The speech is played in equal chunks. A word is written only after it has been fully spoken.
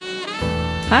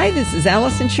Hi, this is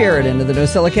Allison Sheridan of the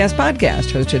NosillaCast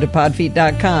podcast, hosted at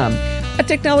podfeet.com, a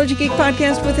technology geek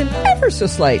podcast with an ever so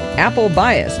slight Apple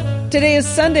bias. Today is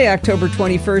Sunday, October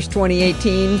 21st,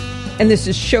 2018, and this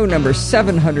is show number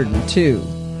 702.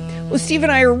 Well, Steve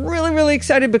and I are really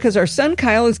excited because our son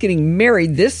Kyle is getting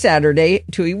married this Saturday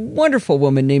to a wonderful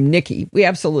woman named Nikki. We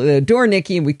absolutely adore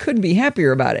Nikki, and we couldn't be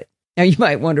happier about it. Now, you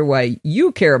might wonder why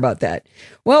you care about that.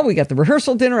 Well, we got the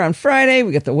rehearsal dinner on Friday,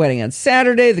 we got the wedding on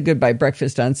Saturday, the goodbye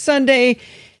breakfast on Sunday.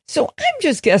 So I'm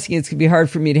just guessing it's going to be hard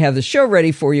for me to have the show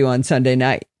ready for you on Sunday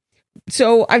night.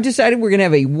 So I've decided we're going to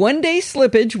have a one-day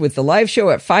slippage with the live show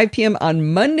at 5 p.m.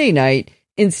 on Monday night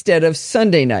instead of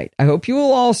Sunday night. I hope you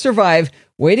will all survive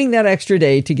waiting that extra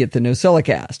day to get the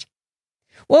NosillaCast.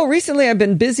 Well, recently I've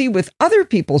been busy with other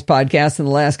people's podcasts in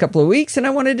the last couple of weeks, and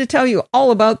I wanted to tell you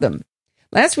all about them.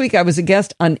 Last week, I was a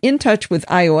guest on In Touch with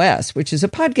iOS, which is a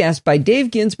podcast by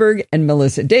Dave Ginsburg and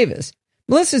Melissa Davis.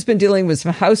 Melissa's been dealing with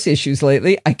some house issues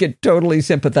lately. I could totally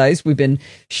sympathize. We've been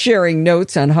sharing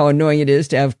notes on how annoying it is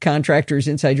to have contractors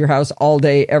inside your house all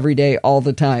day, every day, all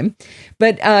the time.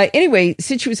 But anyway,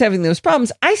 since she was having those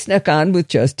problems, I snuck on with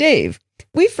just Dave.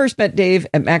 We first met Dave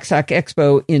at MacStock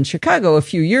Expo in Chicago a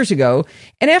few years ago,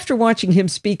 and after watching him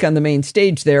speak on the main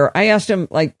stage there, I asked him,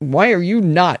 why are you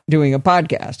not doing a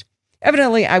podcast?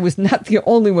 Evidently, I was not the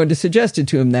only one to suggest it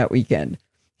to him that weekend.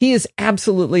 He is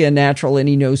absolutely a natural, and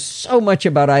he knows so much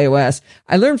about iOS.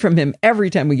 I learn from him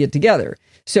every time we get together.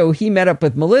 So he met up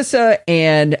with Melissa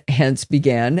and hence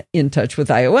began In Touch with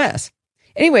iOS.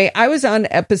 Anyway, I was on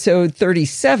episode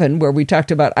 37 where we talked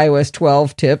about iOS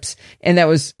 12 tips, and that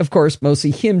was, of course,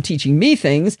 mostly him teaching me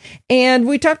things, and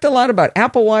we talked a lot about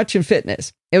Apple Watch and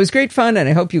fitness. It was great fun, and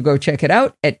I hope you go check it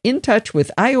out at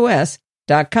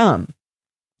intouchwithios.com.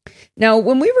 Now,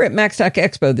 when we were at MacStock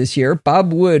Expo this year,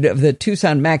 Bob Wood of the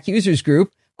Tucson Mac Users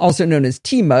Group, also known as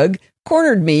TMUG,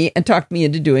 cornered me and talked me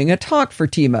into doing a talk for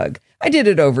TMUG. I did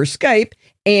it over Skype,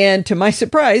 and to my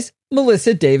surprise,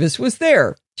 Melissa Davis was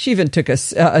there. She even took a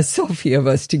selfie of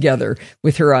us together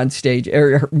with her on stage,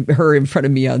 or her in front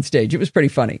of me on stage. It was pretty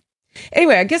funny.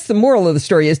 Anyway, I guess the moral of the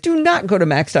story is do not go to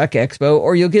MacStock Expo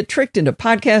or you'll get tricked into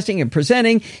podcasting and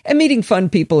presenting and meeting fun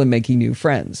people and making new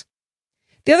friends.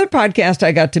 The other podcast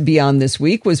I got to be on this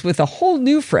week was with a whole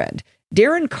new friend.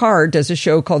 Darren Carr does a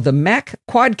show called the Mac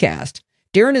Quadcast.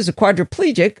 Darren is a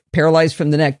quadriplegic, paralyzed from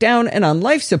the neck down, and on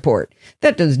life support.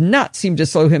 That does not seem to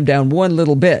slow him down one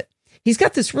little bit. He's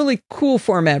got this really cool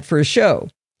format for a show.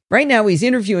 Right now, he's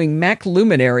interviewing Mac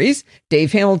luminaries.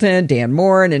 Dave Hamilton, Dan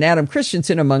Moren, and Adam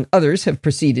Christensen, among others, have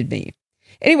preceded me.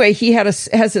 Anyway, he has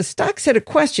a stock set of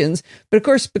questions, but of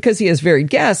course, because he has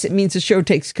varied guests, it means the show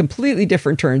takes completely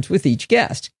different turns with each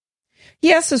guest.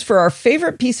 He asks us for our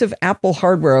favorite piece of Apple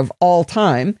hardware of all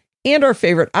time and our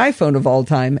favorite iPhone of all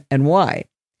time and why.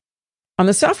 On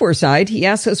the software side, he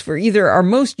asks us for either our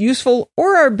most useful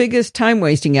or our biggest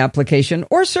time-wasting application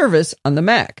or service on the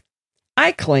Mac.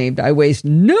 I claimed I waste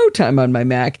no time on my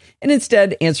Mac and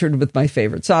instead answered with my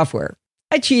favorite software.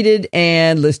 I cheated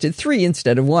and listed 3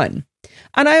 instead of 1.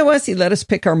 On iOS, he let us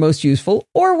pick our most useful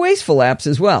or wasteful apps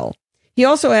as well. He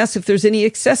also asked if there's any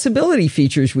accessibility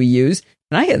features we use,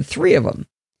 and I had 3 of them.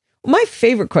 My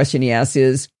favorite question he asked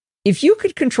is, if you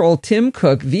could control Tim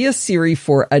Cook via Siri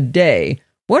for a day,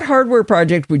 what hardware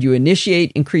project would you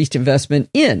initiate increase investment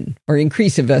in,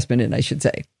 I should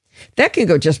say? That can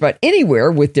go just about anywhere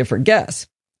with different guests.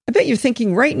 I bet you're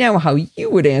thinking right now how you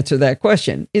would answer that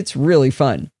question. It's really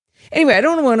fun. Anyway, I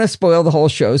don't want to spoil the whole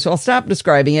show, so I'll stop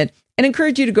describing it and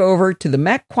encourage you to go over to the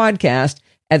Mac Quadcast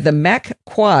at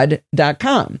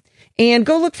themacquad.com and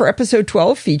go look for episode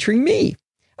 12 featuring me.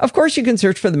 Of course, you can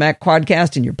search for the Mac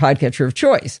Quadcast in your podcatcher of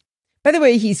choice. By the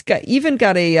way, he's even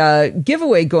got a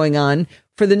giveaway going on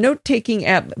for the note-taking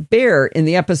app Bear in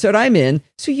the episode I'm in,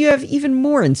 so you have even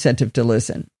more incentive to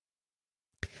listen.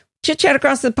 Chit Chat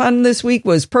Across the Pond this week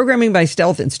was Programming by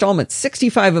Stealth installment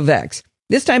 65 of X.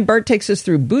 This time, Bart takes us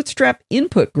through Bootstrap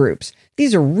input groups.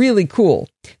 These are really cool.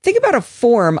 Think about a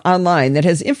form online that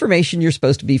has information you're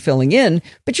supposed to be filling in,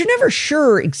 but you're never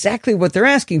sure exactly what they're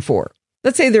asking for.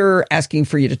 Let's say they're asking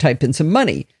for you to type in some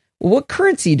money. Well, what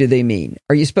currency do they mean?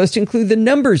 Are you supposed to include the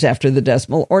numbers after the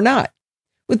decimal or not?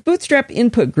 With Bootstrap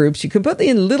input groups, you can put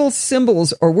in little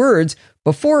symbols or words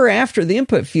before or after the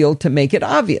input field to make it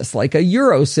obvious, like a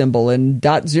euro symbol and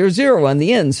 .00 on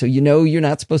the end, so you know you're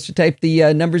not supposed to type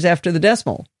the numbers after the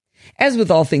decimal. As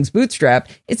with all things Bootstrap,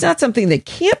 it's not something that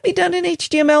can't be done in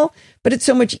HTML, but it's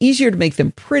so much easier to make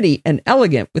them pretty and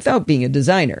elegant without being a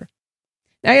designer.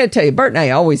 Now, I got to tell you, Bart and I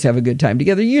always have a good time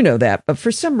together. You know that. But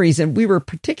for some reason, we were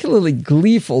particularly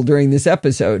gleeful during this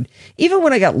episode. Even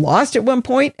when I got lost at one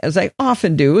point, as I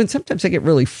often do, and sometimes I get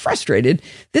really frustrated,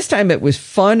 this time it was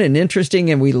fun and interesting,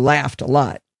 and we laughed a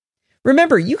lot.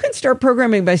 Remember, you can start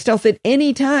programming by stealth at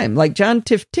any time, like John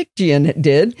Tiftikjian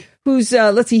did, who's,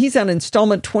 he's on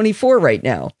installment 24 right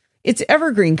now. It's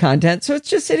evergreen content, so it's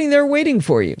just sitting there waiting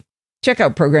for you. Check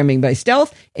out Programming by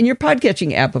Stealth in your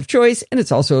podcatching app of choice, and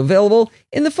it's also available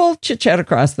in the full Chit Chat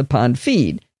Across the Pond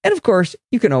feed. And of course,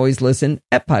 you can always listen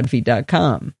at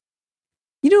podfeed.com.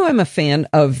 You know, I'm a fan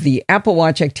of the Apple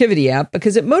Watch activity app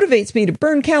because it motivates me to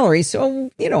burn calories so,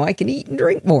 I can eat and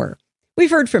drink more. We've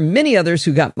heard from many others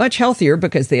who got much healthier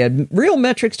because they had real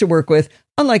metrics to work with,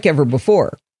 unlike ever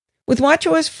before. With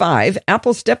watchOS 5,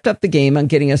 Apple stepped up the game on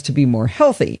getting us to be more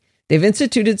healthy. They've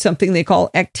instituted something they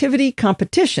call activity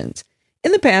competitions.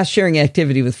 In the past, sharing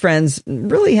activity with friends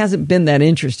really hasn't been that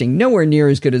interesting, nowhere near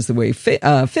as good as the way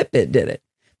Fitbit did it.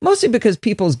 Mostly because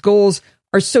people's goals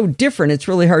are so different, it's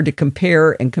really hard to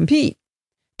compare and compete.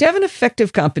 To have an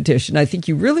effective competition, I think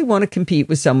you really want to compete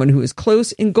with someone who is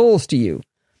close in goals to you.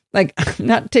 Like,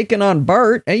 not taking on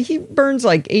Bart. He burns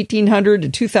like 1,800 to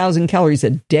 2,000 calories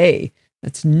a day.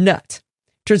 That's nuts.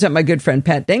 Turns out my good friend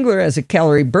Pat Dengler has a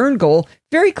calorie burn goal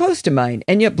very close to mine,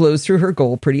 and yet blows through her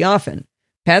goal pretty often.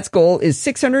 Pat's goal is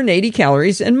 680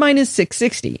 calories, and mine is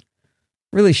 660.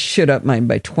 Really should up mine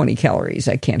by 20 calories.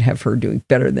 I can't have her doing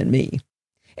better than me.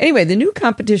 Anyway, the new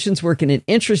competitions work in an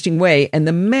interesting way, and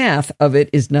the math of it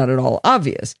is not at all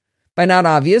obvious. By not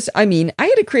obvious, I mean I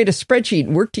had to create a spreadsheet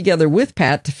and work together with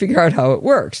Pat to figure out how it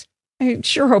works. I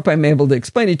sure hope I'm able to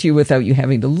explain it to you without you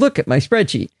having to look at my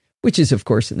spreadsheet, which is, of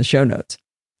course, in the show notes.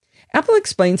 Apple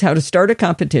explains how to start a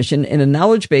competition in a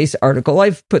knowledge base article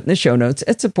I've put in the show notes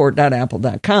at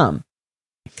support.apple.com.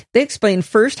 They explain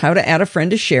first how to add a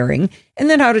friend to sharing, and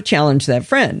then how to challenge that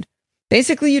friend.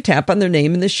 Basically, you tap on their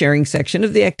name in the sharing section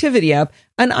of the activity app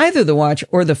on either the watch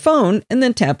or the phone, and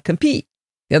then tap compete.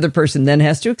 The other person then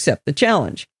has to accept the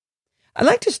challenge. I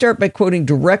like to start by quoting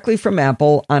directly from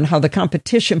Apple on how the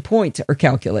competition points are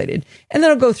calculated, and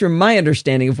then I'll go through my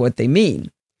understanding of what they mean.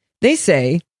 They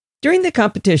say, during the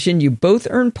competition, you both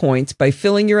earn points by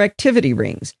filling your activity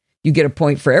rings. You get a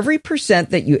point for every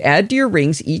percent that you add to your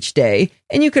rings each day,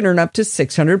 and you can earn up to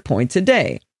 600 points a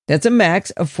day. That's a max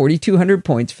of 4,200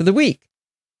 points for the week.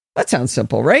 That sounds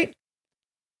simple, right?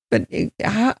 But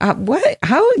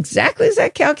how exactly is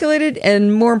that calculated?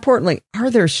 And more importantly,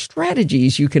 are there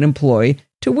strategies you can employ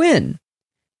to win?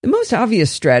 The most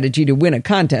obvious strategy to win a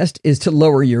contest is to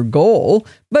lower your goal,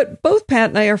 but both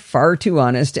Pat and I are far too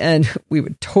honest, and we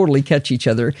would totally catch each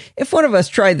other if one of us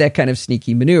tried that kind of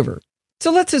sneaky maneuver.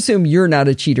 So let's assume you're not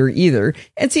a cheater either,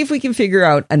 and see if we can figure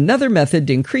out another method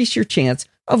to increase your chance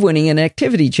of winning an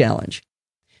activity challenge.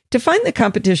 To find the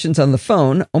competitions on the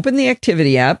phone, open the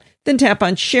activity app, then tap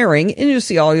on sharing, and you'll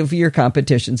see all of your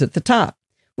competitions at the top.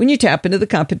 When you tap into the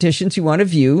competitions you want to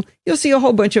view, you'll see a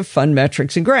whole bunch of fun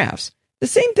metrics and graphs. The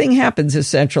same thing happens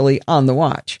essentially on the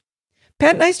watch.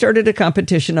 Pat and I started a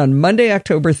competition on Monday,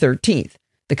 October 13th.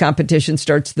 The competition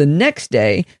starts the next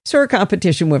day, so our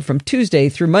competition went from Tuesday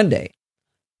through Monday.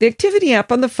 The activity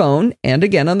app on the phone, and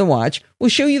again on the watch, will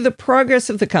show you the progress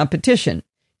of the competition.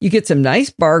 You get some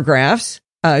nice bar graphs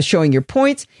showing your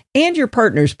points and your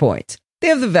partner's points. They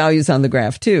have the values on the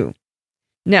graph too.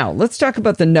 Now, let's talk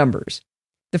about the numbers.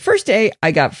 The first day,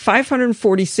 I got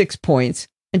 546 points,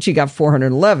 and she got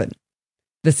 411.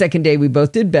 The second day, we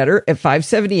both did better at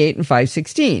 578 and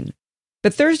 516.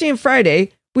 But Thursday and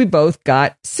Friday, we both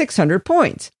got 600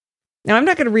 points. Now, I'm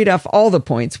not going to read off all the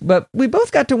points, but we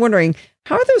both got to wondering,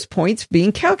 how are those points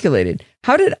being calculated?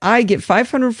 How did I get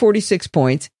 546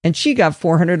 points and she got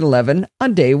 411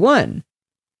 on day one?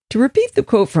 To repeat the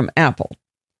quote from Apple,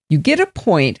 you get a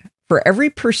point for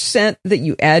every percent that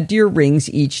you add to your rings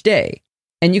each day,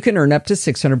 and you can earn up to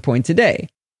 600 points a day.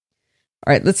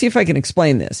 All right, let's see if I can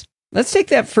explain this. Let's take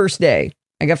that first day.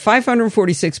 I got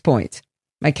 546 points.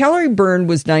 My calorie burn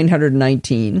was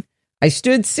 919. I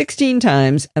stood 16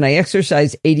 times and I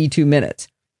exercised 82 minutes.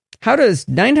 How does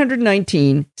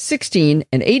 919, 16,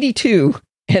 and 82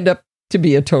 end up to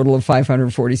be a total of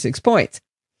 546 points?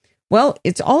 Well,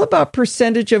 it's all about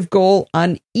percentage of goal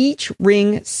on each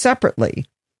ring separately.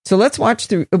 So let's walk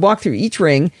through each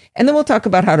ring, and then we'll talk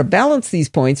about how to balance these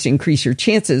points to increase your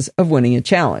chances of winning a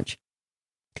challenge.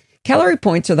 Calorie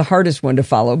points are the hardest one to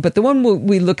follow, but the one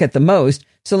we look at the most,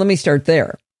 so let me start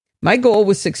there. My goal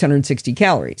was 660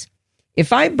 calories.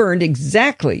 If I burned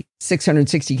exactly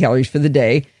 660 calories for the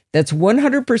day, that's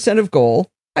 100% of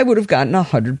goal, I would have gotten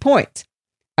 100 points.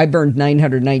 I burned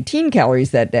 919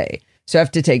 calories that day, So I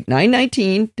have to take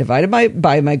 919 divided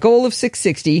by my goal of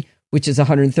 660, which is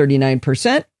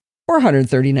 139%, or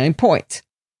 139 points.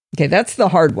 Okay, that's the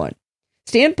hard one.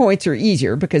 Stand points are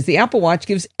easier because the Apple Watch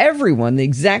gives everyone the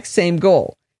exact same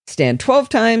goal. Stand 12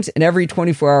 times in every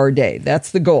 24-hour day.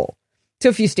 That's the goal. So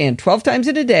if you stand 12 times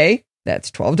in a day,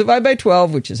 that's 12 divided by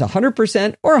 12, which is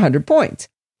 100% or 100 points.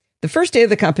 The first day of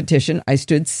the competition, I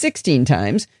stood 16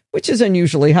 times, which is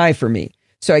unusually high for me.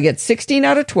 So I get 16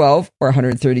 out of 12, or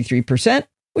 133%,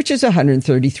 which is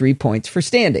 133 points for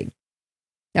standing.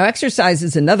 Now, exercise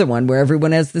is another one where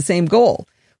everyone has the same goal.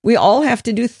 We all have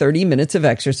to do 30 minutes of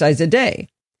exercise a day.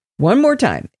 One more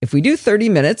time. If we do 30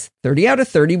 minutes, 30 out of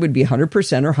 30 would be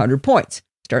 100% or 100 points.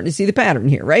 Starting to see the pattern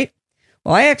here, right?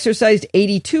 Well, I exercised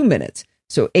 82 minutes.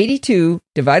 So 82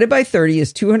 divided by 30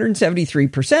 is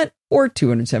 273%, or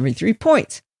 273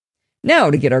 points. Now,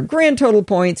 to get our grand total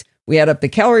points, we add up the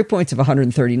calorie points of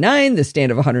 139, the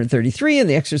stand of 133, and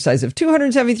the exercise of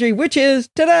 273, which is,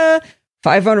 ta-da,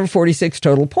 546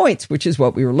 total points, which is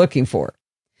what we were looking for.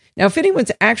 Now, if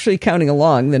anyone's actually counting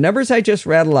along, the numbers I just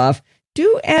rattled off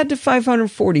do add to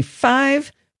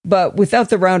 545, but without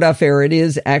the round-off error, it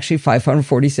is actually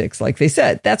 546, like they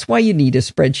said. That's why you need a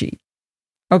spreadsheet.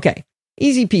 Okay,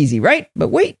 easy peasy, right? But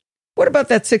wait, what about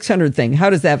that 600 thing? How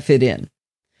does that fit in?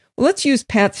 Well, let's use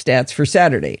Pat's stats for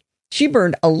Saturday. She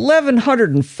burned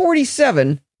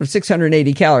 1,147 of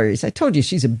 680 calories. I told you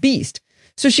she's a beast.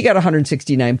 So she got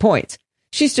 169 points.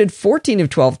 She stood 14 of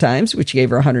 12 times, which gave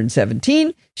her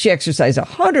 117. She exercised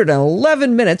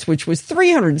 111 minutes, which was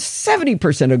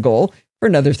 370% a goal, for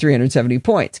another 370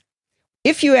 points.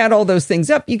 If you add all those things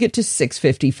up, you get to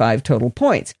 655 total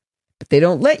points. But they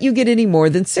don't let you get any more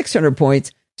than 600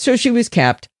 points, so she was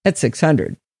capped at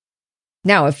 600.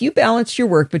 Now, if you balanced your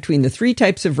work between the three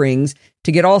types of rings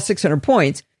to get all 600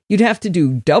 points, you'd have to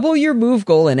do double your move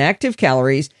goal in active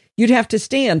calories, you'd have to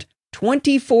stand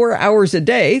 24 hours a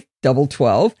day, double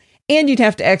 12, and you'd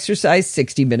have to exercise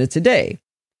 60 minutes a day.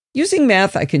 Using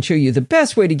math, I can show you the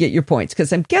best way to get your points,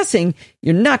 because I'm guessing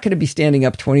you're not going to be standing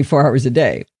up 24 hours a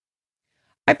day.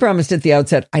 I promised at the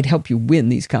outset I'd help you win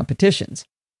these competitions.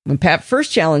 When Pat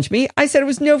first challenged me, I said it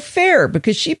was no fair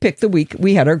because she picked the week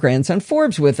we had our grandson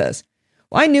Forbes with us.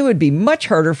 Well, I knew it'd be much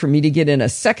harder for me to get in a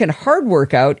second hard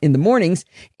workout in the mornings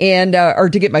or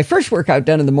to get my first workout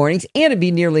done in the mornings, and it'd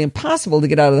be nearly impossible to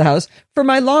get out of the house for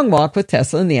my long walk with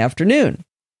Tesla in the afternoon.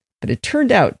 But it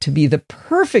turned out to be the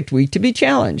perfect week to be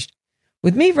challenged.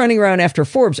 With me running around after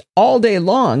Forbes all day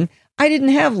long, I didn't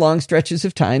have long stretches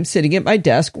of time sitting at my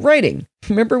desk writing.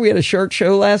 Remember we had a short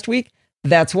show last week?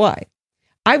 That's why.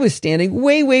 I was standing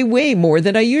way, way, way more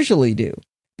than I usually do.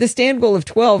 The stand goal of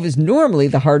 12 is normally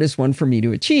the hardest one for me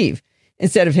to achieve.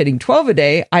 Instead of hitting 12 a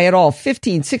day, I had all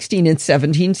 15, 16, and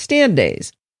 17 stand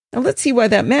days. Now let's see why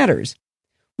that matters.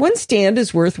 One stand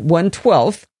is worth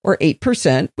 1/12, or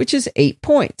 8%, which is 8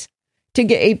 points. To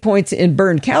get 8 points in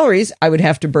burned calories, I would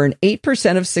have to burn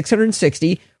 8% of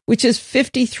 660, which is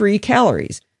 53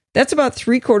 calories. That's about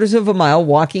 3/4 of a mile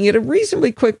walking at a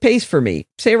reasonably quick pace for me,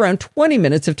 say around 20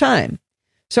 minutes of time.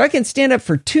 So I can stand up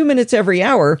for 2 minutes every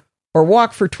hour or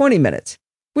walk for 20 minutes.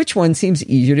 Which one seems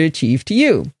easier to achieve to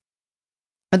you?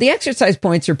 The exercise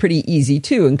points are pretty easy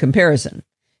too in comparison.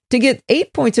 To get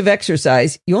 8 points of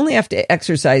exercise, you only have to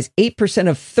exercise 8%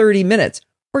 of 30 minutes,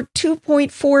 or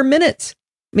 2.4 minutes.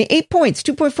 8 points,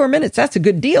 2.4 minutes, that's a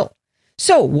good deal.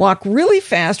 So walk really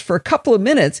fast for a couple of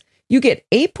minutes, you get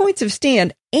 8 points of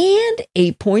stand and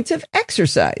 8 points of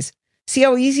exercise. See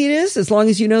how easy it is as long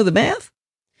as you know the math?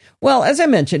 Well, as I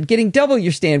mentioned, getting double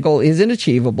your stand goal isn't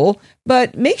achievable,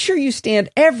 but make sure you stand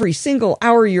every single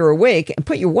hour you're awake and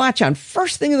put your watch on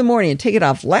first thing in the morning and take it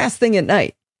off last thing at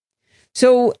night.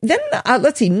 So then,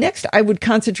 let's see, next I would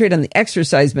concentrate on the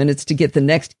exercise minutes to get the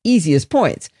next easiest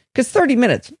points, because 30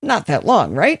 minutes, not that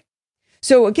long, right?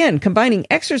 So again, combining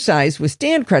exercise with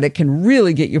stand credit can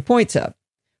really get your points up.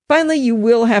 Finally, you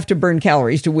will have to burn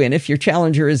calories to win if your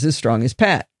challenger is as strong as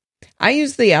Pat. I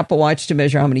use the Apple Watch to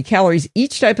measure how many calories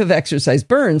each type of exercise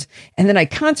burns, and then I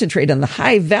concentrate on the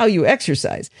high-value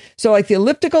exercise. So like the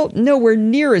elliptical, nowhere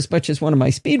near as much as one of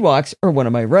my speed walks or one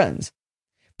of my runs.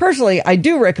 Personally, I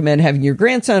do recommend having your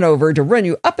grandson over to run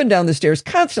you up and down the stairs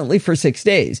constantly for 6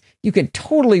 days. You can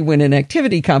totally win an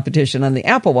activity competition on the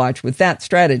Apple Watch with that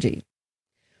strategy.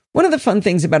 One of the fun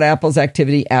things about Apple's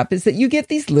activity app is that you get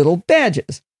these little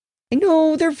badges. I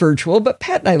know they're virtual, but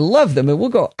Pat and I love them and we'll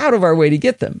go out of our way to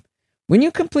get them. When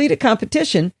you complete a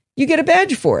competition, you get a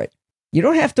badge for it. You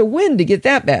don't have to win to get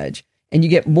that badge, and you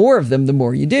get more of them the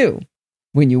more you do.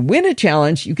 When you win a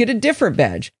challenge, you get a different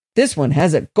badge. This one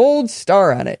has a gold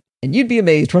star on it, and you'd be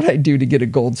amazed what I do to get a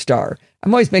gold star.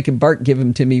 I'm always making Bart give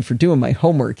them to me for doing my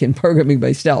homework and programming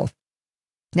by stealth.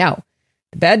 Now,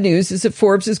 the bad news is that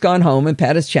Forbes has gone home and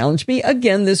Pat has challenged me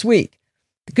again this week.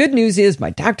 The good news is my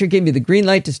doctor gave me the green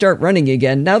light to start running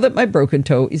again now that my broken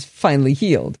toe is finally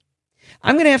healed.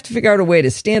 I'm going to have to figure out a way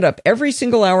to stand up every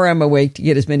single hour I'm awake to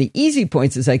get as many easy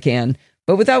points as I can,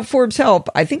 but without Forbes' help,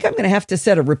 I think I'm going to have to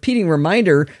set a repeating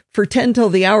reminder for 10 till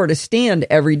the hour to stand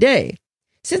every day.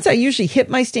 Since I usually hit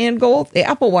my stand goal, the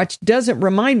Apple Watch doesn't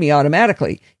remind me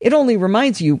automatically. It only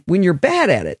reminds you when you're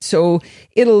bad at it. So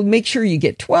it'll make sure you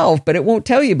get 12, but it won't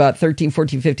tell you about 13,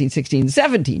 14, 15, 16,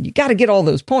 17. You got to get all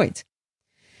those points.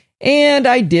 And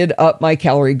I did up my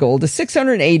calorie goal to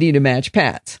 680 to match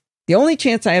Pat's. The only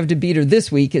chance I have to beat her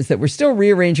this week is that we're still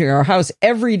rearranging our house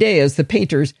every day as the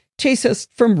painters chase us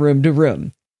from room to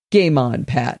room. Game on,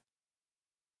 Pat.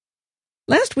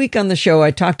 Last week on the show,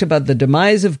 I talked about the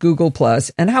demise of Google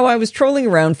Plus and how I was trolling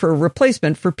around for a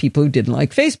replacement for people who didn't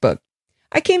like Facebook.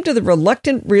 I came to the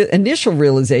reluctant initial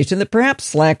realization that perhaps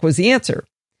Slack was the answer.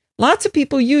 Lots of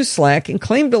people use Slack and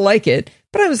claim to like it,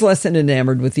 but I was less than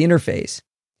enamored with the interface.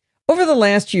 Over the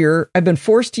last year, I've been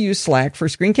forced to use Slack for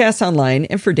Screencasts Online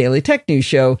and for Daily Tech News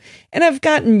Show, and I've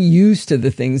gotten used to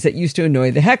the things that used to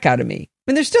annoy the heck out of me.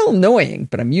 I mean, they're still annoying,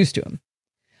 but I'm used to them.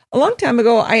 A long time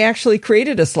ago, I actually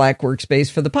created a Slack workspace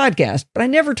for the podcast, but I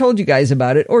never told you guys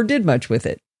about it or did much with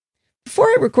it. Before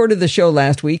I recorded the show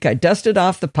last week, I dusted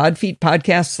off the Podfeet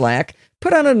podcast Slack,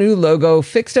 put on a new logo,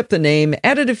 fixed up the name,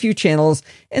 added a few channels,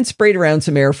 and sprayed around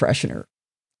some air freshener.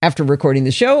 After recording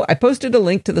the show, I posted a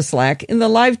link to the Slack in the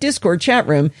live Discord chat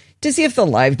room to see if the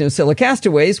live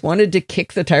NosillaCastaways wanted to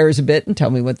kick the tires a bit and tell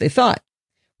me what they thought.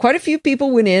 Quite a few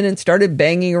people went in and started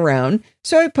banging around,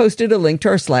 so I posted a link to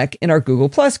our Slack in our Google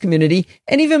Plus community,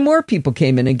 and even more people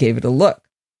came in and gave it a look.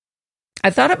 I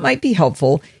thought it might be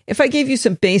helpful if I gave you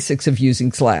some basics of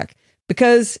using Slack,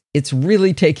 because it's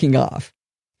really taking off.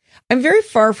 I'm very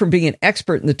far from being an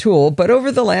expert in the tool, but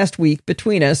over the last week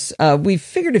between us, we've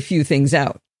figured a few things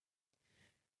out.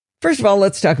 First of all,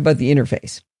 let's talk about the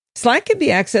interface. Slack can be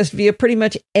accessed via pretty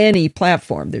much any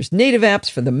platform. There's native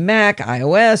apps for the Mac,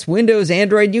 iOS, Windows,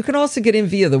 Android. You can also get in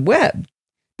via the web.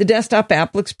 The desktop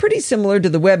app looks pretty similar to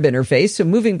the web interface, so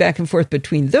moving back and forth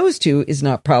between those two is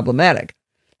not problematic.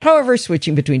 However,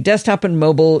 switching between desktop and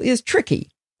mobile is tricky.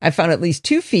 I found at least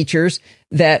two features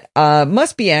that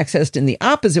must be accessed in the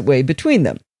opposite way between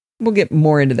them. We'll get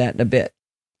more into that in a bit.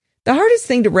 The hardest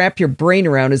thing to wrap your brain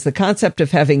around is the concept of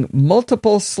having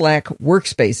multiple Slack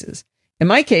workspaces. In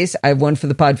my case, I have one for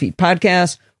the Podfeet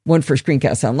podcast, one for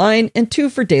Screencasts Online, and two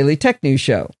for Daily Tech News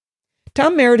Show.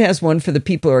 Tom Merritt has one for the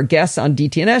people who are guests on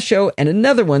DTNS Show and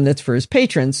another one that's for his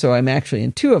patrons, so I'm actually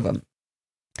in two of them.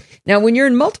 Now, when you're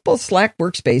in multiple Slack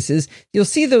workspaces, you'll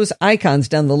see those icons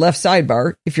down the left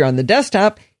sidebar, if you're on the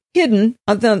desktop, hidden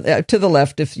on to the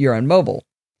left if you're on mobile.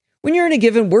 When you're in a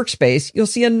given workspace, you'll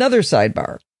see another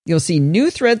sidebar. You'll see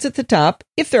new threads at the top,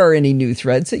 if there are any new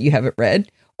threads that you haven't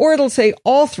read, or it'll say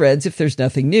all threads if there's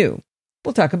nothing new.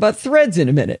 We'll talk about threads in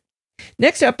a minute.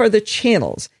 Next up are the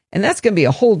channels, and that's going to be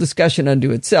a whole discussion unto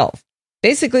itself.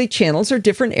 Basically, channels are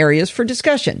different areas for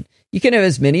discussion. You can have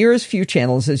as many or as few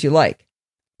channels as you like.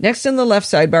 Next in the left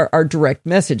sidebar are direct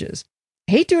messages.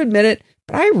 I hate to admit it,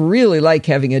 but I really like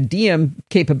having a DM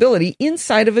capability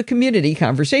inside of a community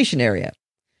conversation area.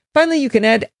 Finally, you can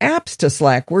add apps to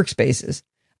Slack workspaces.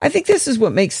 I think this is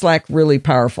what makes Slack really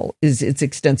powerful, is its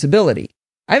extensibility.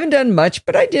 I haven't done much,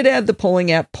 but I did add the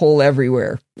polling app Poll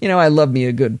Everywhere. You know, I love me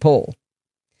a good poll.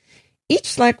 Each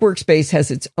Slack workspace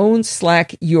has its own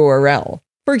Slack URL.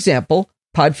 For example,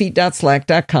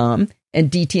 podfeet.slack.com and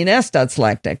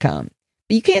dtns.slack.com.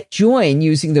 But you can't join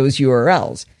using those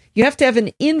URLs. You have to have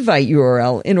an invite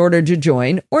URL in order to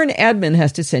join, or an admin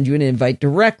has to send you an invite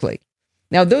directly.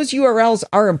 Now, those URLs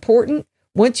are important.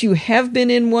 Once you have been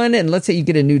in one, and let's say you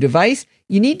get a new device,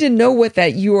 you need to know what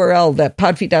that URL, that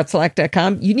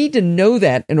podfeet.slack.com, you need to know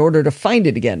that in order to find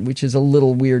it again, which is a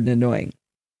little weird and annoying.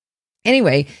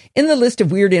 Anyway, in the list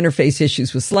of weird interface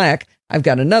issues with Slack, I've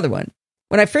got another one.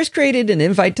 When I first created an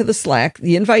invite to the Slack,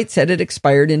 the invite said it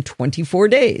expired in 24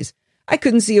 days. I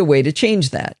couldn't see a way to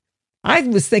change that. I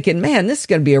was thinking, man, this is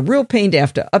going to be a real pain to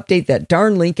have to update that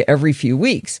darn link every few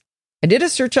weeks. I did a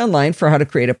search online for how to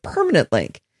create a permanent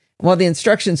link. While the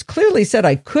instructions clearly said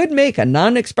I could make a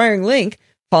non-expiring link,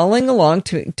 following along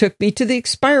took me to the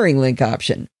expiring link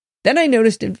option. Then I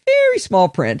noticed in very small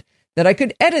print that I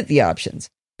could edit the options,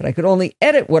 but I could only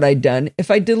edit what I'd done if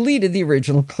I deleted the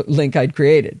original link I'd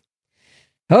created.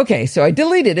 Okay, so I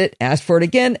deleted it, asked for it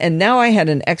again, and now I had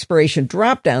an expiration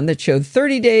dropdown that showed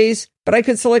 30 days, but I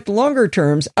could select longer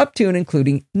terms up to and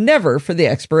including never for the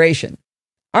expiration.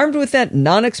 Armed with that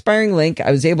non-expiring link,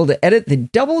 I was able to edit the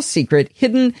double secret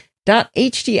hidden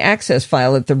 .htaccess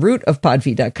file at the root of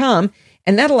podfeet.com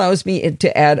and that allows me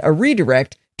to add a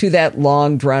redirect to that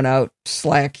long, drawn-out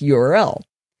Slack URL.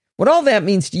 What all that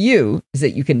means to you is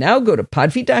that you can now go to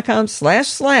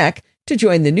podfeet.com/Slack to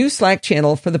join the new Slack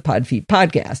channel for the Podfeet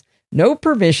podcast. No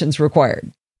permissions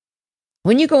required.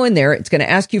 When you go in there, it's going to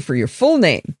ask you for your full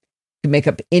name. You can make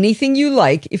up anything you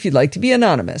like if you'd like to be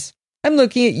anonymous. I'm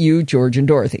looking at you, George and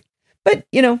Dorothy. But,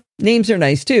 names are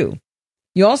nice too.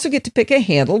 You also get to pick a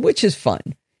handle, which is fun.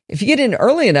 If you get in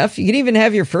early enough, you can even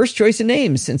have your first choice of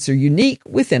names since they're unique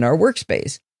within our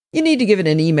workspace. You need to give it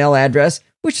an email address,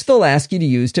 which they'll ask you to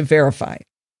use to verify.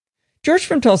 George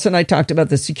from Tulsa and I talked about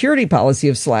the security policy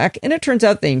of Slack, and it turns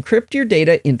out they encrypt your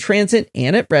data in transit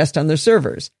and at rest on their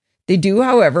servers. They do,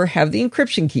 however, have the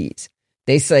encryption keys.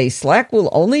 They say Slack will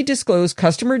only disclose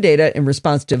customer data in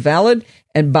response to valid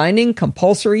and binding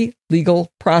compulsory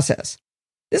legal process.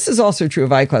 This is also true of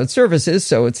iCloud services,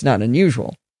 so it's not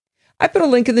unusual. I put a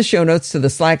link in the show notes to the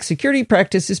Slack security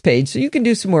practices page so you can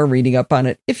do some more reading up on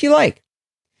it if you like.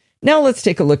 Now let's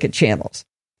take a look at channels.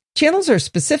 Channels are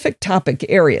specific topic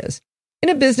areas. In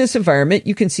a business environment,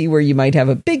 you can see where you might have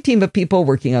a big team of people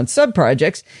working on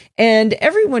sub-projects, and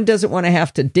everyone doesn't want to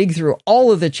have to dig through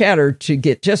all of the chatter to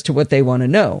get just to what they want to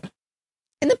know.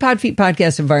 In the Podfeet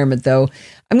podcast environment, though,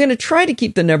 I'm going to try to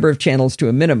keep the number of channels to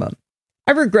a minimum.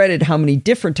 I regretted how many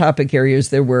different topic areas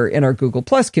there were in our Google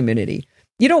Plus community.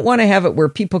 You don't want to have it where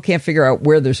people can't figure out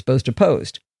where they're supposed to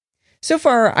post. So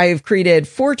far, I have created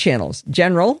 4 channels: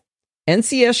 General,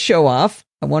 NCS Show Off.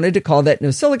 I wanted to call that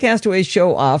NosillaCastaway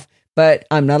Show Off, but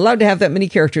I'm not allowed to have that many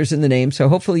characters in the name, so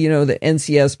hopefully you know that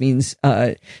NCS means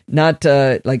not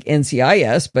like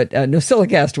NCIS, but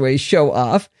NosillaCastaway Show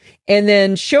Off, and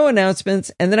then Show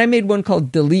Announcements, and then I made one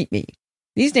called Delete Me.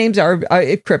 These names are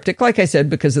cryptic, like I said,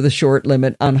 because of the short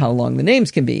limit on how long the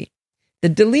names can be. The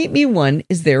Delete Me one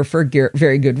is there for a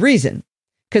very good reason,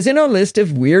 because in our list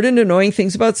of weird and annoying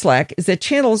things about Slack is that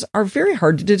channels are very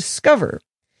hard to discover.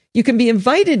 You can be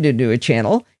invited into a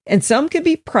channel, and some can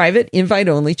be private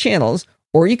invite-only channels,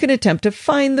 or you can attempt to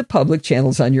find the public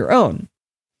channels on your own.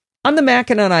 On the Mac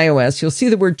and on iOS, you'll see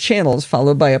the word channels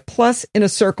followed by a plus in a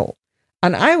circle.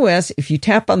 On iOS, if you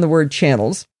tap on the word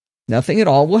channels, nothing at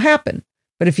all will happen.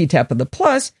 But if you tap on the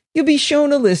plus, you'll be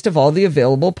shown a list of all the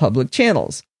available public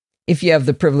channels. If you have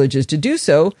the privileges to do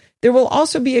so, there will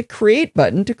also be a create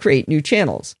button to create new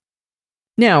channels.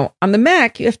 Now, on the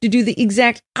Mac, you have to do the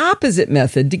exact opposite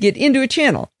method to get into a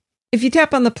channel. If you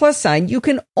tap on the plus sign, you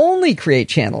can only create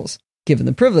channels, given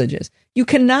the privileges. You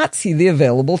cannot see the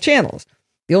available channels.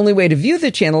 The only way to view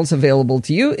the channels available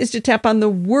to you is to tap on the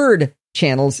word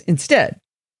channels instead.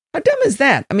 How dumb is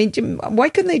that? I mean, why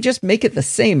couldn't they just make it the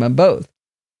same on both?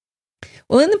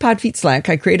 Well, in the Podfeet Slack,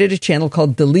 I created a channel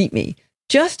called Delete Me,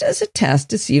 just as a test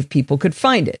to see if people could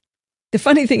find it. The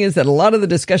funny thing is that a lot of the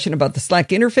discussion about the Slack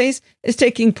interface is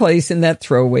taking place in that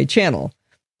throwaway channel.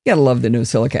 You gotta love the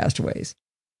NosillaCastaways.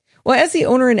 Well, as the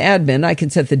owner and admin, I can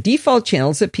set the default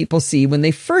channels that people see when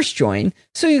they first join,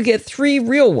 so you get 3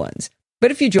 real ones.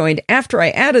 But if you joined after I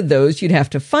added those, you'd have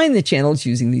to find the channels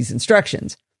using these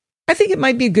instructions. I think it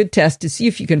might be a good test to see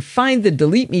if you can find the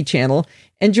Delete Me channel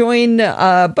and join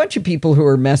a bunch of people who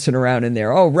are messing around in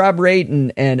there. Oh, Rob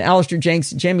Raitt and Alistair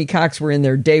Jenks and Jamie Cox were in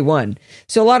there day one.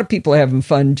 So a lot of people are having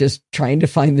fun just trying to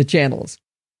find the channels.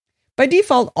 By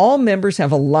default, all members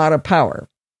have a lot of power.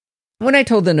 When I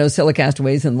told the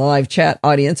NosillaCastaways in the live chat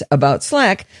audience about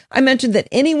Slack, I mentioned that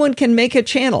anyone can make a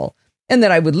channel and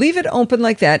that I would leave it open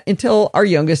like that until our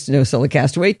youngest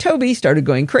NosillaCastaway, Toby, started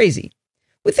going crazy.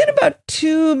 Within about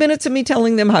 2 minutes of me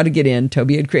telling them how to get in,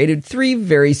 Toby had created 3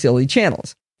 very silly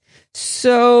channels.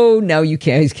 So now you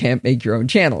guys can't make your own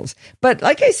channels. But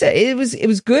like I said, it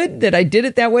was good that I did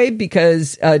it that way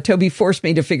because Toby forced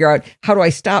me to figure out how do I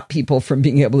stop people from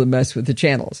being able to mess with the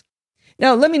channels.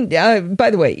 Now, let me,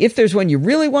 by the way, if there's one you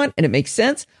really want and it makes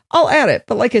sense, I'll add it.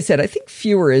 But like I said, I think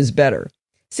fewer is better.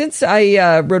 Since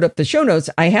I wrote up the show notes,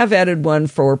 I have added one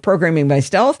for programming by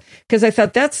stealth because I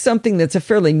thought that's something that's a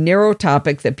fairly narrow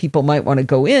topic that people might want to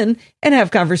go in and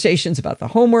have conversations about the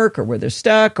homework or where they're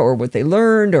stuck or what they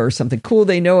learned or something cool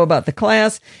they know about the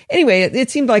class. Anyway,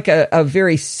 it seemed like a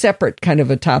very separate kind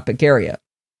of a topic area.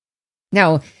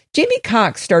 Now, Jamie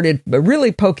Cox started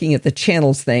really poking at the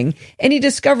channels thing, and he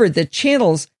discovered that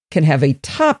channels can have a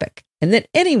topic and that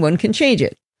anyone can change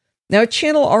it. Now, a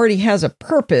channel already has a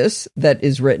purpose that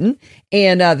is written,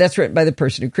 and that's written by the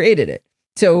person who created it.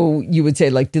 So you would say,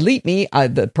 like, delete me.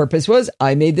 The purpose was,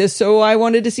 I made this so I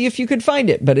wanted to see if you could find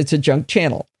it, but it's a junk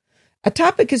channel. A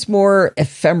topic is more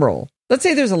ephemeral. Let's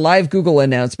say there's a live Google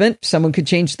announcement. Someone could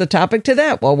change the topic to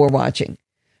that while we're watching.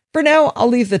 For now, I'll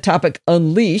leave the topic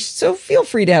unleashed, so feel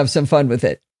free to have some fun with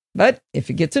it. But if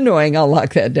it gets annoying, I'll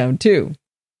lock that down too.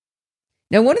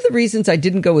 Now, one of the reasons I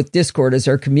didn't go with Discord as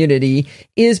our community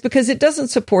is because it doesn't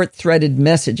support threaded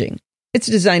messaging. It's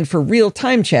designed for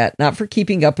real-time chat, not for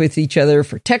keeping up with each other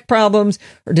for tech problems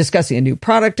or discussing a new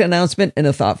product announcement in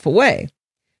a thoughtful way.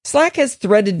 Slack has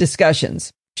threaded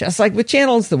discussions. Just like with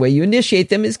channels, the way you initiate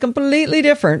them is completely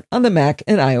different on the Mac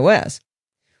and iOS.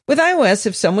 With iOS,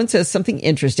 if someone says something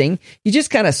interesting, you just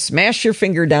kind of smash your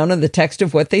finger down on the text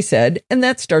of what they said, and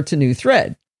that starts a new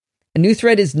thread. A new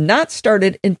thread is not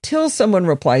started until someone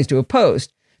replies to a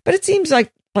post, but it seems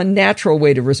like a natural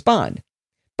way to respond.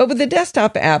 But with the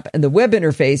desktop app and the web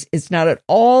interface, it's not at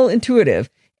all intuitive,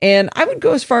 and I would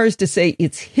go as far as to say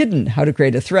it's hidden how to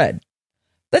create a thread.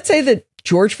 Let's say that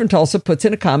George from Tulsa puts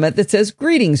in a comment that says,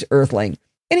 "Greetings, Earthling,"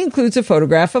 and includes a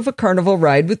photograph of a carnival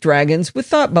ride with dragons with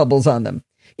thought bubbles on them.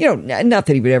 Not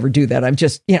that he would ever do that. I'm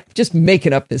just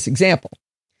making up this example.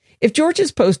 If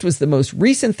George's post was the most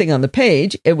recent thing on the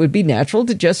page, it would be natural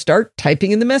to just start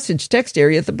typing in the message text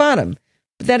area at the bottom.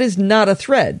 But that is not a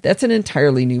thread. That's an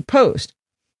entirely new post.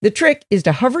 The trick is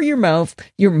to hover your mouse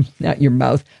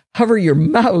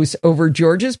over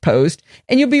George's post,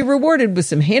 and you'll be rewarded with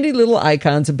some handy little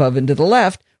icons above and to the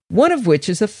left, one of which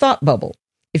is a thought bubble.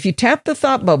 If you tap the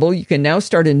thought bubble, you can now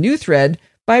start a new thread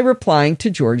by replying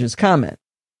to George's comment.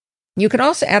 You can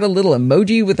also add a little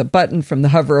emoji with a button from the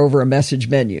hover over a message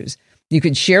menus. You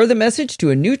can share the message to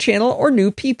a new channel or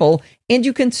new people, and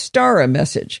you can star a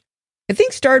message. I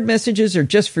think starred messages are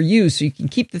just for you, so you can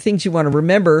keep the things you want to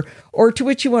remember or to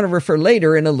which you want to refer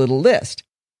later in a little list.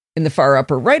 In the far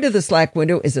upper right of the Slack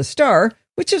window is a star,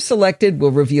 which if selected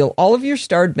will reveal all of your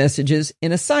starred messages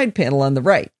in a side panel on the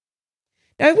right.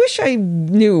 Now, I wish I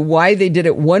knew why they did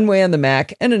it one way on the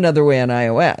Mac and another way on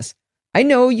iOS. I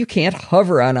know you can't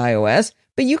hover on iOS,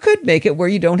 but you could make it where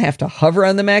you don't have to hover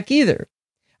on the Mac either.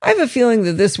 I have a feeling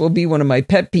that this will be one of my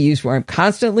pet peeves where I'm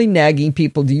constantly nagging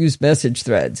people to use message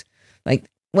threads. Like,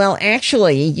 well,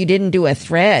 actually, you didn't do a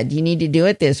thread. You need to do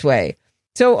it this way.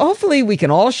 So hopefully we can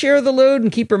all share the load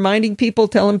and keep reminding people,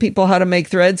 telling people how to make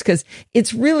threads, because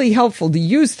it's really helpful to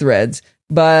use threads.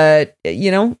 But,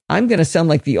 I'm going to sound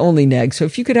like the only nag. So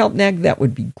if you could help nag, that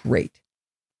would be great.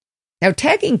 Now,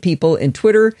 tagging people in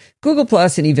Twitter, Google+,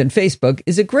 and even Facebook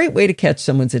is a great way to catch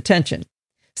someone's attention.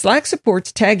 Slack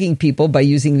supports tagging people by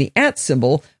using the @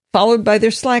 symbol followed by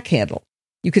their Slack handle.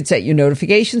 You could set your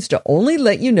notifications to only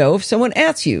let you know if someone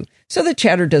 @ you, so the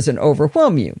chatter doesn't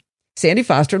overwhelm you. Sandy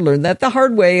Foster learned that the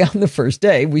hard way on the first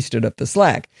day we stood up the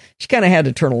Slack. She kind of had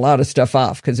to turn a lot of stuff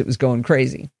off because it was going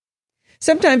crazy.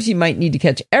 Sometimes you might need to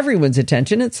catch everyone's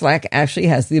attention, and Slack actually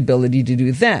has the ability to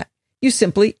do that. You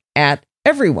simply @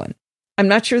 everyone. I'm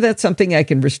not sure that's something I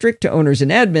can restrict to owners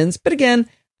and admins, but again,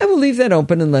 I will leave that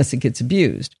open unless it gets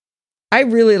abused. I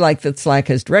really like that Slack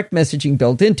has direct messaging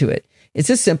built into it. It's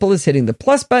as simple as hitting the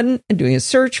plus button and doing a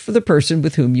search for the person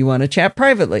with whom you want to chat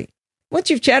privately. Once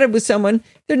you've chatted with someone,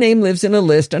 their name lives in a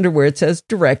list under where it says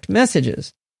direct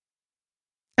messages.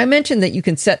 I mentioned that you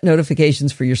can set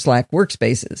notifications for your Slack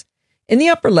workspaces. In the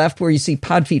upper left where you see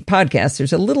Podfeet Podcasts,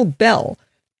 there's a little bell.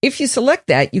 If you select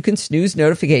that, you can snooze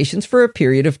notifications for a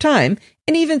period of time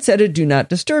and even set a do not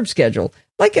disturb schedule,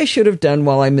 like I should have done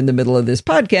while I'm in the middle of this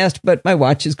podcast, but my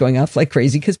watch is going off like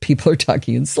crazy because people are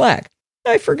talking in Slack.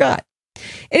 I forgot.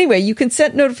 Anyway, you can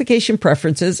set notification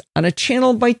preferences on a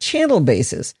channel-by-channel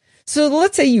basis. So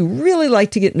let's say you really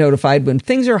like to get notified when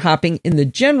things are hopping in the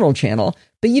general channel,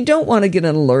 but you don't want to get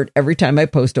an alert every time I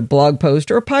post a blog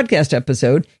post or a podcast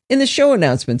episode in the show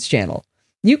announcements channel.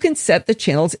 You can set the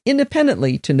channels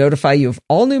independently to notify you of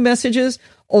all new messages,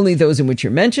 only those in which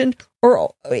you're mentioned,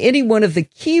 or any one of the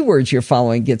keywords you're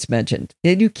following gets mentioned.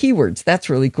 They do keywords.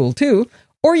 That's really cool too.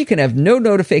 Or you can have no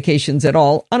notifications at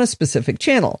all on a specific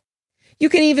channel. You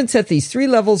can even set these 3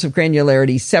 levels of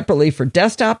granularity separately for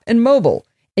desktop and mobile,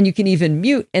 and you can even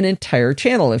mute an entire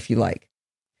channel if you like.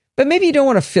 But maybe you don't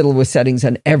want to fiddle with settings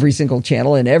on every single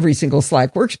channel and every single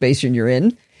Slack workspace you're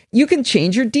in. You can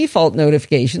change your default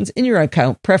notifications in your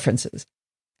account preferences.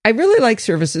 I really like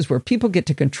services where people get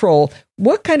to control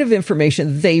what kind of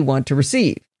information they want to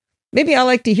receive. Maybe I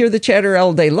like to hear the chatter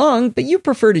all day long, but you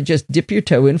prefer to just dip your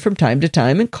toe in from time to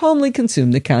time and calmly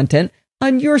consume the content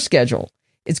on your schedule.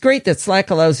 It's great that Slack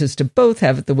allows us to both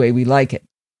have it the way we like it.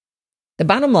 The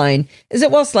bottom line is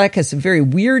that while Slack has some very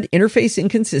weird interface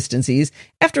inconsistencies,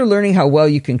 after learning how well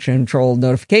you can control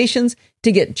notifications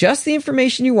to get just the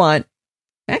information you want,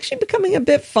 I'm actually becoming a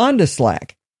bit fond of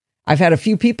Slack. I've had a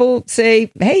few people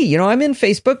say, hey, I'm in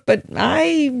Facebook, but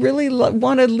I really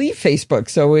want to leave Facebook,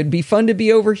 so it'd be fun to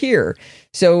be over here.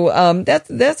 So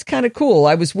that's kind of cool.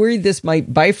 I was worried this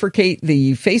might bifurcate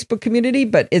the Facebook community,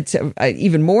 but it's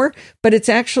even more. But it's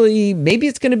actually, maybe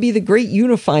it's going to be the great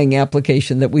unifying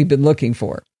application that we've been looking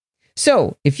for.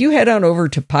 So if you head on over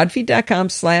to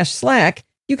podfeed.com/Slack,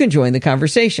 you can join the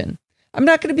conversation. I'm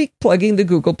not going to be plugging the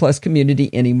Google Plus community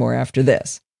anymore after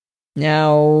this.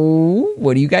 Now,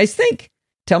 what do you guys think?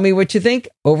 Tell me what you think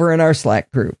over in our Slack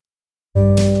group.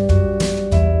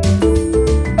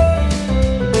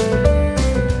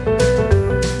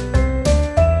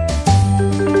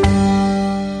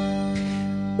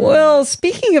 Well,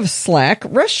 speaking of Slack,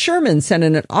 Russ Sherman sent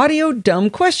in an audio dumb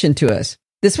question to us.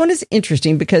 This one is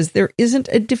interesting because there isn't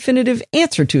a definitive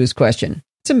answer to his question.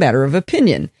 It's a matter of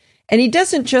opinion. And he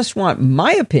doesn't just want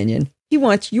my opinion, he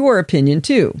wants your opinion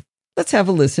too. Let's have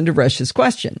a listen to Rush's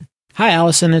question. Hi,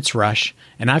 Allison, it's Rush,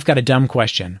 and I've got a dumb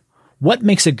question. What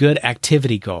makes a good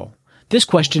activity goal? This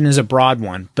question is a broad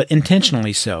one, but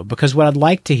intentionally so, because what I'd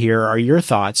like to hear are your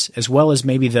thoughts, as well as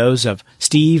maybe those of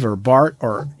Steve or Bart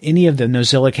or any of the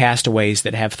Nozilla castaways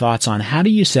that have thoughts on how do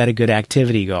you set a good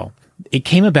activity goal. It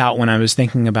came about when I was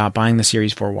thinking about buying the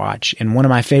Series 4 watch, and one of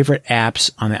my favorite apps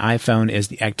on the iPhone is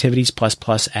the Activities++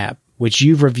 app, which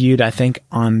you've reviewed, I think,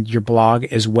 on your blog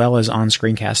as well as on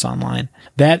Screencast Online.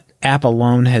 That app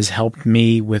alone has helped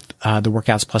me with the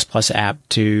Workouts++ app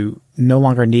to no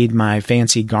longer need my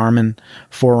fancy Garmin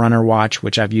Forerunner watch,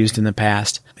 which I've used in the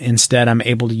past. Instead, I'm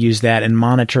able to use that and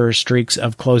monitor streaks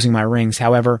of closing my rings.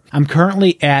 However, I'm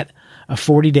currently at a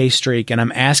 40-day streak, and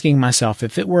I'm asking myself,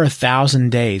 if it were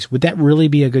 1,000 days, would that really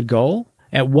be a good goal?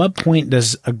 At what point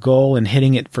does a goal and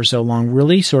hitting it for so long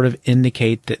really sort of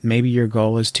indicate that maybe your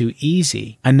goal is too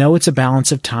easy? I know it's a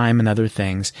balance of time and other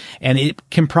things, and it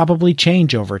can probably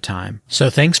change over time. So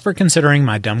thanks for considering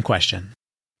my dumb question.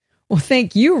 Well,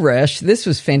 thank you, Rush. This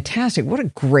was fantastic. What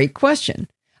a great question.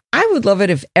 I would love it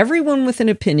if everyone with an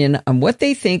opinion on what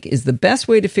they think is the best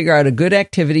way to figure out a good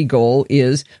activity goal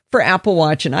is for Apple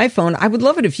Watch and iPhone. I would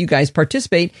love it if you guys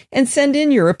participate and send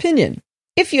in your opinion.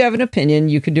 If you have an opinion,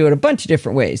 you can do it a bunch of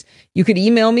different ways. You could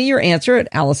email me your answer at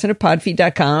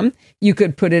allison@podfeed.com. You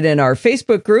could put it in our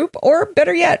Facebook group, or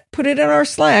better yet, put it in our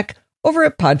Slack over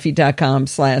at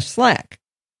podfeed.com/Slack.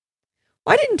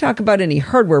 Well, I didn't talk about any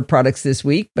hardware products this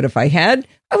week, but if I had,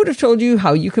 I would have told you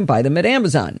how you can buy them at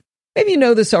Amazon. Maybe you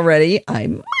know this already. I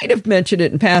might have mentioned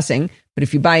it in passing, but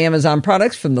if you buy Amazon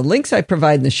products from the links I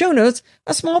provide in the show notes,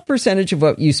 a small percentage of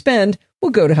what you spend will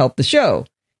go to help the show.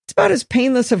 It's about as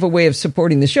painless of a way of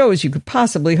supporting the show as you could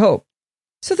possibly hope.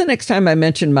 So the next time I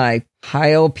mention my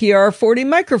Heil PR40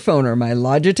 microphone or my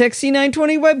Logitech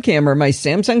C920 webcam or my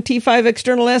Samsung T5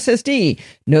 external SSD,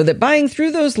 know that buying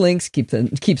through those links keeps the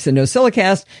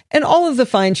NosillaCast and all of the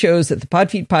fine shows at the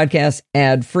Podfeed podcast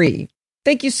ad-free.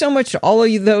 Thank you so much to all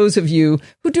of those of you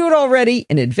who do it already,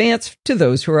 in advance to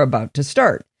those who are about to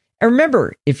start. And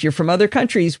remember, if you're from other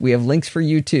countries, we have links for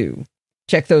you too.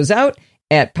 Check those out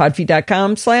at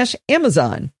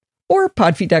podfeed.com/Amazon or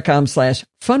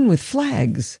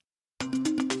podfeed.com/funwithflags.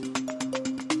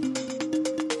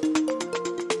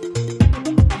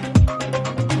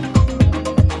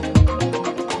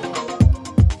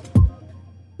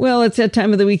 Well, it's that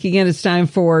time of the week again. It's time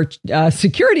for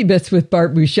Security Bits with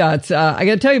Bart Busschots. I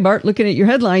got to tell you, Bart, looking at your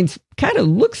headlines, kind of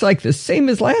looks like the same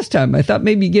as last time. I thought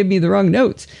maybe you gave me the wrong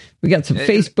notes. We got some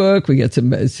Facebook. We got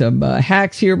some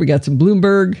hacks here. We got some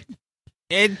Bloomberg.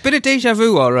 A bit of deja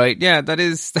vu, all right. Yeah, that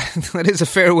is a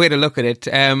fair way to look at it.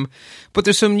 But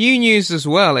there's some new news as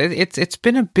well. It's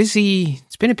been a busy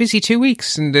 2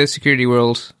 weeks in the security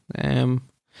world.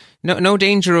 No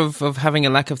danger of having a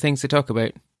lack of things to talk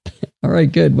about. All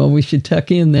right, good. Well, we should tuck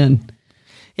in then.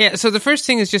 Yeah, so the first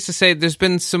thing is just to say there's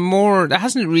been some more, there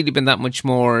hasn't really been that much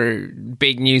more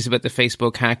big news about the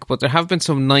Facebook hack, but there have been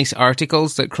some nice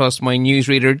articles that crossed my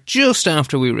newsreader just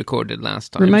after we recorded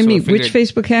last time. Remind me, which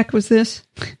Facebook hack was this?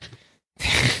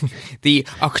 The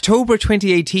October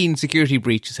 2018 security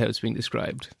breach is how it's being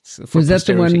described. Was that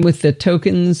the one with the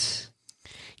tokens?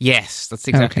 Yes, that's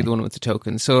exactly the one with the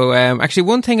tokens. So actually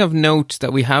one thing of note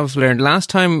that we have learned, last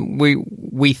time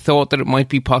we thought that it might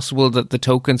be possible that the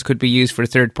tokens could be used for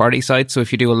third-party sites. So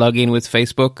if you do a login with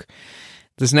Facebook,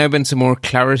 there's now been some more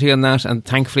clarity on that. And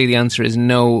thankfully the answer is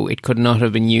no, it could not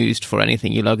have been used for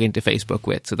anything you log into Facebook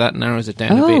with. So that narrows it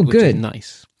down a bit, which is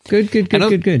nice.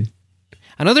 Good.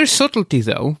 Another subtlety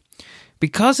though,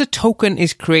 because a token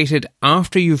is created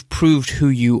after you've proved who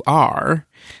you are,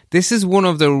 this is one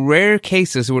of the rare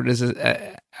cases where there's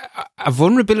a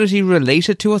vulnerability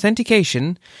related to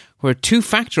authentication where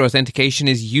two-factor authentication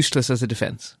is useless as a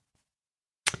defense.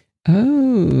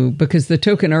 Oh, because the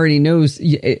token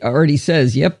already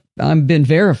says, yep, I've been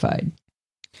verified.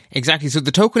 Exactly. So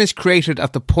the token is created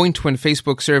at the point when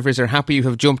Facebook servers are happy you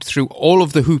have jumped through all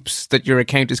of the hoops that your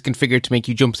account is configured to make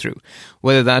you jump through.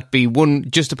 Whether that be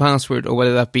just a password or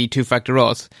whether that be two-factor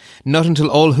auth. Not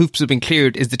until all hoops have been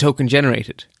cleared is the token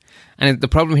generated. And the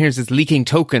problem here is it's leaking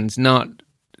tokens, not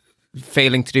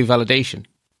failing to do validation.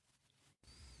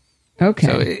 Okay.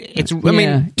 So it's, I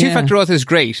mean, two-factor auth is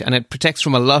great, and it protects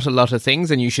from a lot of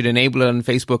things, and you should enable it on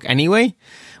Facebook anyway.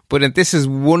 But this is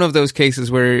one of those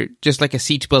cases where, just like a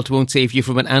seatbelt won't save you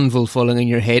from an anvil falling on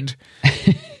your head,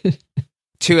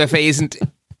 2FA isn't,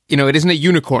 it isn't a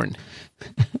unicorn.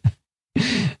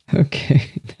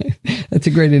 Okay. That's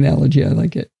a great analogy. I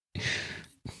like it.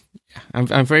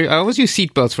 I always use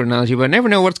seatbelts for analogy, but I never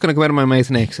know what's going to come out of my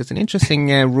mouth next. It's an interesting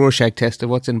Rorschach test of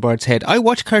what's in Bart's head. I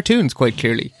watch cartoons quite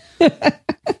clearly.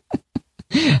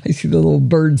 I see the little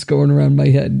birds going around my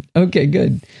head. Okay,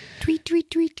 good. Tweet,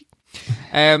 tweet, tweet.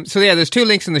 There's 2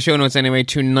 links in the show notes anyway,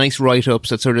 2 nice write-ups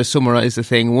that sort of summarize the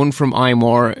thing. One from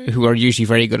iMore, who are usually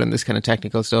very good on this kind of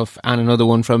technical stuff, and another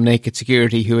one from Naked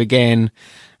Security, who again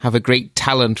have a great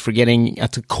talent for getting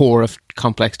at the core of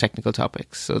complex technical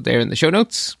topics. So they're in the show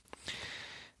notes.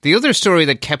 The other story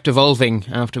that kept evolving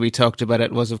after we talked about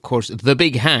it was, of course, The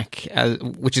Big Hack,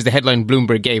 which is the headline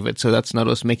Bloomberg gave it. So that's not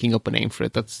us making up a name for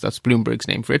it. That's Bloomberg's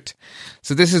name for it.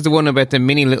 So this is the one about the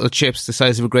mini little chips the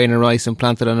size of a grain of rice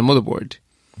implanted on a motherboard.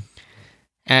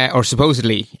 Or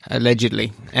supposedly,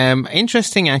 allegedly.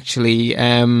 Interesting, actually.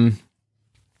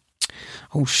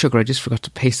 Oh, sugar, I just forgot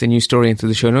to paste the new story into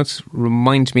the show notes.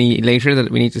 Remind me later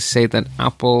that we need to say that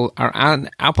Apple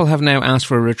have now asked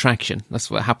for a retraction.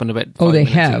 That's what happened about 5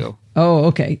 minutes ago. Oh,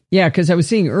 okay. Yeah, because I was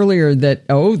seeing earlier that,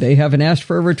 they haven't asked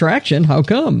for a retraction. How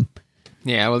come?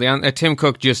 Yeah, well, Tim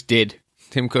Cook just did.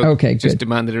 Tim Cook just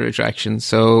demanded a retraction.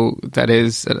 So that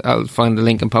is, I'll find the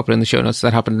link and pop it in the show notes.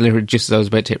 That happened literally just as I was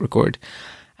about to hit record.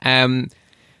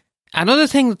 Another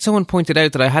thing that someone pointed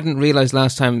out that I hadn't realized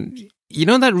last time,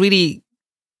 that really,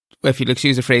 if you'll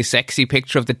excuse the phrase, sexy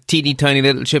picture of the teeny tiny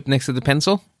little chip next to the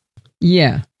pencil?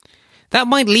 Yeah. That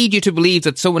might lead you to believe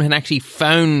that someone had actually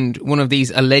found one of these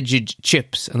alleged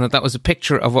chips and that was a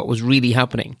picture of what was really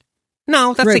happening.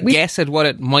 No, that's a guess at what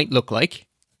it might look like.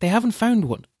 They haven't found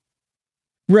one.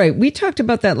 Right. We talked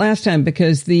about that last time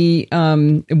because the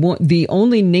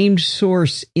only named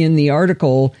source in the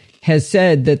article has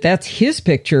said that that's his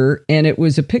picture, and it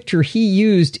was a picture he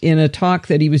used in a talk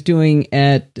that he was doing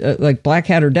at like Black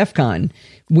Hat or DEF CON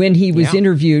when he was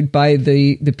interviewed by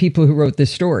the people who wrote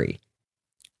this story.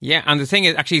 Yeah, and the thing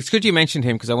is, actually, it's good you mentioned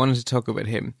him because I wanted to talk about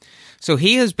him. So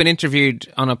he has been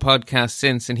interviewed on a podcast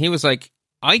since, and he was like,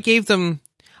 I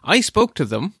spoke to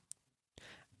them.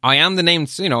 I am the named,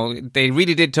 they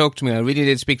really did talk to me. I really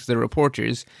did speak to the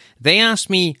reporters. They asked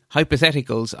me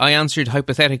hypotheticals. I answered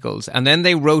hypotheticals. And then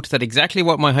they wrote that exactly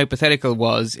what my hypothetical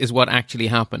was is what actually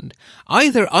happened.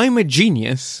 Either I'm a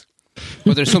genius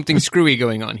or there's something screwy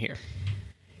going on here.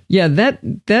 Yeah,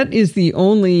 that is the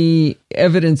only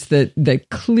evidence that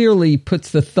clearly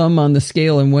puts the thumb on the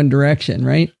scale in one direction,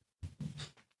 right?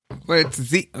 Well,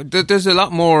 there's a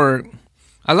lot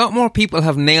more people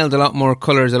have nailed a lot more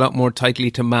colours a lot more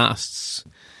tightly to masts.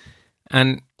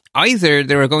 And either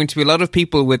there are going to be a lot of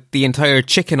people with the entire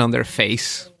chicken on their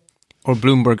face, or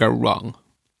Bloomberg are wrong.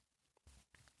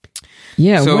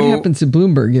 Yeah, so, what happens to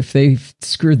Bloomberg if they've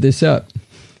screwed this up?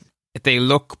 They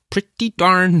look pretty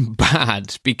darn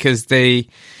bad because the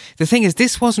thing is,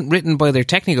 this wasn't written by their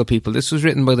technical people. This was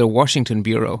written by their Washington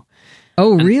bureau.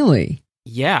 Oh, really?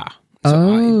 Yeah.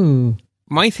 So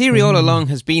my theory all along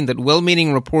has been that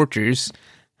well-meaning reporters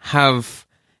have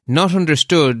not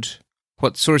understood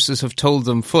what sources have told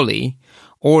them fully,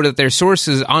 or that their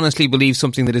sources honestly believe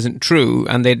something that isn't true,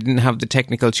 and they didn't have the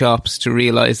technical chops to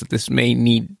realize that this may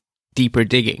need deeper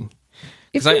digging.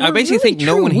 Because I basically think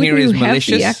no one here is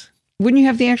malicious. Wouldn't you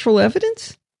have the actual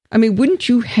evidence? I mean, wouldn't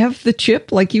you have the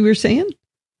chip like you were saying?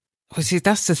 Well, see,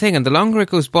 that's the thing. And the longer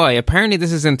it goes by, apparently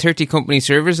this is in 30 company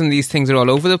servers and these things are all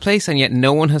over the place, and yet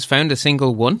no one has found a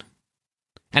single one.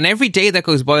 And every day that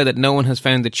goes by that no one has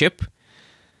found the chip,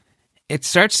 it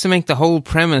starts to make the whole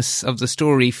premise of the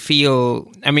story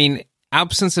feel, I mean,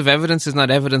 absence of evidence is not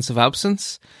evidence of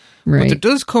absence. Right. But there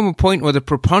does come a point where the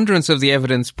preponderance of the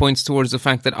evidence points towards the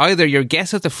fact that either your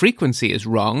guess at the frequency is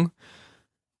wrong,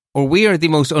 or we are the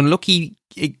most unlucky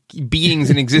beings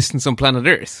in existence on planet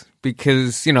Earth.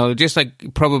 Because, just like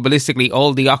probabilistically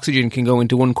all the oxygen can go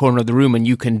into one corner of the room and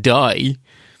you can die,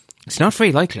 it's not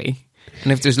very likely.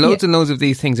 And if there's loads and loads of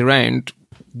these things around,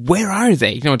 where are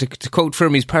they? To quote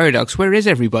Fermi's paradox, where is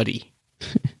everybody?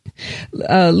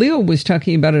 Leo was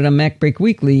talking about it on MacBreak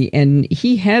Weekly, and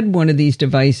he had one of these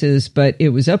devices, but it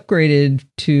was upgraded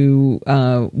to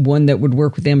one that would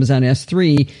work with Amazon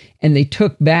S3, and they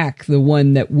took back the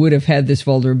one that would have had this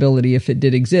vulnerability if it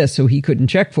did exist, so he couldn't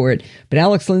check for it. But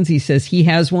Alex Lindsay says he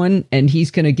has one, and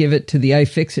he's going to give it to the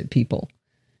iFixit people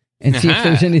and see if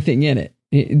there's anything in it.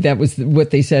 That was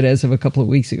what they said as of a couple of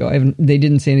weeks ago. They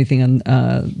didn't say anything on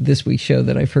this week's show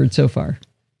that I've heard so far.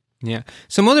 Yeah.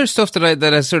 Some other stuff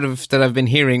that I've been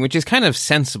hearing, which is kind of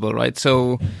sensible, right?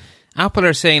 So Apple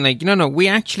are saying, like, no, we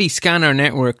actually scan our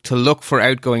network to look for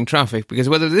outgoing traffic, because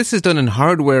whether this is done in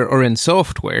hardware or in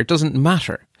software, it doesn't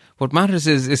matter. What matters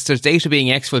is there's data being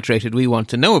exfiltrated. We want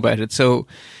to know about it. So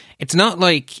it's not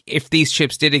like if these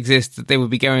chips did exist that they would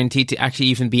be guaranteed to actually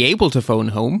even be able to phone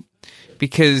home,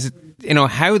 because,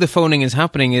 how the phoning is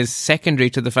happening is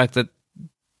secondary to the fact that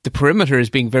the perimeter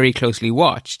is being very closely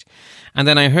watched. And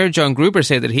then I heard John Gruber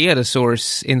say that he had a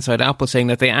source inside Apple saying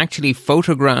that they actually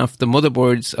photograph the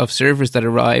motherboards of servers that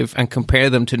arrive and compare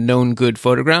them to known good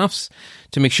photographs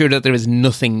to make sure that there is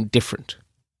nothing different.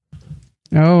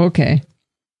 Oh, okay.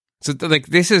 So,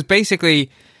 this is basically...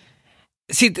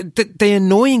 See, the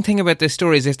annoying thing about this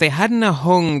story is if they hadn't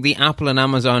hung the Apple and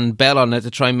Amazon bell on it to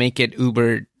try and make it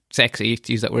uber sexy,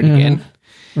 to use that word again,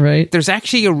 right? There's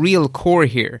actually a real core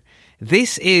here.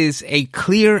 This is a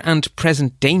clear and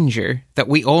present danger that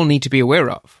we all need to be aware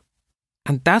of.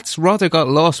 And that's rather got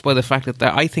lost by the fact that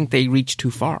I think they reached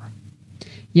too far.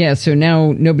 Yeah, so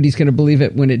now nobody's going to believe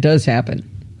it when it does happen.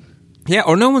 Yeah,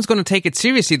 or no one's going to take it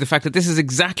seriously, the fact that this is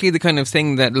exactly the kind of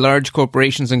thing that large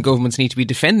corporations and governments need to be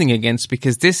defending against,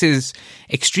 because this is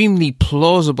extremely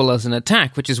plausible as an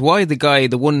attack, which is why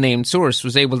the one named source,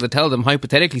 was able to tell them,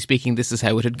 hypothetically speaking, this is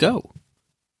how it'd go.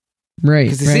 Right.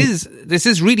 Because this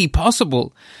is really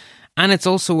possible, and it's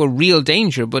also a real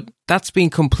danger, but that's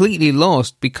been completely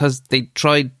lost because they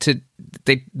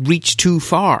reached too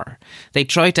far. They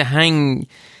tried to hang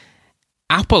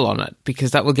Apple on it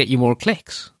because that will get you more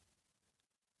clicks.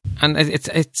 And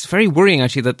it's very worrying,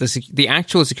 actually, that the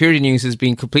actual security news has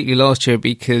been completely lost here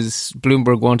because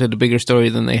Bloomberg wanted a bigger story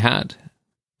than they had.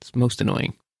 It's most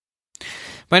annoying.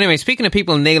 But anyway, speaking of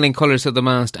people nailing colours to the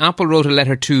mast, Apple wrote a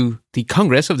letter to the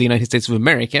Congress of the United States of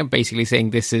America, basically saying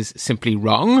this is simply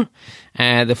wrong.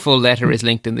 The full letter is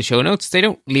linked in the show notes. They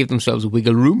don't leave themselves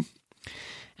wiggle room.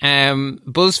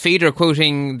 BuzzFeed are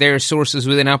quoting their sources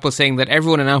within Apple saying that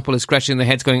everyone in Apple is scratching their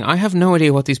heads going, I have no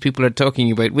idea what these people are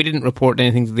talking about. We didn't report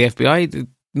anything to the FBI.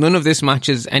 None of this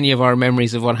matches any of our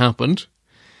memories of what happened.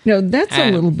 No, that's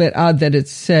a little bit odd that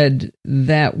it's said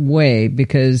that way,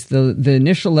 because the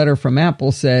initial letter from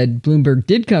Apple said Bloomberg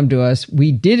did come to us,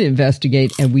 we did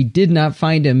investigate, and we did not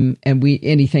find him and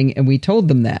we told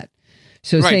them that.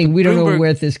 So right, saying we don't know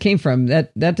where this came from,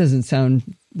 that doesn't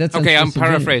sound... Okay, I'm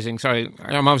paraphrasing. Sorry,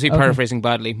 I'm obviously paraphrasing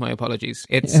badly. My apologies.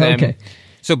 It's okay.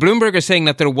 So Bloomberg is saying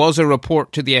that there was a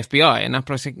report to the FBI, and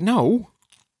Apple is saying no.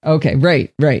 Okay,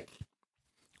 right.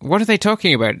 What are they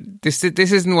talking about? This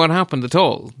isn't what happened at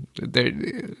all.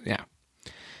 Yeah.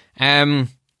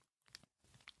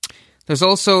 There's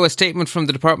also a statement from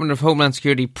the Department of Homeland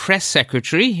Security press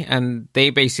secretary, and they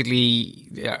basically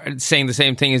are saying the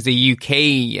same thing as the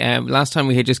UK. Last time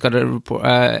we had just got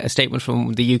a statement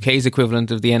from the UK's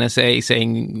equivalent of the NSA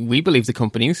saying, we believe the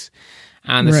companies.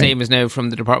 And the same is now from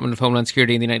the Department of Homeland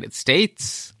Security in the United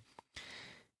States.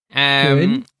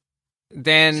 Good.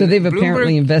 Then so they've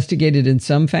apparently investigated in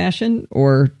some fashion,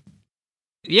 or...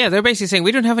 Yeah, they're basically saying,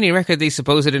 we don't have any record of these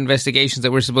supposed investigations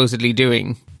that we're supposedly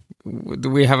doing.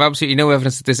 We have absolutely no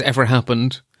evidence that this ever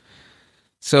happened.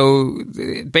 So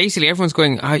basically everyone's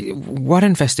going, what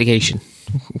investigation?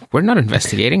 We're not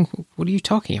investigating. What are you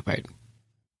talking about?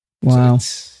 Wow.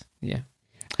 So yeah.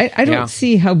 I don't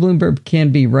see how Bloomberg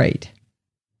can be right.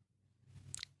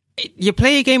 You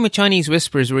play a game of Chinese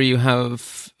whispers where you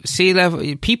have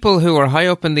C-level people who are high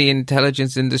up in the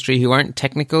intelligence industry who aren't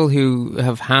technical, who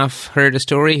have half heard a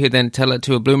story, who then tell it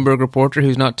to a Bloomberg reporter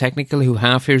who's not technical, who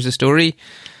half hears a story.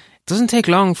 It doesn't take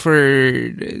long for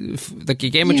like a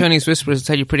game of Chinese whispers to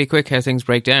tell you pretty quick how things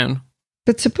break down.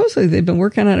 But supposedly they've been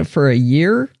working on it for a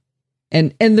year,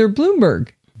 and they're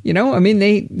Bloomberg. You know, I mean,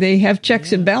 they have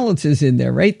checks and balances in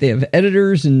there, right? They have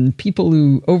editors and people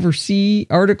who oversee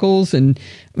articles, and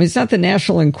I mean, it's not the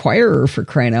National Enquirer, for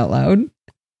crying out loud.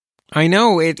 I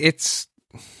know it's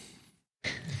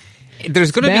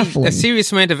there's going to be a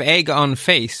serious amount of egg on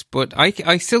face, but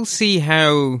I still see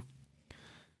how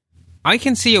I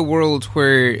can see a world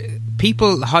where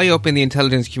people high up in the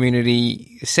intelligence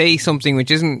community say something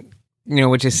which isn't,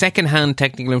 which is secondhand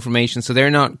technical information, so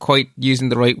they're not quite using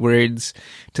the right words,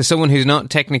 to someone who's not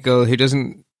technical,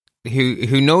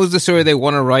 who knows the story they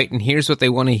want to write and hears what they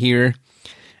want to hear,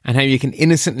 and how you can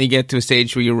innocently get to a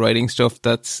stage where you're writing stuff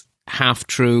that's half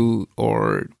true,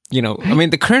 or I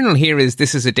mean, the kernel here is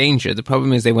this is a danger. The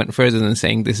problem is they went further than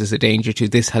saying this is a danger to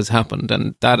this has happened,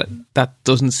 and that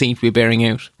doesn't seem to be bearing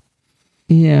out.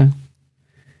 Yeah,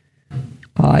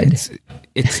 odd.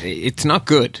 It's not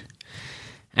good.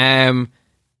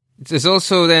 There's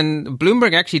also then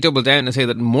Bloomberg actually doubled down to say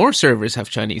that more servers have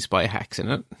Chinese spy hacks in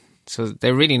it. So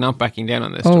they're really not backing down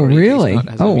on this story. Oh, really?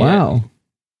 Oh, wow.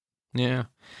 Yeah.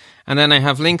 And then I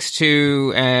have links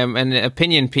to an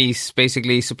opinion piece,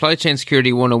 basically Supply Chain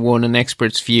Security 101, an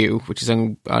expert's view, which is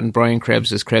on Brian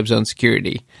Krebs' Krebs on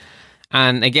Security.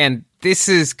 And again, this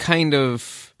is kind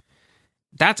of,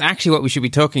 that's actually what we should be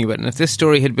talking about. And if this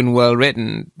story had been well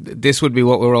written, this would be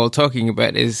what we're all talking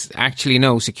about, is actually,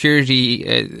 no,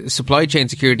 security, supply chain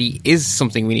security is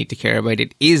something we need to care about.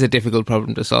 It is a difficult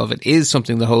problem to solve. It is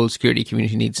something the whole security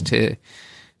community needs to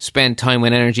spend time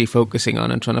and energy focusing on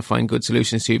and trying to find good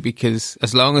solutions to, because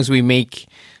as long as we make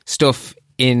stuff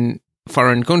in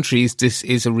foreign countries, this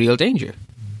is a real danger.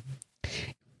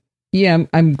 Yeah,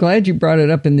 I'm glad you brought it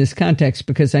up in this context,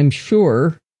 because I'm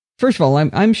sure, first of all,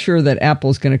 I'm sure that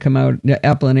Apple's going to come out,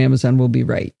 Apple and Amazon will be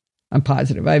right. I'm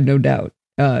positive. I have no doubt.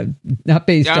 Not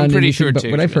based on anything, sure but too,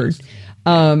 what I've heard.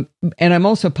 And I'm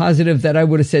also positive that I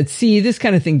would have said, see, this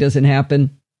kind of thing doesn't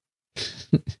happen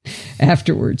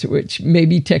afterwards, which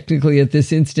maybe technically at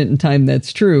this instant in time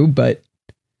that's true, but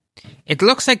it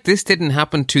looks like this didn't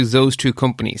happen to those two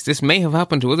companies. This may have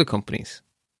happened to other companies.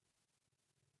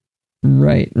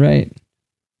 Right.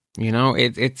 You know,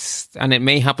 it's and it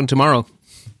may happen tomorrow.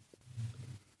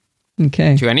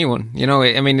 Okay. To anyone. You know,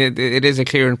 I mean, it is a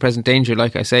clear and present danger,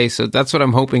 like I say, so that's what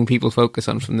I'm hoping people focus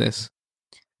on from this.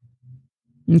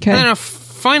 Okay. And a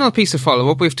final piece of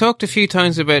follow-up. We've talked a few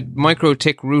times about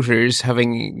MikroTik routers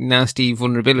having nasty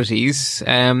vulnerabilities.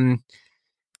 And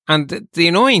the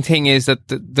annoying thing is that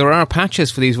there are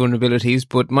patches for these vulnerabilities,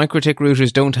 but MikroTik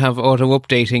routers don't have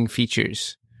auto-updating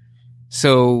features.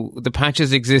 So the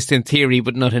patches exist in theory,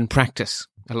 but not in practice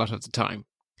a lot of the time.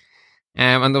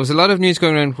 And there was a lot of news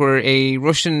going around where a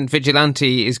Russian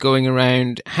vigilante is going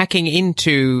around hacking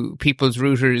into people's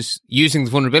routers using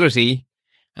the vulnerability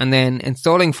and then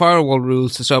installing firewall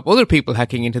rules to stop other people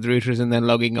hacking into the routers and then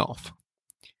logging off.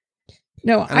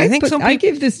 No, I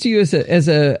gave this to you as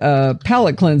a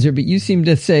palate cleanser, but you seem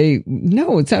to say,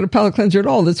 no, it's not a palate cleanser at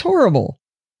all. That's horrible.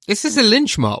 This is a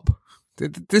lynch mob.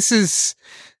 This is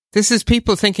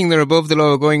people thinking they're above the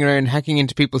law, going around hacking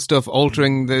into people's stuff,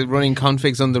 altering the running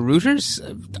configs on the routers.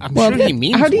 I'm sure he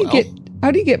means how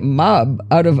do you get mob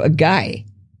out of a guy?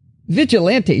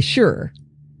 Vigilante, sure.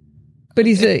 But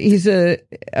he's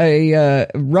a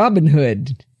Robin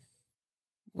Hood.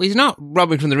 Well, he's not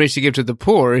robbing from the rich to give to the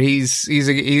poor. He's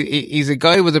a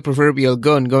guy with a proverbial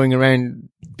gun going around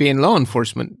being law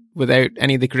enforcement without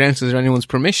any of the credentials or anyone's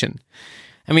permission.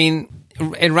 I mean,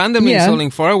 in randomly installing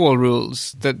firewall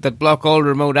rules that block all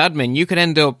remote admin, you could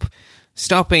end up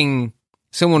stopping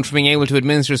someone from being able to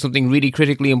administer something really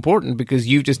critically important because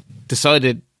you just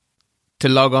decided to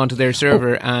log on to their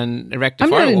server and erect a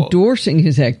firewall. I'm not endorsing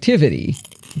his activity,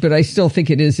 but I still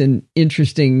think it is an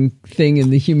interesting thing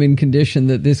in the human condition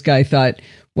that this guy thought,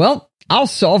 well, I'll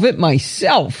solve it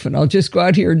myself and I'll just go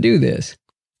out here and do this.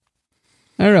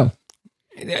 I don't know.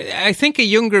 I think a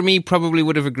younger me probably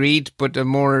would have agreed, but a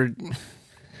more...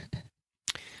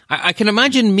 I can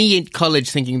imagine me in college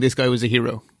thinking this guy was a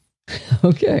hero.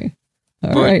 Okay.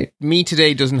 All but right. Me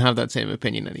today doesn't have that same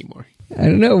opinion anymore. I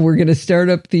don't know. We're going to start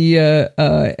up the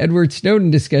Edward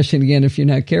Snowden discussion again if you're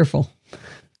not careful.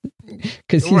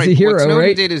 Because he's a hero, what Snowden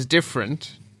right? did is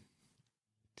different.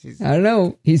 I don't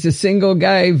know. He's a single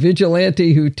guy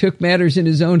vigilante who took matters in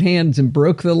his own hands and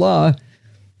broke the law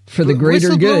for the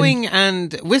greater good.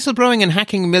 Whistleblowing and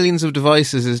hacking millions of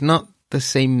devices is not the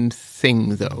same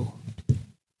thing, though.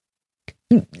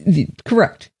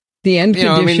 Correct. The end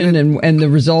condition and the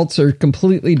results are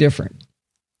completely different.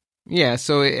 Yeah,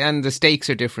 so, and the stakes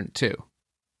are different too.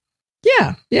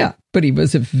 Yeah. But he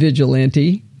was a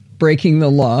vigilante breaking the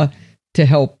law to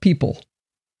help people.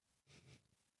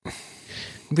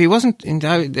 But he wasn't,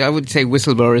 I would say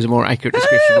whistleblower is a more accurate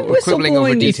description, but we're quibbling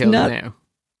over details now.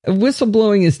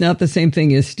 Whistleblowing is not the same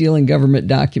thing as stealing government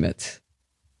documents.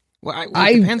 Well,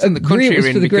 it depends on the country you're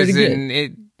in, because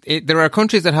there are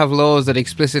countries that have laws that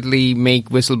explicitly make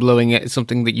whistleblowing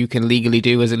something that you can legally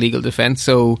do as a legal defense.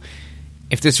 So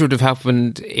if this would have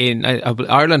happened in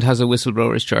Ireland has a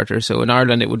whistleblower's charter, so in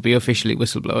Ireland it would be officially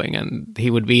whistleblowing, and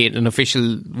he would be an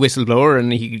official whistleblower,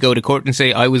 and he could go to court and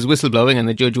say, I was whistleblowing, and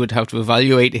the judge would have to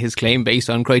evaluate his claim based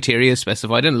on criteria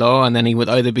specified in law, and then he would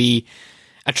either be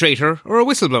a traitor or a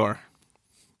whistleblower,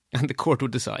 and the court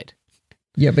would decide.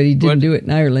 Yeah, but he didn't do it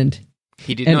in Ireland.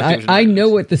 He did not do it in Ireland. I know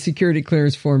what the security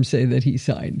clearance forms say that he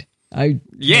signed.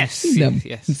 Yes.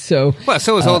 So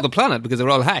is all the planet, because they're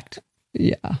all hacked.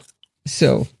 Yeah.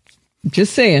 So,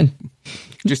 just saying.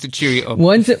 Just to cheer you up.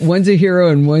 One's a hero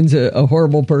and one's a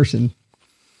horrible person.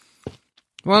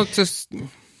 Well, just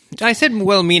I said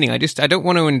well-meaning. I don't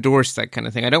want to endorse that kind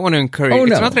of thing. I don't want to encourage. Oh,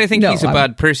 no. It's not that I think he's a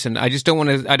bad person. I just don't want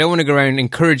to. I don't want to go around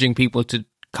encouraging people to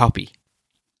copy.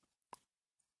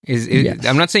 Yes.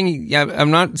 I'm not saying. Yeah,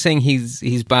 I'm not saying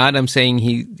he's bad. I'm saying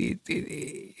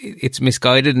it's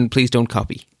misguided, and please don't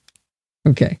copy.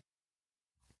 Okay.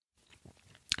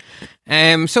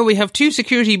 So we have two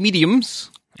security mediums.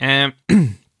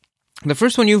 The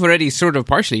first one you've already sort of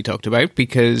partially talked about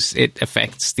because it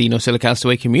affects the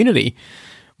NoSiliCastaway community.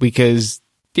 Because,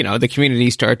 the community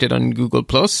started on Google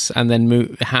Plus and then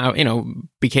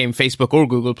became Facebook or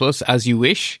Google Plus as you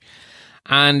wish.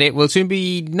 And it will soon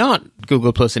be not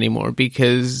Google Plus anymore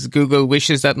because Google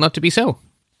wishes that not to be so.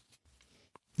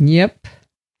 Yep.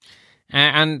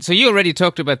 And so you already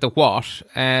talked about the what.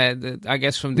 I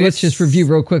guess from this... Let's just review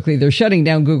real quickly. They're shutting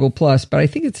down Google Plus, but I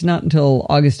think it's not until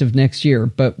August of next year.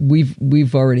 But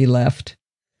we've already left.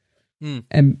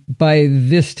 And by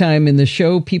this time in the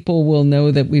show, people will know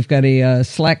that we've got a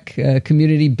Slack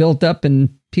community built up,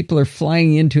 and people are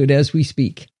flying into it as we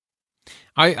speak.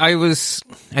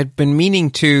 I'd been meaning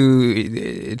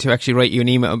to actually write you an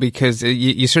email because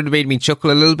you sort of made me chuckle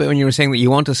a little bit when you were saying that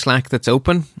you want a Slack that's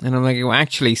open. And I'm like, well,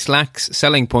 actually, Slack's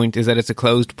selling point is that it's a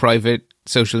closed, private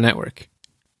social network.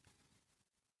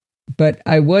 But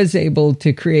I was able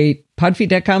to create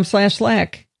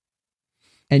podfeet.com/Slack.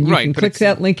 And you can click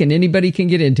that link and anybody can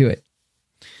get into it.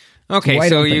 Okay,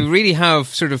 so you really have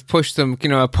sort of pushed them,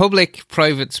 a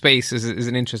public-private space is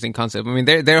an interesting concept. I mean,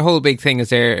 their whole big thing is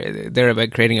they're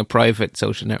about creating a private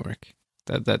social network.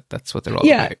 That's what they're all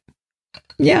about.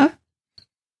 Yeah.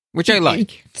 Which I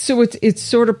like. So it's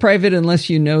sort of private unless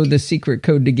you know the secret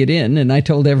code to get in, and I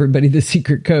told everybody the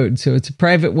secret code. So it's a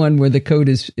private one where the code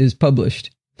is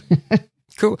published.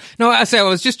 Cool. No, I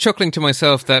was just chuckling to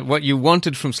myself that what you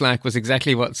wanted from Slack was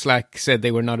exactly what Slack said they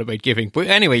were not about giving. But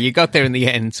anyway, you got there in the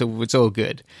end, so it's all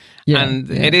good. Yeah, and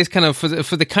it is kind of, for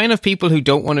the kind of people who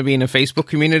don't want to be in a Facebook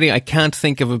community, I can't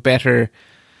think of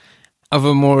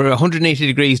a more 180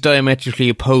 degrees diametrically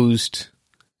opposed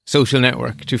social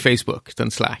network to Facebook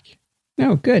than Slack.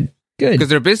 Oh, good. Because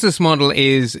their business model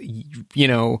is, a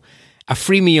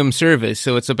freemium service.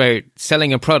 So it's about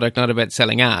selling a product, not about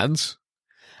selling ads.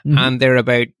 Mm-hmm. And they're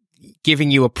about giving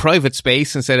you a private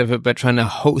space instead of about trying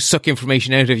to suck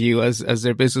information out of you as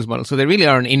their business model. So they really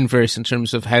are an inverse in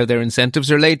terms of how their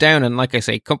incentives are laid down. And like I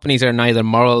say, companies are neither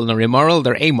moral nor immoral.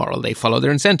 They're amoral. They follow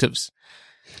their incentives.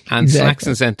 And Slack's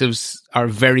incentives are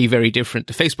very, very different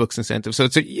to Facebook's incentives. So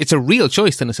it's a real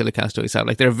choice than a NoSiliCastaway have.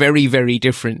 Like, they're very, very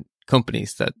different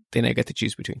companies that they now get to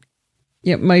choose between.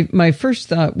 Yeah, my first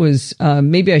thought was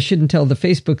maybe I shouldn't tell the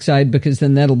Facebook side because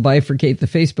then that'll bifurcate the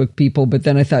Facebook people. But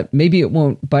then I thought maybe it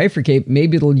won't bifurcate.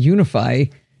 Maybe it'll unify,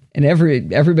 and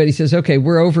everybody says, "Okay,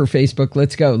 we're over Facebook.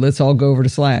 Let's go. Let's all go over to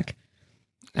Slack."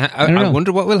 I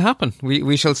wonder what will happen.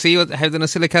 We shall see how the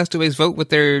NoSiliCastaways vote with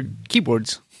their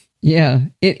keyboards. Yeah,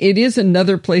 it is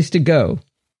another place to go,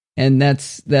 and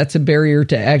that's a barrier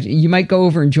to act. You might go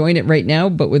over and join it right now,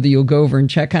 but whether you'll go over and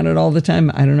check on it all the time,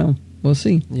 I don't know. We'll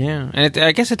see. Yeah, and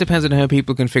I guess it depends on how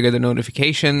people configure the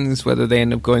notifications, whether they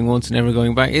end up going once and never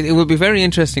going back. It will be very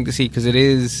interesting to see because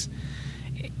it's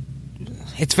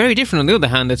very different. On the other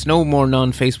hand, it's no more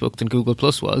non-Facebook than Google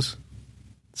Plus was.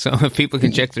 So if people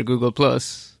can check their Google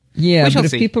Plus... Yeah, but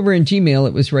if people were in Gmail,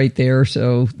 it was right there,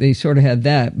 so they sort of had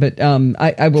that. But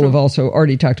I will have also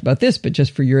already talked about this, but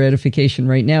just for your edification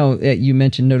right now, you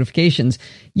mentioned notifications.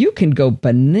 You can go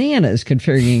bananas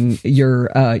configuring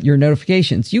your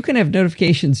notifications. You can have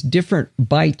notifications different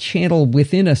by channel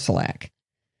within a Slack.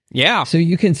 Yeah. So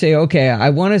you can say, okay, I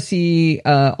want to see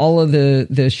all of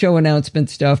the show announcement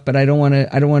stuff, but I don't want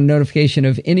a notification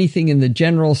of anything in the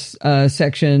general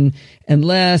section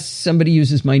unless somebody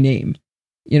uses my name.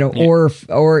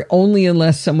 Or only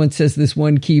unless someone says this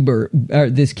one keyword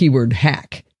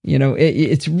hack.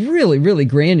 It's really, really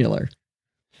granular.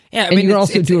 Yeah, you can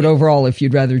also do it overall if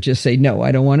you'd rather just say, no,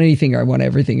 I don't want anything, or I want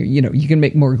everything. You can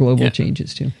make more global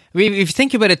changes too. I mean, if you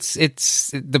think about it,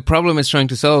 it's the problem it's trying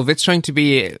to solve. It's trying to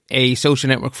be a social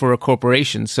network for a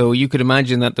corporation. So you could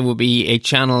imagine that there will be a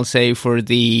channel, say, for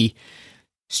the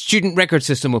student record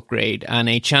system upgrade, and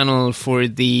a channel for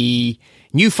the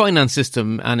new finance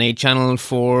system, and a channel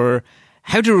for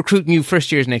how to recruit new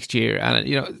first years next year. And,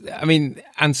 you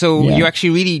actually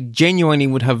really genuinely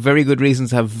would have very good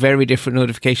reasons to have very different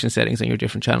notification settings on your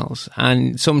different channels.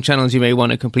 And some channels you may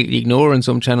want to completely ignore, and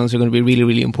some channels are going to be really,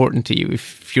 really important to you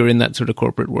if you're in that sort of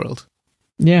corporate world.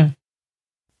 Yeah.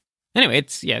 Anyway,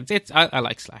 I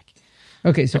like Slack.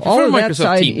 Okay, so all of that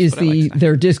side Teams, is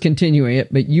they're discontinuing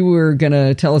it, but you were going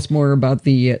to tell us more about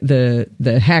the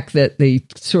hack that they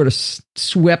sort of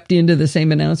swept into the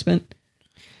same announcement.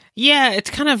 Yeah, it's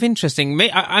kind of interesting.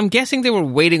 I'm guessing they were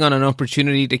waiting on an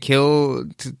opportunity to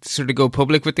sort of go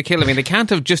public with the kill. I mean, they can't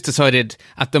have just decided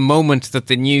at the moment that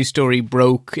the news story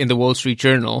broke in the Wall Street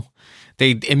Journal.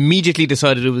 They immediately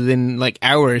decided within like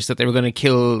hours that they were going to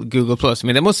kill Google+. I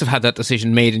mean, they must have had that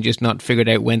decision made and just not figured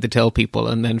out when to tell people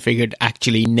and then figured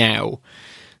actually now.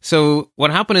 So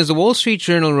what happened is the Wall Street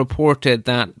Journal reported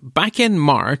that back in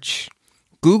March,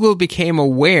 Google became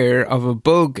aware of a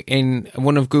bug in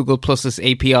one of Google Plus's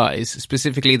APIs,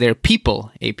 specifically their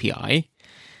People API.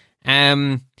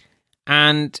 And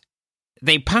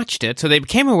they patched it. So they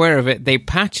became aware of it, they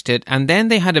patched it, and then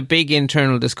they had a big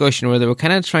internal discussion where they were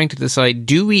kind of trying to decide,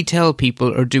 do we tell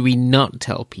people or do we not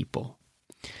tell people?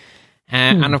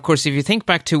 And of course, if you think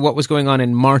back to what was going on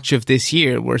in March of this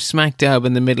year, we're smack dab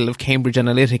in the middle of Cambridge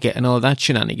Analytica and all that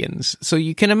shenanigans. So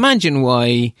you can imagine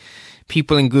why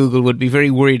people in Google would be very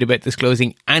worried about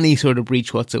disclosing any sort of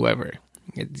breach whatsoever.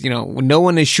 No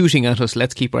one is shooting at us,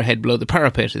 let's keep our head below the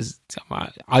parapet.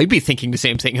 I'd be thinking the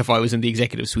same thing if I was in the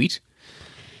executive suite.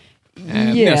 So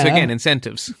again,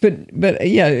 incentives. But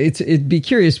yeah, it'd be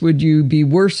curious. Would you be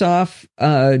worse off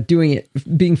doing it,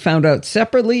 being found out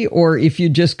separately, or if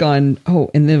you'd just gone,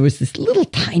 and there was this little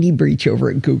tiny breach over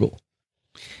at Google?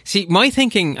 See, my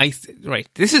thinking,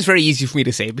 this is very easy for me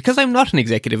to say because I'm not an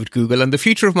executive at Google and the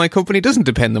future of my company doesn't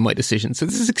depend on my decisions. So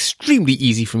this is extremely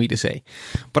easy for me to say.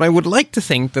 But I would like to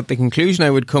think that the conclusion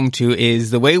I would come to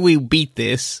is the way we beat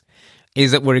this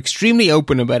is that we're extremely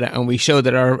open about it and we show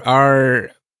that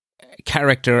our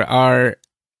character, our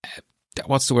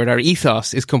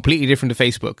ethos is completely different to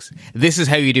Facebook's. This is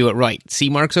how you do it right. See,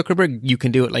 Mark Zuckerberg, you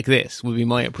can do it like this, would be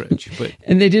my approach. But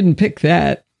and they didn't pick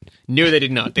that. No, they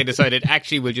did not. They decided,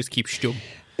 actually, we'll just keep stum.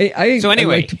 So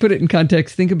anyway, like to put it in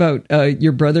context, think about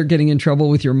your brother getting in trouble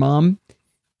with your mom,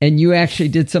 and you actually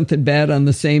did something bad on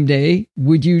the same day.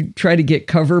 Would you try to get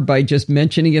cover by just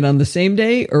mentioning it on the same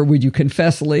day, or would you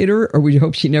confess later, or would you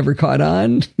hope she never caught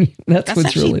on? That's what's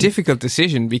actually really a difficult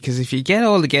decision, because if you get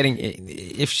all the getting,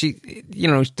 if she,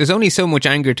 there's only so much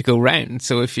anger to go round.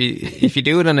 So if you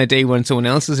do it on a day when someone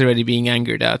else is already being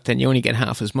angered at, then you only get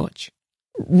half as much.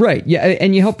 Right. Yeah.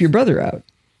 And you help your brother out.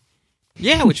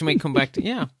 Yeah. Which might come back to,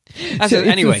 yeah.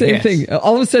 Anyway, it's the same thing.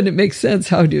 All of a sudden it makes sense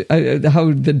how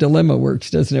the dilemma works,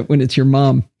 doesn't it? When it's your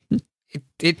mom.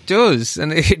 It does.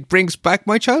 And it brings back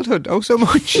my childhood. Oh, so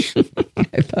much.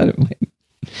 I thought it might.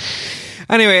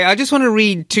 Anyway, I just want to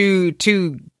read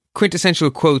two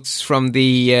quintessential quotes from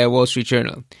the Wall Street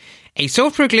Journal. A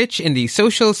software glitch in the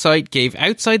social site gave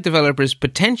outside developers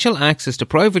potential access to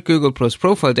private Google Plus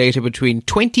profile data between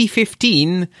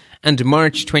 2015 and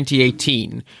March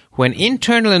 2018, when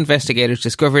internal investigators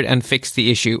discovered and fixed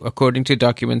the issue, according to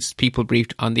documents People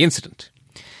briefed on the incident.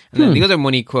 And then the other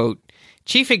money quote,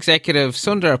 Chief Executive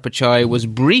Sundar Pichai was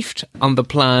briefed on the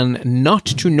plan not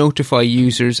to notify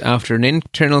users after an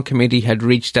internal committee had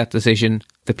reached that decision,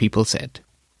 the People said.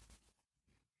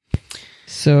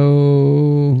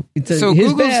 So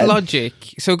Google's bad. logic.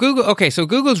 So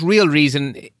Google's real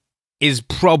reason is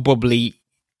probably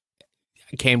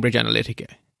Cambridge Analytica.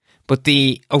 But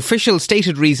the official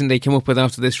stated reason they came up with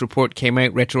after this report came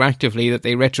out retroactively that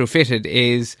they retrofitted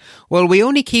is, well, we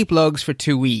only keep logs for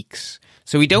 2 weeks.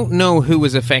 So we don't know who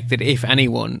was affected, if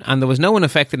anyone. And there was no one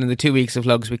affected in the 2 weeks of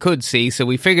logs we could see. So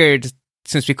we figured,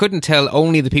 since we couldn't tell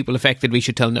only the people affected, we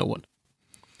should tell no one.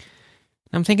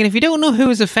 I'm thinking, if you don't know who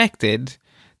is affected,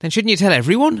 then shouldn't you tell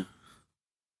everyone?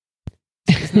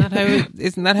 Isn't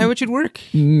that how it should work?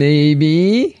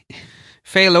 Maybe.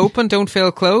 Fail open, don't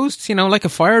fail closed, like a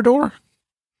fire door.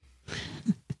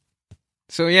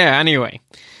 So yeah, anyway.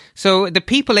 So the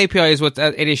People API is what's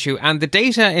at issue, and the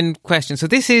data in question. So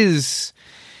this is,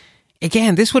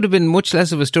 again, this would have been much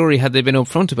less of a story had they been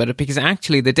upfront about it, because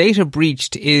actually the data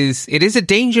breached is a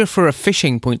danger for a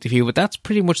phishing point of view, but that's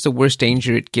pretty much the worst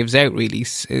danger it gives out, really.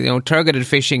 Targeted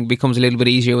phishing becomes a little bit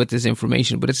easier with this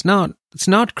information, but it's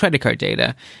not credit card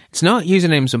data. It's not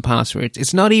usernames and passwords.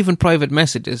 It's not even private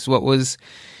messages, what was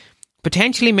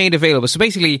potentially made available. So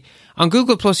basically, on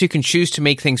Google Plus, you can choose to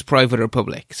make things private or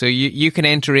public. So you can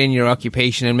enter in your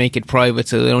occupation and make it private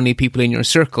so that only people in your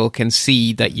circle can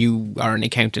see that you are an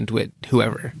accountant with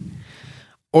whoever.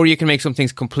 Or you can make some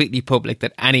things completely public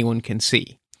that anyone can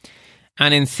see.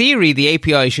 And in theory, the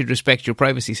API should respect your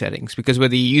privacy settings, because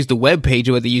whether you use the web page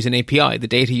or whether you use an API, the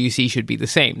data you see should be the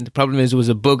same. The problem is there was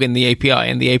a bug in the API,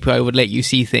 and the API would let you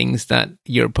see things that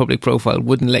your public profile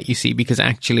wouldn't let you see, because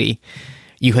actually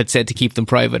you had said to keep them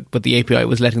private, but the API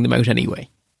was letting them out anyway.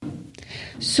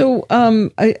 So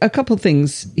a couple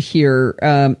things here.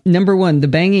 Number one, the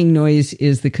banging noise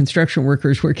is the construction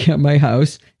workers working on my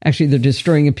house. Actually, they're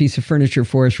destroying a piece of furniture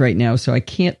for us right now, so I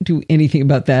can't do anything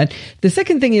about that. The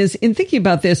second thing is, in thinking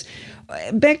about this,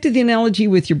 back to the analogy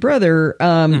with your brother,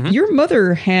 your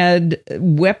mother had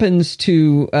weapons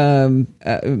to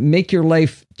make your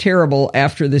life terrible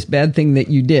after this bad thing that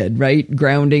you did, right?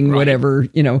 Grounding, whatever,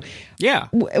 you know. Yeah.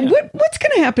 What's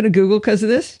going to happen to Google because of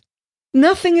this?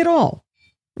 Nothing at all.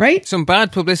 Right? Some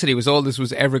bad publicity was all this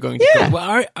was ever going to go.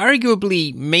 Well,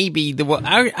 arguably, maybe,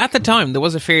 at the time, there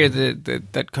was a fear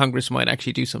that Congress might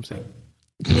actually do something.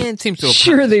 Yeah, it seems to have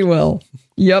Sure they will.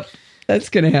 Yep, that's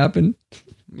going to happen.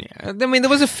 Yeah, I mean, there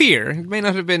was a fear. It may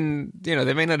not have been,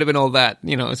 they may not have been all that,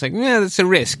 it's like, yeah, it's a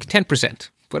risk, 10%,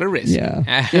 but a risk.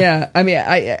 Yeah, yeah. I mean,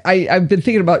 I've been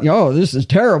thinking about, this is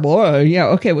terrible.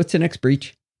 Okay, what's the next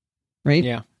breach? Right?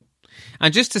 Yeah.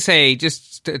 And just to say,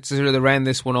 just to sort of round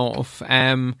this one off,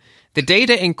 the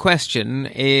data in question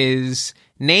is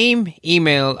name,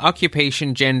 email,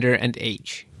 occupation, gender, and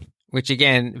age, which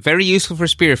again, very useful for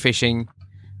spear phishing,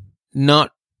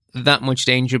 not that much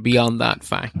danger beyond that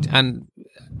fact. And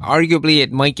arguably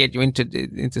it might get you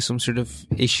into some sort of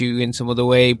issue in some other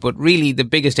way, but really the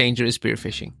biggest danger is spear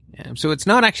phishing. So it's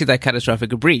not actually that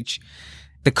catastrophic a breach.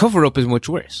 The cover-up is much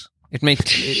worse. It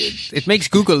makes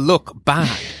Google look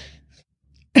bad.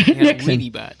 Really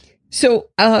bad. So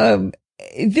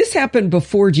this happened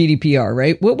before GDPR,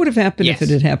 right? What would have happened if it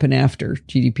had happened after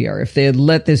GDPR? If they had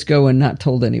let this go and not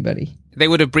told anybody? They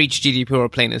would have breached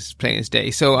GDPR plain as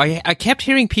day. So I kept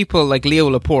hearing people like Leo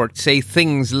Laporte say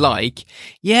things like,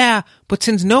 yeah, but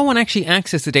since no one actually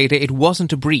accessed the data, it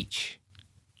wasn't a breach.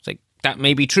 It's like, that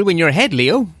may be true in your head,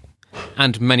 Leo,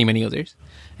 and many, many others.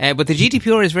 But the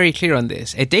GDPR is very clear on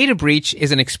this. A data breach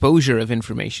is an exposure of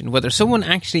information. Whether someone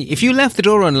actually, if you left the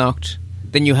door unlocked,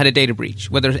 then you had a data breach.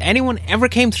 Whether anyone ever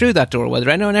came through that door, whether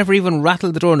anyone ever even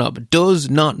rattled the doorknob, does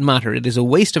not matter. It is a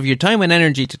waste of your time and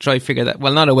energy to try to figure that.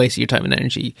 Well, not a waste of your time and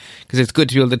energy, because it's good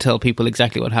to be able to tell people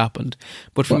exactly what happened.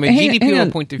 But from a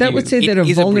GDPR point of view, it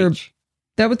is a breach.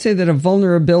 That would say that a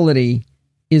vulnerability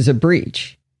is a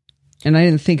breach. And I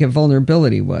didn't think a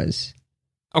vulnerability was.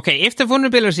 Okay, if the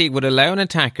vulnerability would allow an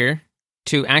attacker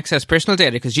to access personal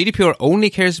data, because GDPR only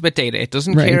cares about data, it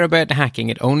doesn't care about hacking,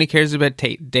 it only cares about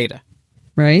data.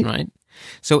 Right.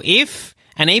 So if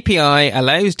an API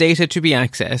allows data to be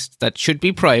accessed that should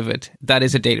be private, that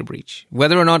is a data breach.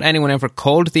 Whether or not anyone ever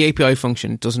called the API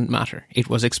function doesn't matter. It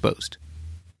was exposed.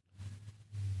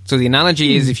 So the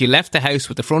analogy is if you left the house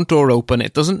with the front door open,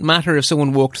 it doesn't matter if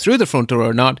someone walked through the front door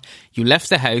or not, you left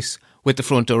the house with the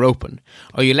front door open.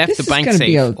 Or you left the bank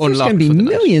safe unlocked. There's going to be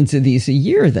millions of these a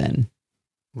year then.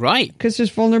 Right. Because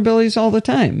there's vulnerabilities all the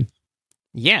time.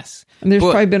 Yes. And there's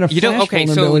probably been a flash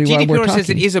vulnerability so GDPR while we're says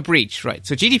talking. it is a breach, right?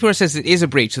 So GDPR says it is a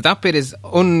breach. So that bit is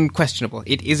unquestionable.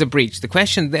 It is a breach. The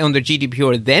question under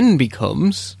GDPR then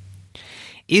becomes,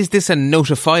 is this a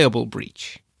notifiable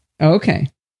breach? Okay.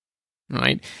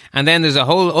 Right. And then there's a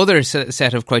whole other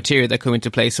set of criteria that come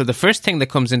into play. So the first thing that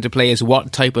comes into play is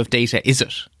what type of data is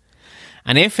it?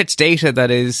 And if it's data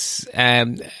that is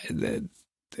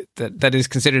that is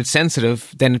considered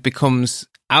sensitive, then it becomes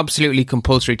absolutely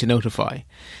compulsory to notify.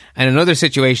 And in other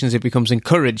situations, it becomes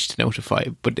encouraged to notify.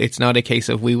 But it's not a case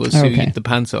of we will sue the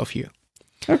pants off you.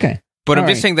 Okay. But I'm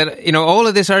just saying that, all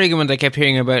of this argument I kept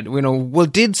hearing about, well,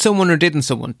 did someone or didn't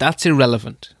someone? That's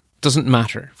irrelevant. Doesn't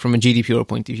matter from a GDPR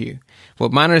point of view.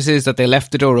 What matters is that they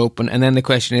left the door open, and then the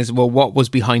question is, well, what was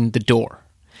behind the door?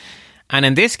 And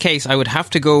in this case, I would have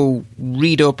to go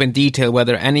read up in detail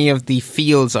whether any of the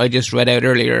fields I just read out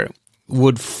earlier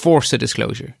would force a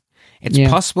disclosure. It's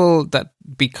possible that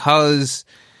because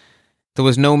there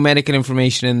was no medical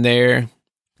information in there,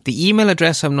 the email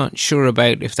address I'm not sure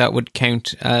about if that would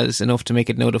count as enough to make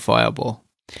it notifiable.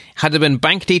 Had there been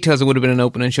bank details, it would have been an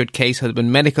open and shut case. Had there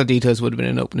been medical details, it would have been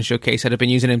an open and shut case. Had it been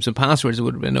usernames and passwords, it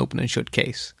would have been an open and shut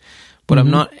case. But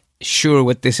I'm not sure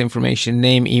with this information,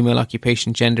 name, email,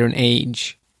 occupation, gender, and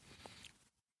age.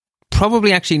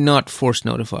 Probably actually not force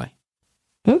notify.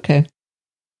 Okay.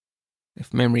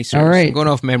 If memory serves. All right. I'm going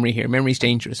off memory here. Memory's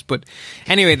dangerous. But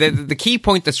anyway, the key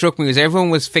point that struck me was everyone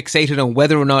was fixated on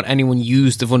whether or not anyone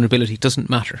used the vulnerability. It doesn't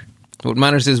matter. What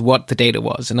matters is what the data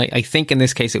was. And I think in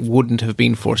this case it wouldn't have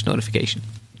been forced notification.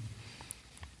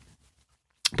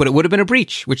 But it would have been a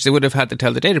breach, which they would have had to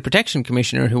tell the Data Protection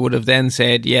Commissioner, who would have then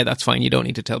said, yeah, that's fine, you don't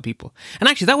need to tell people. And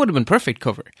actually, that would have been perfect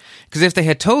cover. Because if they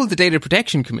had told the Data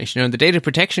Protection Commissioner, and the Data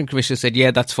Protection Commissioner said,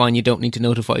 yeah, that's fine, you don't need to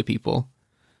notify people,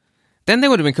 then they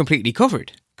would have been completely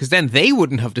covered. Because then they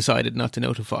wouldn't have decided not to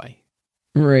notify.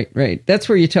 Right. That's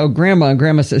where you tell grandma, and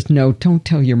grandma says, no, don't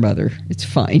tell your mother. It's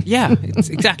fine. Yeah, it's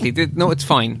exactly. No, it's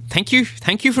fine. Thank you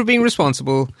for being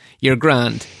responsible. You're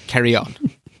grand. Carry on.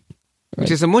 Right.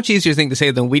 Which is a much easier thing to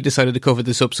say than we decided to cover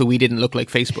this up so we didn't look like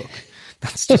Facebook.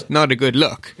 That's just not a good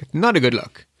look. Not a good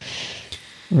look.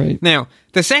 Right. Now,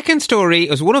 the second story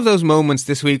was one of those moments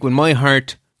this week when my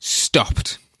heart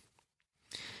stopped.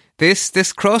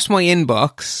 This crossed my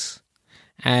inbox,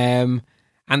 and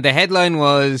the headline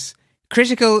was,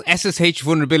 Critical SSH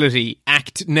Vulnerability,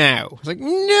 Act Now. I was like,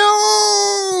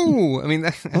 no! I mean,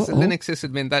 as a Linux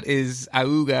sysadmin, that is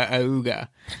auga.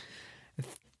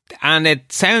 And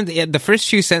the first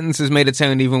few sentences made it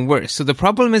sound even worse. So the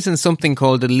problem is in something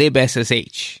called the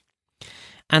libSSH.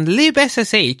 And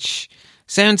libSSH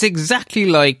sounds exactly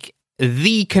like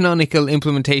the canonical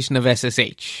implementation of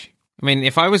SSH. I mean,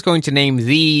 if I was going to name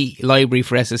the library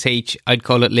for SSH, I'd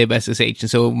call it libSSH.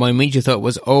 And so my immediate thought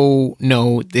was, oh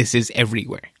no, this is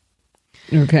everywhere.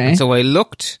 Okay. And so I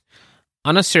looked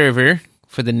on a server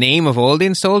for the name of all the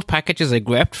installed packages I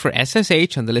grepped for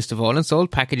SSH on the list of all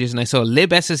installed packages, and I saw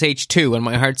libSSH2, and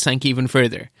my heart sank even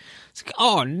further. It's like,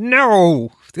 oh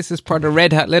no, this is part of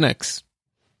Red Hat Linux.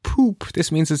 Poop.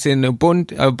 This means it's in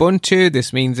Ubuntu.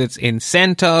 This means it's in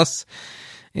CentOS.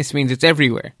 This means it's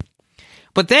everywhere.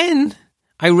 But then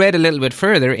I read a little bit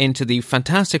further into the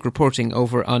fantastic reporting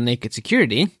over on Naked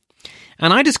Security,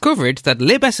 and I discovered that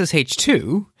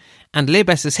libSSH2 and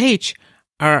libSSH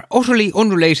are utterly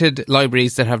unrelated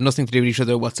libraries that have nothing to do with each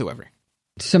other whatsoever.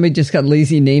 Somebody just got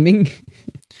lazy naming?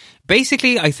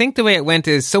 Basically, I think the way it went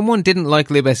is someone didn't like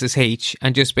libSSH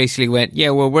and just basically went, yeah,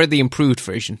 well, we're the improved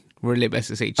version. We're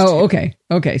libSSH. Oh, okay.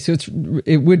 Okay, so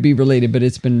it would be related, but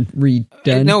it's been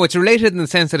redone? No, it's related in the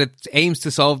sense that it aims to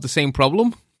solve the same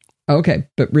problem. Okay,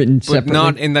 but written separately. But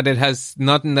not in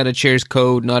that it shares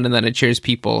code, not in that it shares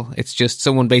people. It's just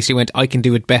someone basically went, I can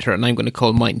do it better, and I'm going to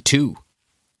call mine too.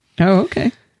 Oh,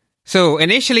 okay. So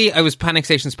initially, I was panic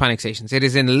stations. It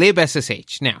is in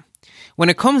libSSH. Now, when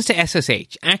it comes to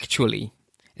SSH, actually,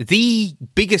 the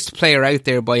biggest player out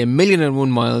there by 1,000,001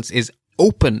 miles is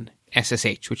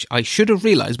OpenSSH, which I should have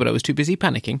realized, but I was too busy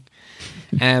panicking.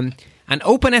 And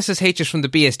OpenSSH is from the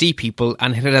BSD people,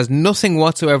 and it has nothing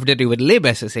whatsoever to do with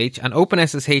libSSH, and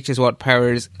OpenSSH is what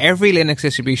powers every Linux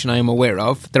distribution I am aware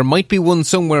of. There might be one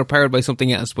somewhere powered by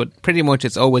something else, but pretty much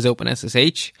it's always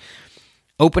OpenSSH.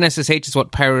 OpenSSH is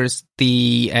what powers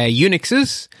the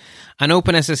Unixes, and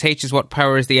OpenSSH is what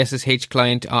powers the SSH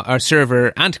client, or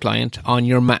server and client on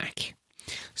your Mac.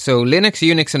 So Linux,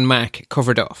 Unix, and Mac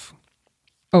covered off.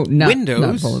 Oh, Windows,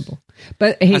 not vulnerable.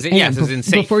 But hey,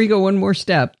 before you go one more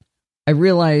step, I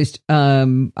realized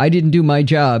I didn't do my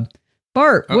job.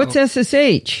 Bart, what's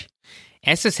SSH?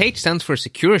 SSH stands for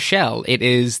Secure Shell. It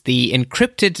is the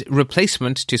encrypted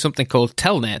replacement to something called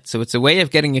Telnet. So it's a way of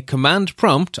getting a command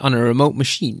prompt on a remote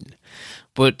machine.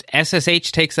 But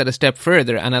SSH takes that a step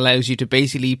further and allows you to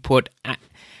basically put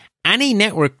any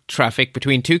network traffic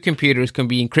between two computers can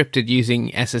be encrypted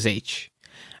using SSH.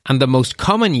 And the most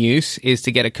common use is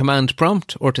to get a command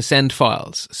prompt or to send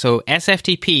files. So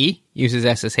SFTP uses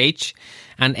SSH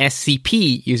and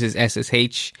SCP uses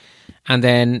SSH. And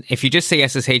then if you just say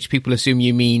SSH, people assume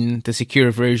you mean the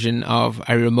secure version of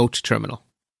a remote terminal.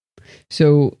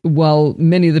 So while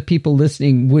many of the people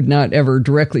listening would not ever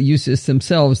directly use this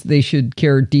themselves, they should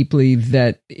care deeply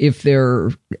that if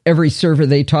every server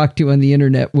they talk to on the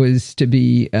internet was to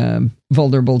be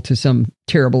vulnerable to some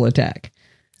terrible attack.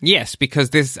 Yes,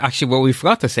 because this actually what we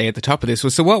forgot to say at the top of this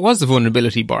was, so what was the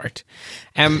vulnerability, Bart?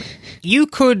 You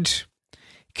could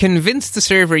convince the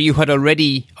server you had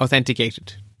already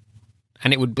authenticated,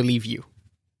 and it would believe you.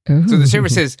 Oh. So the server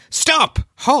says, stop,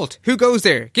 halt, who goes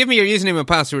there? Give me your username and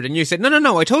password. And you said,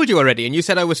 no, I told you already. And you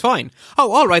said I was fine.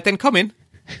 Oh, all right, then come in.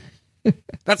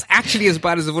 That's actually as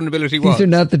bad as the vulnerability was. These are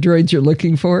not the droids you're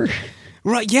looking for.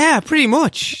 Right, yeah, pretty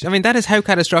much. I mean, that is how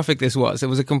catastrophic this was. It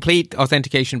was a complete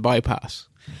authentication bypass.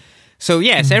 So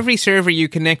yes, every server you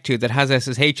connect to that has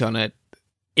SSH on it,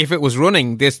 if it was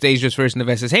running this dangerous version of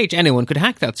SSH, anyone could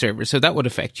hack that server, so that would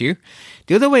affect you.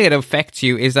 The other way it affects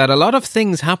you is that a lot of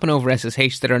things happen over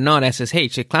SSH that are not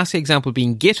SSH. A classic example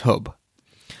being GitHub.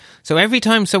 So every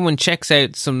time someone checks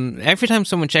out some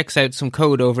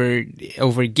code over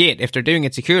Git, if they're doing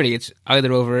it securely, it's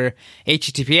either over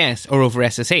HTTPS or over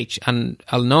SSH, and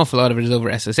an awful lot of it is over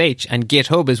SSH. And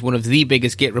GitHub is one of the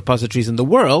biggest Git repositories in the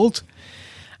world.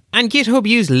 And GitHub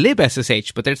use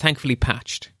libSSH, but they're thankfully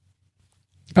patched.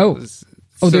 So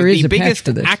there is a patch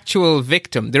to this. Actual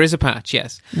victim, there is a patch,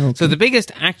 yes. Okay. So the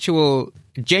biggest actual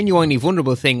genuinely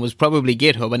vulnerable thing was probably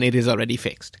GitHub, and it is already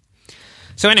fixed.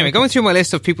 So anyway, going through my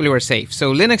list of people who are safe.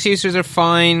 So Linux users are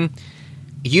fine.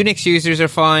 Unix users are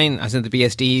fine, as in the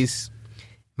BSDs.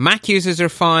 Mac users are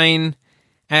fine.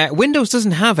 Windows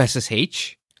doesn't have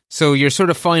SSH, so you're sort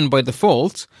of fine by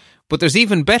default. But there's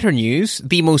even better news.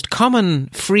 The most common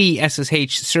free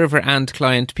SSH server and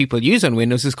client people use on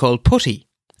Windows is called PuTTY.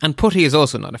 And PuTTY is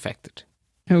also not affected.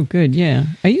 Oh, good, yeah.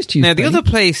 I used to use Now, the PuTTY. other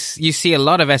place you see a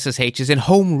lot of SSH is in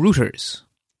home routers.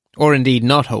 Or indeed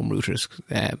not home routers.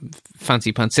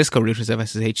 Fancy pants Cisco routers have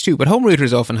SSH too, but home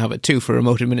routers often have it too for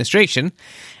remote administration.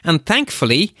 And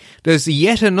thankfully, there's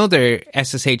yet another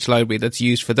SSH library that's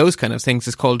used for those kind of things.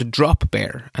 It's called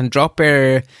Dropbear. And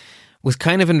Dropbear was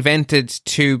kind of invented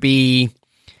to be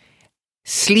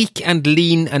sleek and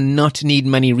lean and not need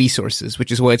many resources,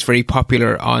 which is why it's very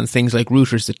popular on things like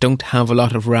routers that don't have a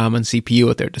lot of RAM and CPU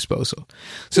at their disposal.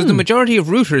 So the majority of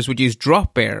routers would use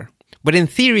Dropbear. But in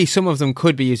theory, some of them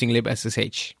could be using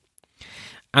libSSH.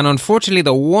 And unfortunately,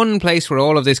 the one place where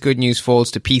all of this good news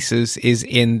falls to pieces is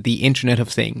in the Internet of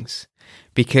Things.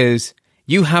 Because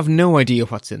you have no idea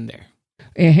what's in there.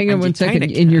 Hang on one second.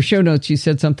 In your show notes, you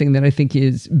said something that I think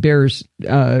bears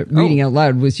reading out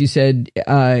loud. Was you said,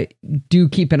 do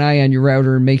keep an eye on your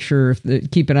router and make sure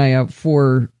keep an eye out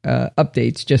for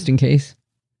updates just in case.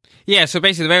 Yeah, so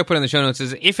basically the way I put it in the show notes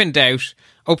is, if in doubt,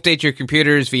 update your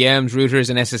computers, VMs, routers,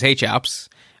 and SSH apps.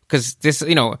 Because this,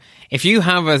 if you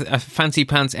have a fancy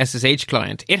pants SSH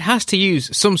client, it has to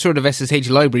use some sort of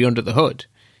SSH library under the hood.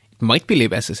 It might be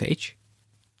libSSH.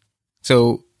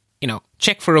 So,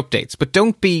 check for updates. But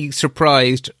don't be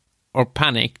surprised or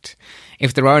panicked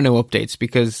if there are no updates,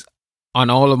 because on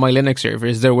all of my Linux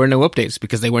servers, there were no updates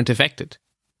because they weren't affected.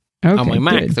 Okay, on my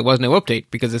Mac, good. there was no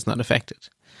update because it's not affected.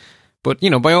 But,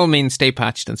 by all means, stay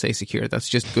patched and stay secure. That's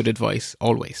just good advice,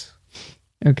 always.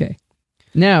 Okay.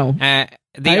 Now,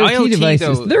 the IoT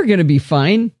devices, though, they're going to be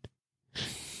fine.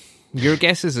 Your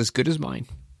guess is as good as mine.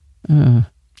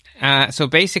 So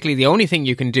basically, the only thing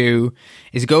you can do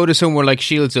is go to somewhere like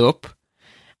Shields Up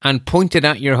and point it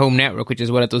at your home network, which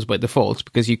is what it does by default,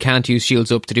 because you can't use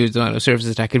Shields Up to do a denial of service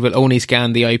attack. It will only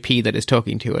scan the IP that is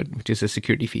talking to it, which is a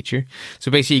security feature.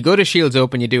 So basically, you go to Shields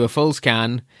Up and you do a full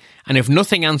scan, and if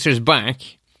nothing answers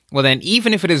back, well then,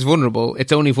 even if it is vulnerable,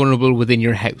 it's only vulnerable within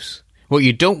your house. What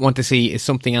you don't want to see is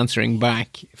something answering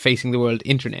back facing the world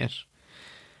internet.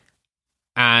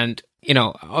 And,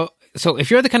 so if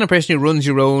you're the kind of person who runs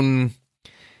your own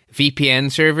VPN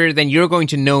server, then you're going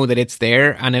to know that it's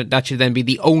there, and that should then be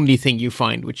the only thing you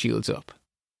find with Shields Up.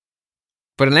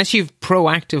 But unless you've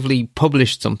proactively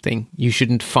published something, you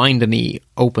shouldn't find any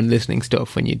open listening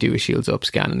stuff when you do a Shields Up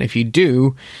scan. And if you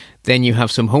do, then you have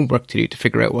some homework to do to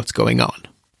figure out what's going on.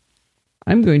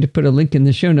 I'm going to put a link in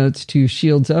the show notes to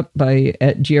Shields Up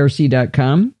at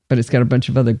grc.com, but it's got a bunch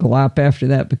of other glop after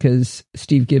that because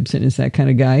Steve Gibson is that kind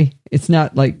of guy. It's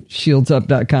not like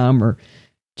shieldsup.com or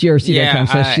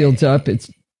grc.com/shields up.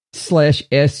 It's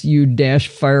 /su-firewall-.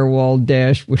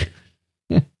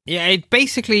 Yeah, it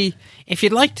basically, if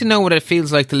you'd like to know what it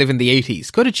feels like to live in the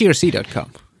 80s, go to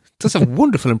grc.com. That's a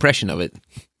wonderful impression of it.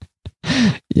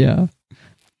 Yeah.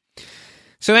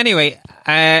 So anyway,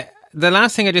 the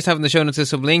last thing I just have in the show notes is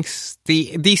some links.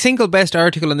 The single best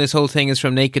article in this whole thing is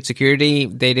from Naked Security.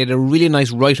 They did a really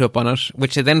nice write-up on it,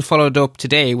 which they then followed up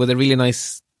today with a really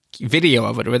nice video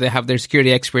of it, where they have their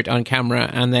security expert on camera,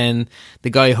 and then the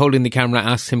guy holding the camera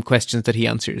asks him questions that he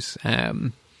answers.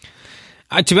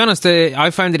 To be honest, I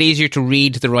found it easier to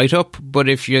read the write-up, but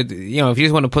if you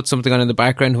just want to put something on in the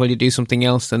background while you do something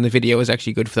else, then the video is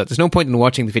actually good for that. There's no point in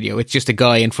watching the video. It's just a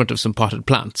guy in front of some potted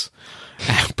plants.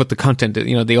 But the content,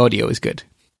 the audio is good.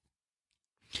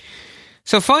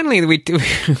 So finally,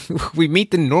 we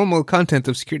meet the normal content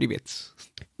of Security Bits.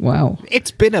 Wow.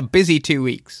 It's been a busy 2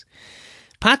 weeks.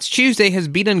 Patch Tuesday has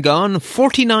been and gone.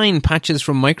 49 patches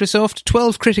from Microsoft,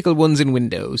 12 critical ones in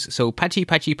Windows. So patchy,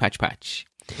 patch.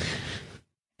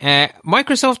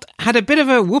 Microsoft had a bit of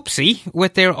a whoopsie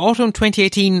with their Autumn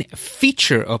 2018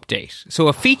 feature update. So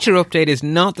a feature update is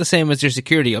not the same as their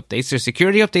security updates. Their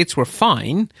security updates were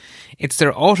fine. It's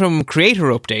their Autumn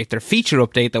Creator update, their feature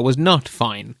update, that was not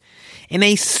fine. In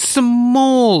a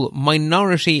small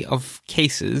minority of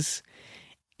cases,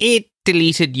 it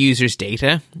deleted users'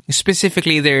 data,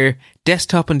 specifically their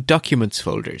desktop and documents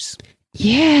folders.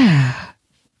 Yeah.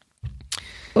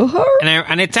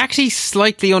 And it's actually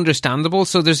slightly understandable.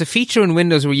 So there's a feature in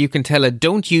Windows where you can tell it,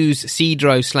 don't use C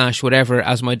drive / whatever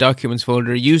as my documents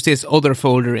folder, use this other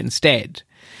folder instead.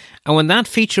 And when that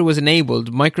feature was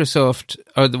enabled, Microsoft,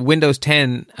 or the Windows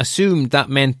 10, assumed that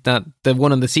meant that the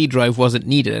one on the C drive wasn't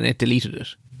needed, and it deleted it.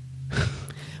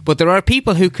 But there are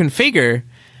people who configure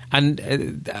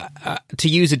and to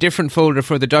use a different folder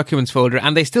for the documents folder,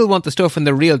 and they still want the stuff in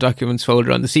the real documents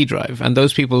folder on the C drive, and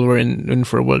those people were in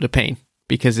for a world of pain,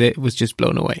 because it was just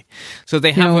blown away. So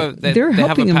they have they're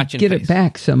helping them get it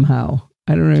back somehow.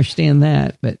 I don't understand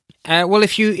that, but well,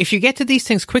 if you get to these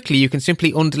things quickly, you can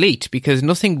simply undelete, because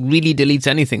nothing really deletes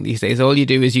anything these days. All you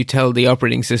do is you tell the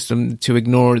operating system to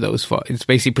ignore those files. It's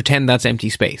basically pretend that's empty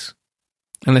space.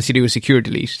 Unless you do a secure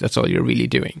delete, that's all you're really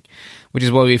doing. Which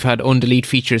is why we've had undelete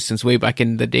features since way back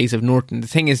in the days of Norton. The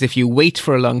thing is, if you wait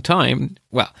for a long time,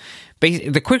 well,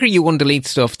 the quicker you undelete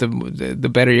stuff, the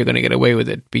better you're going to get away with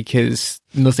it, because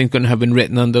nothing's going to have been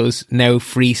written on those now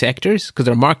free sectors, because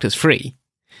they're marked as free.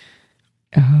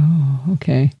 Oh,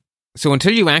 okay. So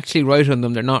until you actually write on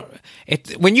them, they're not...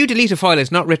 when you delete a file,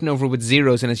 it's not written over with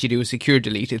zeros unless you do a secure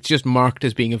delete. It's just marked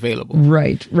as being available.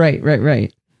 Right.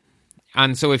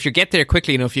 And so if you get there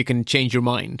quickly enough, you can change your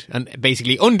mind and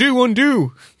basically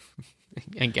undo,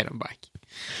 and get them back.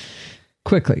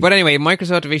 Quickly. But anyway,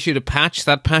 Microsoft have issued a patch.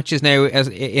 That patch is now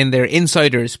in their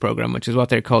Insiders program, which is what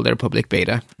they call their public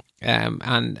beta.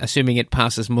 And assuming it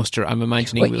passes muster, I'm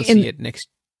imagining we'll see it next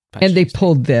patch. And they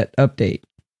pulled that update.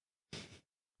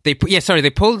 They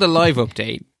pulled the live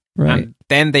update. Right. And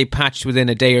then they patched within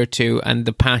a day or two, and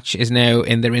the patch is now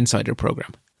in their Insider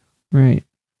program. Right.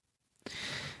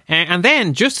 And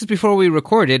then, just as before we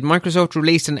recorded, Microsoft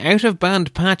released an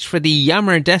out-of-band patch for the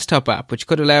Yammer desktop app, which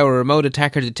could allow a remote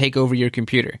attacker to take over your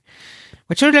computer.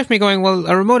 Which sort of left me going, well,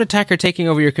 a remote attacker taking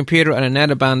over your computer and an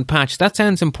out-of-band patch, that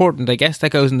sounds important. I guess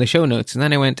that goes in the show notes. And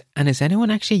then I went, and is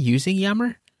anyone actually using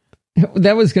Yammer?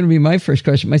 That was going to be my first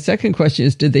question. My second question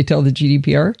is, did they tell the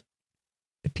GDPR?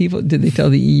 Did they tell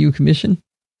the EU Commission?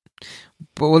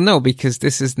 Well, no, because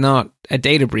this is not a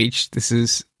data breach. This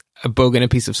is a bug in a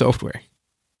piece of software.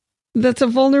 That's a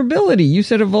vulnerability. You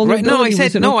said a vulnerability.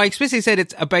 Right, I explicitly said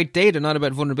it's about data, not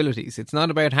about vulnerabilities. It's not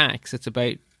about hacks. It's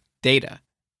about data.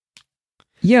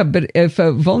 Yeah, but if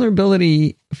a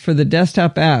vulnerability for the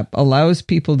desktop app allows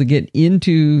people to get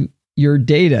into your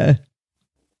data...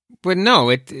 But no,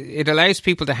 it allows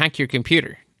people to hack your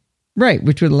computer. Right,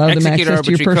 which would allow them access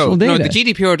to your personal data. No, the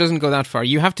GDPR doesn't go that far.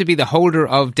 You have to be the holder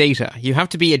of data. You have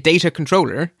to be a data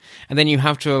controller, and then you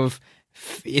have to have...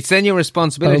 It's then your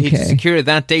responsibility to secure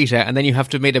that data, and then you have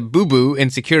to have made a boo-boo in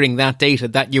securing that data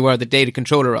that you are the data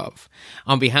controller of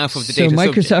on behalf of the data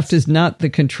subjects. So Microsoft is not the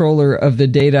controller of the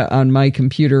data on my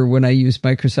computer when I use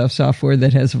Microsoft software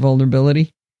that has a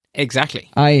vulnerability? Exactly.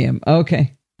 I am.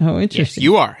 Okay. Oh, interesting. Yes,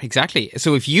 you are. Exactly.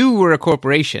 So if you were a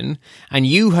corporation and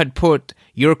you had put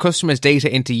your customers' data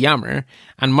into Yammer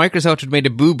and Microsoft had made a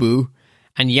boo-boo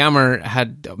and Yammer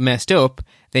had messed up,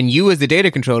 then you as the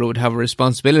data controller would have a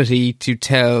responsibility to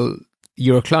tell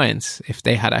your clients if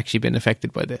they had actually been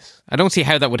affected by this. I don't see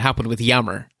how that would happen with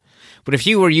Yammer. But if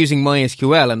you were using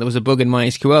MySQL and there was a bug in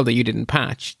MySQL that you didn't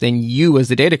patch, then you as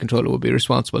the data controller would be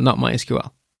responsible, not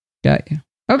MySQL. Got you.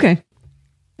 Okay.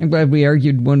 I'm glad we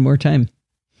argued one more time.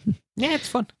 Yeah, it's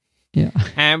fun. Yeah.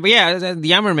 But yeah, the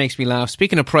Yammer makes me laugh.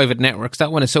 Speaking of private networks,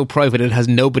 that one is so private it has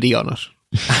nobody on it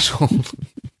at all.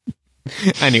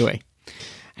 Anyway.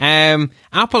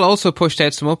 Apple also pushed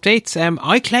out some updates.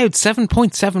 iCloud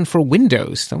 7.7 for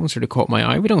Windows. That one sort of caught my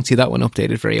eye. We don't see that one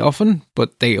updated very often,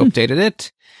 but they updated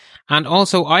it. And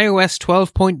also iOS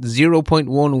 12.0.1,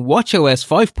 watchOS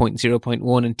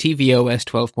 5.0.1, and tvOS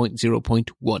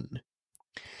 12.0.1.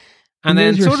 And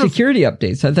then those were security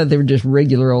updates. I thought they were just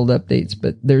regular old updates,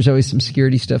 but there's always some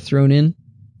security stuff thrown in.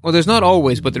 Well, there's not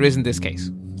always, but there is in this case.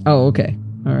 Oh, okay.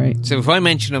 All right. So if I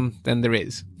mention them, then there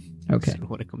is. Okay. That's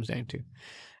what it comes down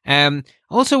to.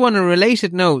 Also, on a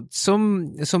related note,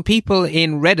 some people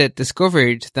in Reddit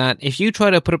discovered that if you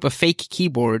try to put up a fake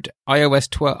keyboard, iOS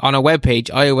 12 on a web page,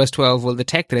 iOS 12 will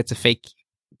detect that it's a fake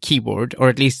keyboard, or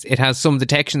at least it has some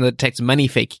detection that detects many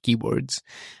fake keyboards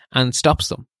and stops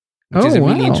them. Which is a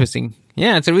really interesting.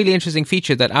 Yeah, it's a really interesting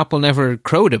feature that Apple never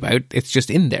crowed about. It's just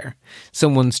in there.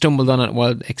 Someone stumbled on it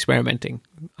while experimenting.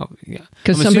 Oh, yeah,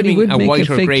 because somebody would make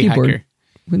a fake keyboard, hacker,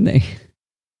 wouldn't they?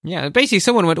 Yeah, basically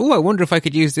someone went, "Oh, I wonder if I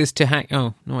could use this to hack."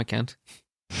 Oh, no, I can't.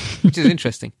 Which is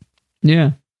interesting.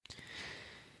 Yeah.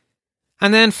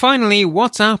 And then finally,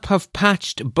 WhatsApp have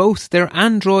patched both their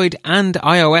Android and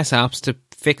iOS apps to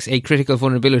fix a critical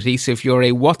vulnerability. So if you're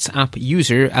a WhatsApp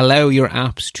user, allow your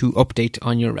apps to update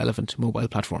on your relevant mobile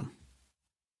platform.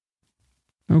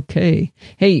 Okay.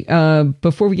 Hey,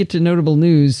 before we get to notable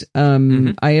news,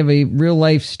 I have a real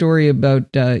life story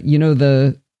about,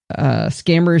 the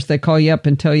scammers that call you up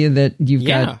and tell you that you've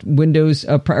got Windows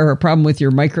or a problem with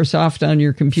your Microsoft on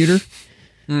your computer.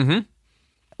 Mm-hmm.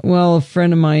 Well, a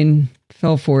friend of mine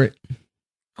fell for it.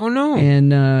 Oh, no.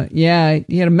 And, he had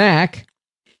a Mac.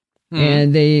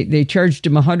 And they charged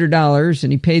him $100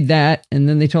 and he paid that. And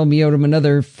then they told me he owed him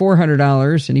another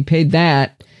 $400 and he paid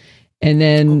that. And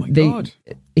then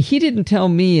he didn't tell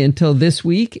me until this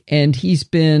week, and he's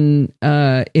been,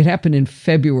 it happened in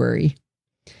February.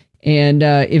 And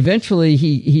eventually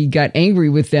he got angry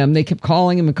with them. They kept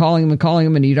calling him,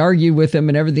 and he'd argue with them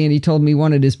and everything. And he told me he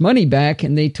wanted his money back.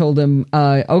 And they told him,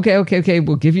 okay,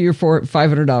 we'll give you your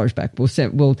 $500 back. We'll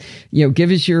give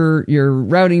us your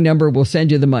routing number. We'll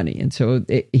send you the money. And so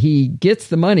he gets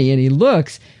the money and he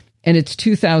looks, and it's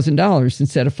 $2,000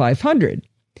 instead of $500.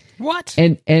 What?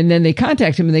 And then they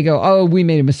contact him and they go, oh, we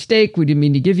made a mistake. We didn't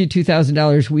mean to give you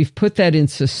 $2,000. We've put that in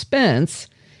suspense.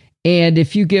 And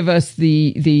if you give us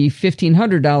the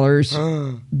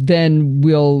 $1,500, then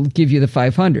we'll give you the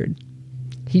 $500.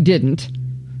 He didn't.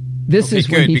 This is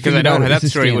good, when he because I know how that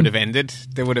story scam. would have ended.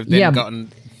 They would have then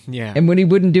gotten, And when he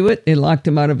wouldn't do it, they locked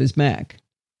him out of his Mac.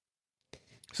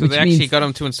 So they actually got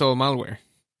him to install malware.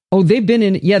 Oh, they've been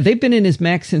in his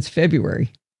Mac since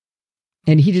February.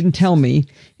 And he didn't tell me.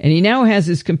 And he now has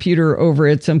his computer over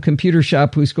at some computer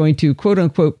shop who's going to, quote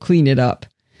unquote, clean it up.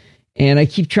 And I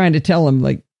keep trying to tell him,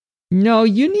 like, no,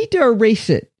 you need to erase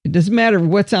it. It doesn't matter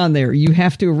what's on there. You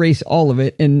have to erase all of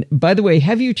it. And by the way,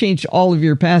 have you changed all of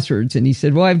your passwords? And he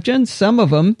said, well, I've done some of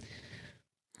them.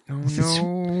 Oh,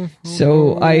 no.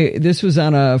 So this was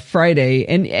on a Friday,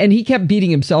 and he kept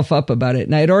beating himself up about it.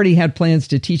 And I had already had plans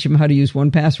to teach him how to use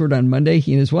 1Password on Monday,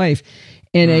 he and his wife.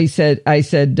 And I said,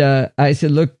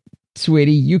 look,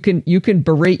 sweetie, you can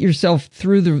berate yourself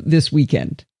through this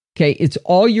weekend. Okay, it's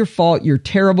all your fault. You're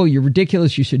terrible. You're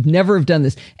ridiculous. You should never have done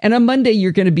this. And on Monday,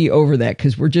 you're going to be over that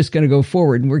because we're just going to go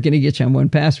forward and we're going to get you on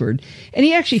 1Password. And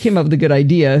he actually came up with a good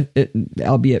idea,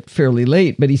 albeit fairly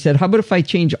late. But he said, how about if I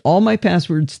change all my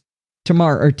passwords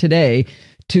tomorrow or today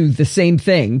to the same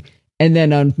thing, and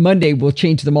then on Monday we'll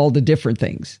change them all to different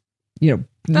things.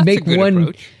 That's make a good one.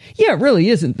 Approach. Yeah, it really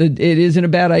isn't. It isn't a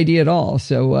bad idea at all.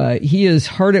 So he is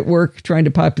hard at work trying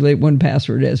to populate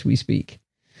 1Password as we speak.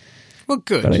 Well,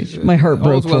 good. But my heart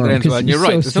broke for him. You're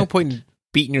right. There's no point in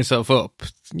beating yourself up.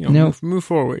 Move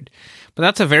forward. But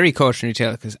that's a very cautionary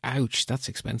tale because, ouch, that's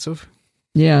expensive.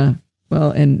 Yeah.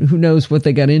 Well, and who knows what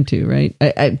they got into, right?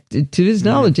 To his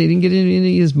knowledge, they didn't get any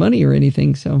of his money or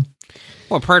anything. So,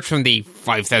 well, apart from the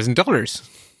 $5,000.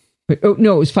 Oh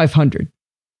no, it was $500.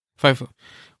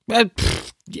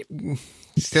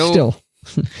 Still. Do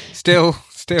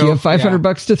you have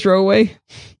 $500 to throw away?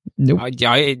 Nope.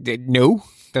 No.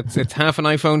 It's half an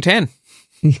iPhone 10.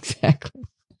 Exactly.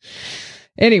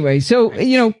 Anyway, so,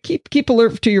 keep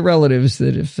alert to your relatives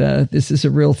that if this is a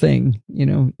real thing,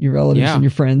 your relatives and your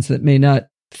friends that may not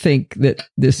think that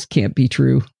this can't be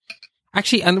true.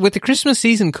 Actually, and with the Christmas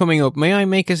season coming up, may I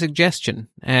make a suggestion?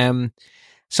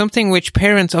 Something which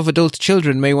parents of adult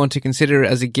children may want to consider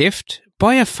as a gift: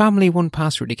 buy a family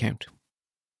 1Password account.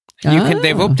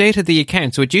 They've updated the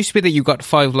account. So it used to be that you got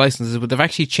 5 licenses, but they've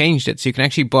actually changed it. So you can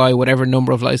actually buy whatever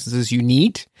number of licenses you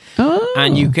need. Oh.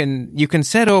 And you can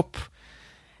set up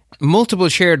multiple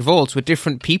shared vaults with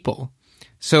different people.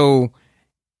 So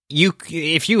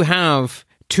if you have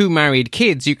 2 married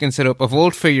kids, you can set up a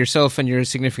vault for yourself and your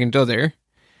significant other.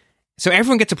 So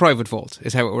everyone gets a private vault,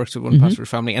 is how it works with 1Password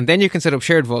family. And then you can set up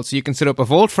shared vaults. So you can set up a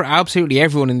vault for absolutely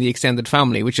everyone in the extended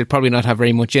family, which would probably not have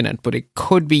very much in it, but it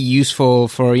could be useful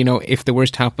for, if the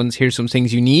worst happens, here's some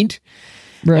things you need.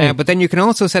 Right. But then you can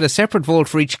also set a separate vault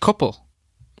for each couple.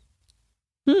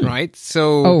 Right?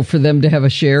 So. Oh, for them to have a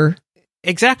share?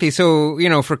 Exactly. So,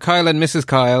 for Kyle and Mrs.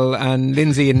 Kyle and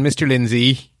Lindsay and Mr.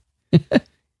 Lindsay.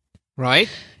 Right?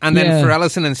 And then for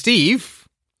Alison and Steve.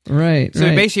 Right. So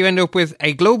basically you end up with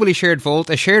a globally shared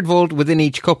vault, a shared vault within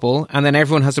each couple, and then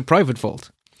everyone has a private vault.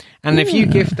 And if you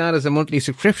gift that as a monthly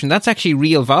subscription, that's actually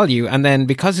real value. And then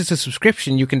because it's a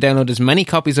subscription, you can download as many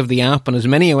copies of the app and as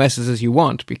many OSs as you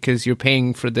want because you're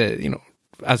paying for the,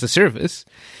 as a service.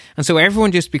 And so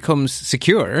everyone just becomes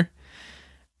secure.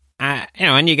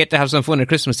 And you get to have some fun at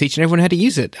Christmas teaching everyone how to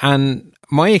use it. And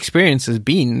my experience has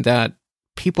been that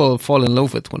people fall in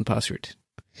love with 1Password.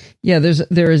 Yeah,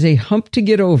 there is a hump to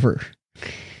get over.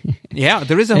 Yeah,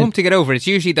 there is a hump to get over. It's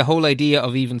usually the whole idea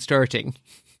of even starting.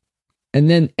 And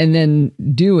then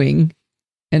doing,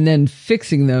 and then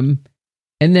fixing them,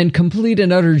 and then complete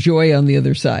and utter joy on the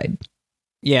other side.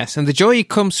 Yes, and the joy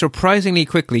comes surprisingly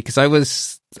quickly because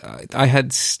I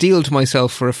had steeled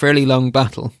myself for a fairly long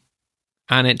battle.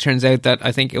 And it turns out that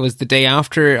I think it was the day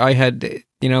after I had,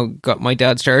 got my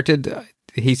dad started,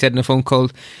 he said in a phone call,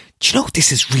 "Do you know,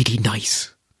 this is really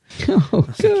nice." Oh,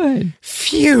 good.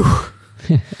 Phew.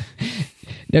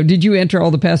 Now, did you enter all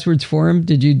the passwords for him?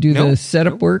 Did you do the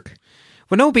setup work?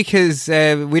 Well, no, because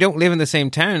we don't live in the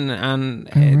same town. And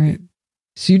right.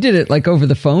 So you did it like over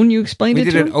the phone? You explained we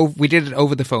it did to him? We did it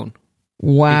over the phone.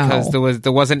 Wow. Because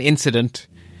there was an incident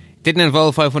Didn't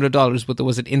involve $500, but there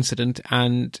was an incident,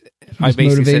 and I basically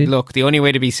motivated. said, look, the only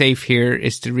way to be safe here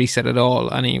is to reset it all.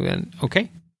 And he went,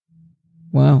 okay.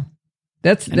 Wow.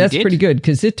 That's did. pretty good,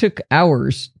 because it took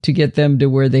hours to get them to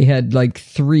where they had like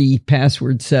 3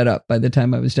 passwords set up by the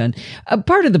time I was done.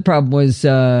 Part of the problem was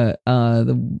the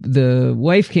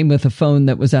wife came with a phone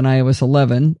that was on iOS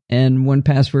 11, and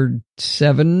 1Password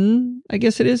 7, I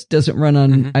guess it is, doesn't run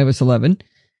on iOS 11.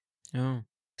 Oh.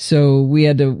 So we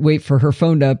had to wait for her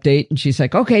phone to update, and she's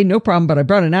like, okay, no problem, but I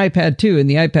brought an iPad too, and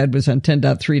the iPad was on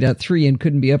 10.3.3 and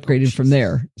couldn't be upgraded from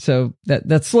there. So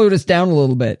that slowed us down a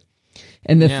little bit.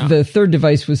 And the third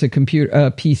device was a computer,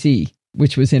 PC,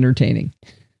 which was entertaining.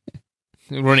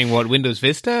 Running what, Windows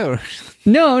Vista? Or?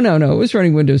 No. It was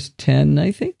running Windows 10,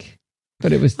 I think.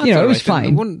 But it was, it was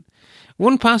fine.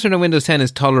 1Password on Windows 10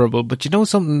 is tolerable, but you know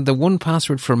something? The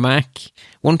 1Password for Mac,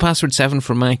 1Password 7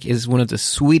 for Mac is one of the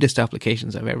sweetest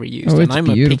applications I've ever used. And I'm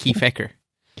beautiful. A picky fecker.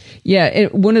 Yeah,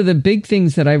 one of the big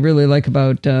things that I really like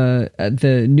about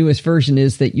the newest version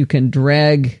is that you can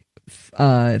drag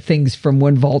things from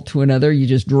one vault to another. You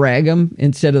just drag them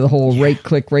instead of the whole right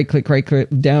click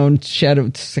down,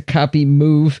 shadow, copy,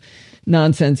 move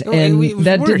nonsense. No, and it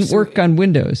that worse. didn't work on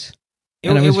Windows.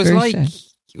 It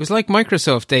was like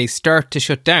Microsoft. They start to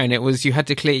shut down. It was you had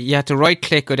to right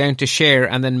click, go down to share,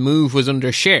 and then move was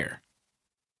under share.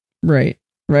 Right.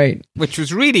 Which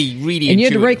was really, really and you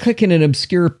intuitive. had to right click in an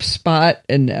obscure spot,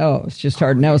 and it's just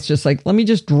hard. Now it's just like, let me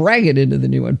just drag it into the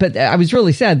new one. But I was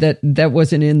really sad that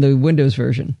wasn't in the Windows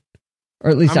version,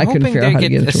 or at least I couldn't figure out how to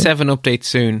get it. A 7 update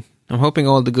soon. I'm hoping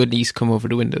all the goodies come over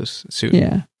to Windows soon.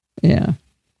 Yeah.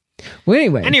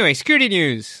 Well, anyway, security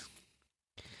news.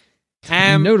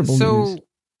 Notable news.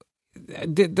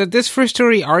 This first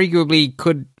story arguably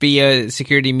could be a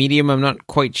security medium. I'm not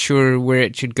quite sure where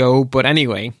it should go, but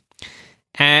anyway.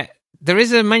 There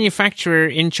is a manufacturer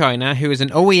in China who is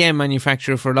an OEM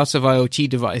manufacturer for lots of IoT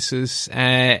devices.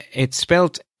 It's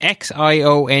spelled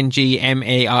Xiongmaia.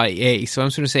 So I'm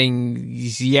sort of saying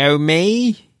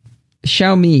Xiaomi.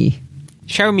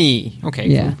 Okay.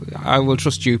 Yeah. I will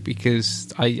trust you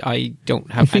because I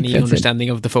don't have any understanding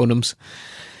of the phonemes.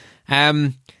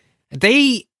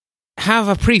 They have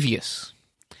a previous.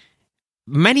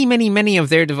 Many of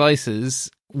their devices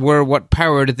were what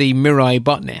powered the Mirai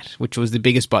botnet, which was the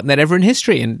biggest botnet ever in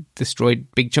history and destroyed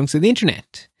big chunks of the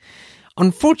internet.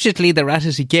 Unfortunately, they're at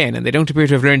it again, and they don't appear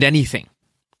to have learned anything.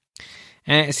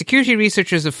 Security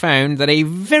researchers have found that a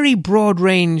very broad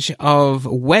range of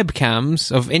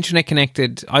webcams, of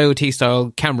internet-connected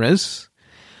IoT-style cameras,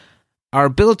 are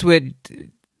built with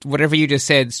whatever you just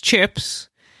said, chips.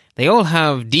 They all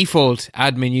have default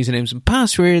admin usernames and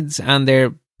passwords, and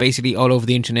they're basically all over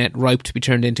the internet, ripe to be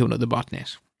turned into another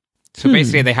botnet. So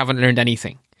basically, they haven't learned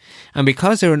anything. And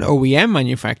because they're an OEM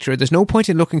manufacturer, there's no point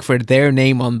in looking for their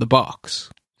name on the box.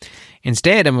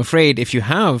 Instead, I'm afraid if you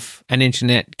have an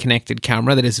internet-connected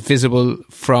camera that is visible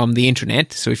from the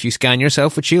internet, so if you scan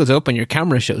yourself with Shields Up and your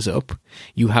camera shows up,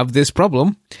 you have this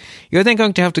problem. You're then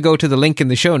going to have to go to the link in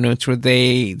the show notes where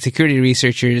the security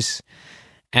researchers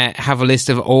have a list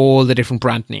of all the different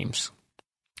brand names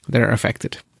that are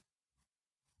affected.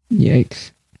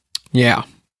 Yikes. Yeah.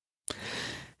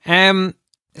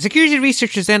 Security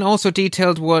researchers then also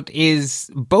detailed what is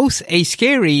both a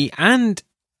scary and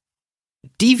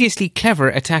deviously clever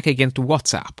attack against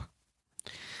WhatsApp.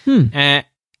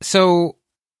 So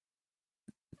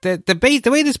the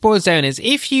way this boils down is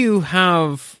if you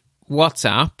have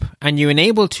WhatsApp and you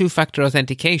enable two-factor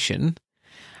authentication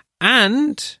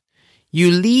and you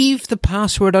leave the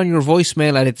password on your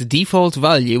voicemail at its default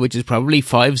value, which is probably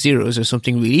 5 zeros or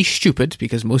something really stupid,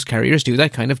 because most carriers do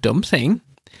that kind of dumb thing,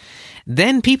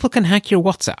 then people can hack your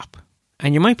WhatsApp.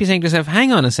 And you might be saying to yourself,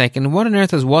 hang on a second, what on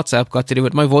earth has WhatsApp got to do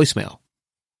with my voicemail?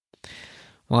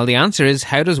 Well, the answer is,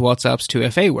 how does WhatsApp's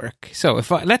 2FA work? So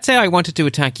let's say I wanted to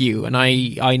attack you, and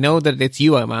I know that it's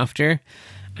you I'm after,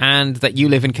 and that you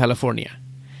live in California.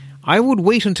 I would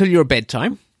wait until your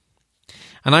bedtime,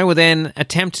 and I would then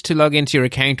attempt to log into your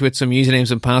account with some usernames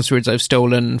and passwords I've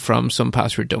stolen from some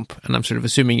password dump. And I'm sort of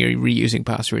assuming you're reusing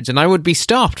passwords. And I would be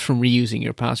stopped from reusing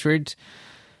your password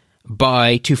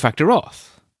by two-factor auth,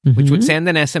 which would send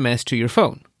an SMS to your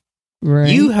phone. Right.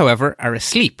 You, however, are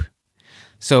asleep.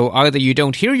 So either you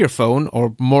don't hear your phone,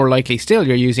 or more likely still,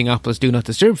 you're using Apple's Do Not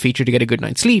Disturb feature to get a good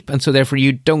night's sleep. And so therefore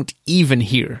you don't even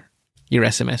hear your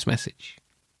SMS message.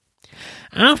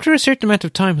 After a certain amount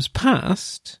of time has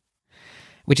passed,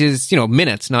 which is,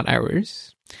 minutes, not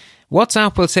hours,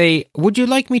 WhatsApp will say, would you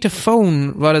like me to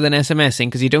phone rather than SMSing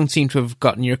because you don't seem to have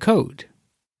gotten your code?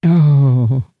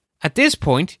 Oh. At this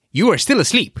point, you are still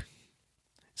asleep.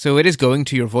 So it is going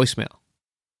to your voicemail.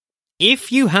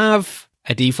 If you have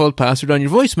a default password on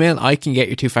your voicemail, I can get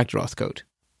your two-factor auth code.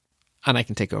 And I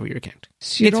can take over your account.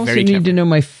 So you'd also need to know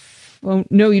my phone.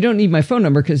 No, you don't need my phone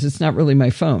number because it's not really my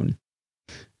phone.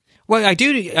 Well, I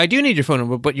do need your phone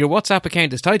number, but your WhatsApp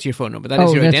account is tied to your phone number. That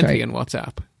is your identity on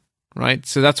WhatsApp. Right?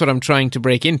 So that's what I'm trying to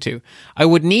break into. I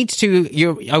would need to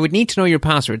know your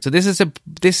password. So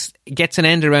this gets an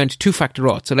end around two-factor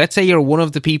auth. So let's say you're one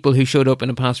of the people who showed up in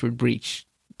a password breach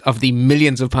of the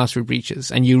millions of password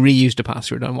breaches, and you reused a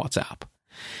password on WhatsApp.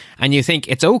 And you think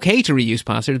it's okay to reuse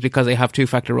passwords because they have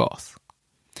two-factor auth.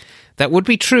 That would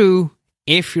be true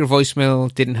if your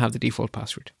voicemail didn't have the default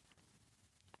password.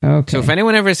 Okay. So if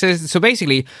anyone ever says... So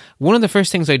basically, one of the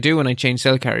first things I do when I change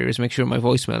cell carrier is make sure my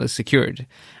voicemail is secured.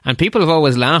 And people have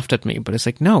always laughed at me, but it's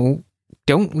like, no,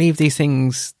 don't leave these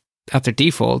things at their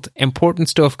default. Important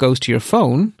stuff goes to your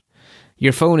phone.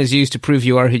 Your phone is used to prove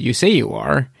you are who you say you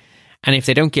are. And if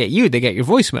they don't get you, they get your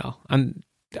voicemail. And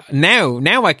now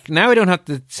I don't have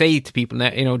to say to people,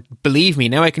 now, believe me,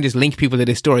 now I can just link people to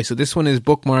this story. So this one is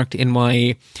bookmarked in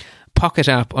my Pocket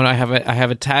app, and I have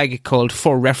a tag called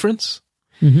For Reference.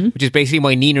 Which is basically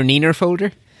my Neener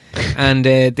folder. And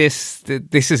this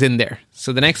is in there.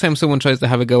 So the next time someone tries to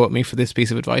have a go at me for this piece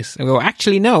of advice, I go,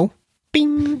 actually, no.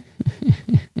 Bing.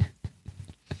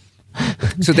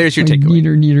 So there's your takeaway.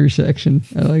 Neener section.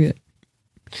 I like it.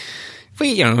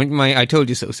 But, my I told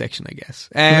you so section, I guess.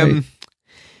 Right.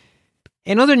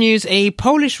 In other news, a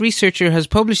Polish researcher has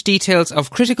published details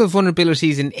of critical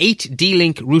vulnerabilities in 8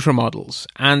 D-Link router models.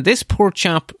 And this poor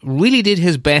chap really did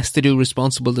his best to do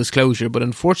responsible disclosure, but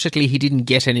unfortunately he didn't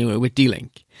get anywhere with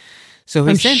D-Link. So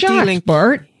he I'm sent shocked, D-Link.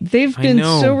 Bart. They've been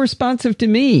so responsive to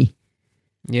me.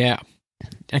 Yeah.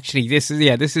 Actually, this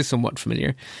is somewhat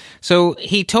familiar. So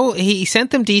he sent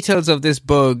them details of this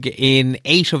bug in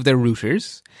 8 of their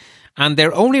routers, and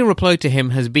their only reply to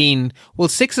him has been, well,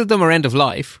 6 of them are end of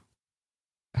life.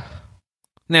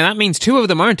 Now, that means 2 of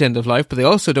them aren't end of life, but they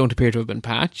also don't appear to have been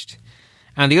patched.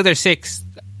 And the other 6,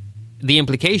 the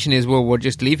implication is, well, we're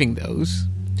just leaving those.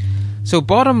 So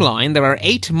bottom line, there are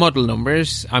 8 model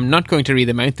numbers. I'm not going to read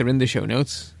them out. They're in the show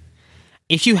notes.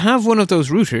 If you have one of those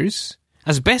routers,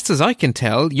 as best as I can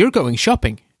tell, you're going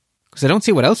shopping. Because I don't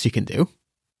see what else you can do.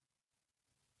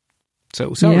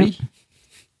 So, sorry. Yeah.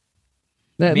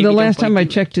 The last time I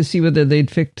checked to see whether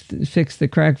they'd fixed the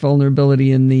crack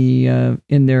vulnerability in their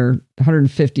 $150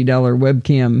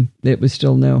 webcam, it was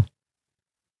still no.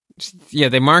 Yeah,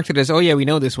 they marked it as, oh yeah, we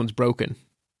know this one's broken,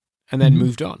 and then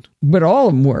moved on. But all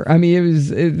of them were. I mean,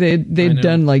 they'd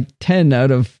done like 10 out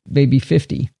of maybe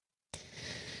 50.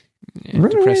 Yeah,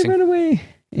 run away.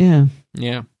 Yeah.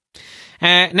 Yeah.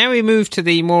 Now we move to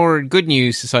the more good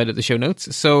news side of the show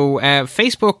notes. So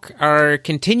Facebook are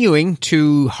continuing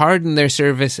to harden their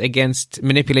service against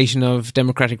manipulation of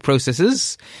democratic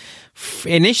processes.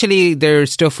 Initially, their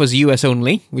stuff was US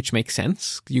only, which makes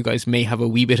sense. You guys may have a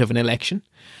wee bit of an election.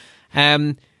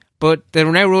 But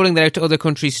they're now rolling that out to other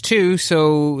countries too.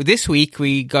 So this week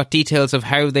we got details of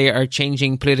how they are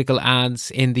changing political ads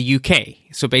in the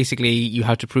UK. So basically you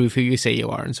have to prove who you say you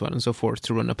are and so on and so forth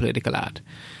to run a political ad.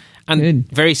 And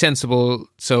good. Very sensible,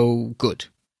 so good.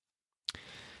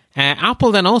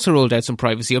 Apple then also rolled out some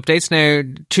privacy updates. Now,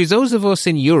 to those of us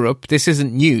in Europe, this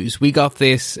isn't news. We got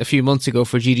this a few months ago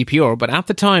for GDPR, but at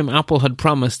the time, Apple had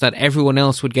promised that everyone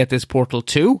else would get this portal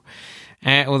too.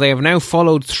 Well, they have now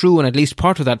followed through on at least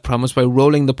part of that promise by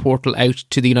rolling the portal out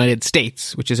to the United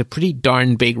States, which is a pretty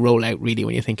darn big rollout, really,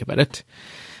 when you think about it.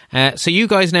 So you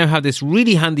guys now have this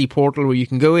really handy portal where you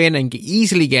can go in and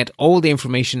easily get all the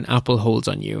information Apple holds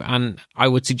on you. And I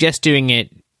would suggest doing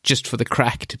it just for the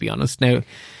crack, to be honest. Now,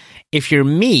 if you're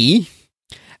me,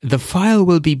 the file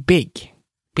will be big.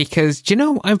 Because,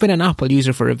 I've been an Apple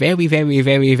user for a very, very,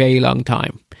 very, very long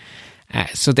time.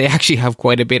 So they actually have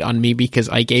quite a bit on me because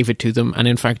I gave it to them. And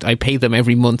in fact, I pay them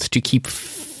every month to keep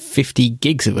 50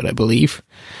 gigs of it, I believe.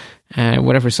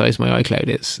 Whatever size my iCloud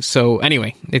is. So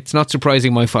anyway, it's not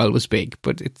surprising my file was big,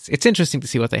 but it's interesting to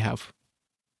see what they have.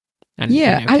 And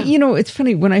it's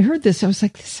funny. When I heard this, I was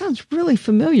like, this sounds really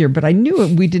familiar, but I knew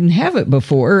we didn't have it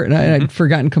before, and I'd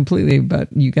forgotten completely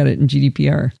about you got it in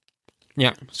GDPR.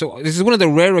 Yeah, so this is one of the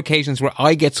rare occasions where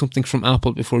I get something from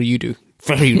Apple before you do.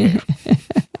 Very rare.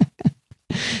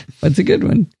 That's a good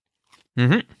one.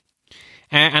 Mm-hmm.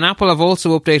 And Apple have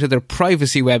also updated their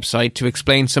privacy website to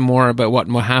explain some more about what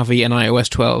Mojave and iOS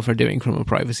 12 are doing from a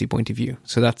privacy point of view.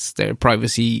 So that's their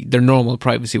normal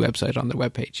privacy website on their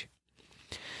webpage.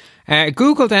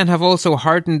 Google then have also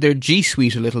hardened their G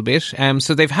Suite a little bit.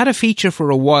 So they've had a feature for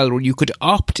a while where you could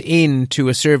opt in to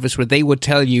a service where they would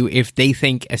tell you if they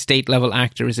think a state-level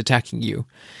actor is attacking you.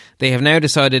 They have now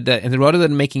decided that rather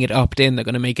than making it opt-in, they're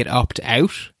going to make it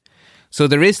opt-out. So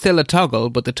there is still a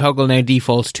toggle, but the toggle now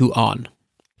defaults to on,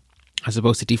 as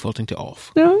opposed to defaulting to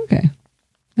off. Oh, okay.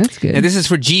 That's good. Now, this is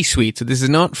for G Suite, so this is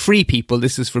not free people.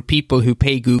 This is for people who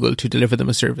pay Google to deliver them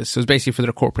a service. So it's basically for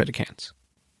their corporate accounts.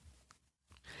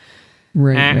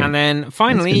 Right. And then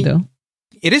finally,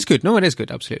 it is good. No, it is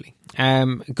good. Absolutely.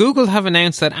 Google have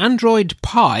announced that Android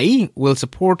Pie will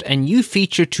support a new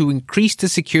feature to increase the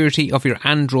security of your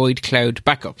Android cloud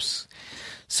backups.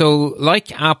 So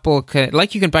like Apple,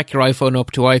 like you can back your iPhone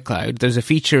up to iCloud, there's a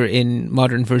feature in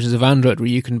modern versions of Android where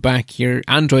you can back your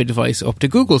Android device up to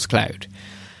Google's cloud.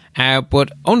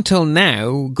 But until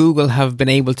now, Google have been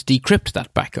able to decrypt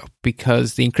that backup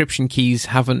because the encryption keys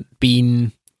haven't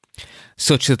been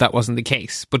such that wasn't the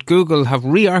case. But Google have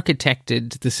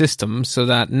re-architected the system so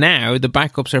that now the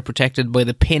backups are protected by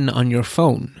the pin on your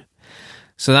phone.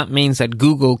 So that means that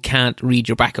Google can't read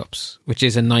your backups, which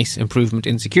is a nice improvement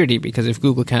in security, because if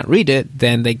Google can't read it,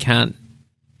 then they can't,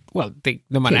 well,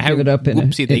 no matter how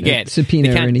whoopsie they get,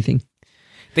 subpoena or anything.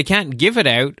 They can't give it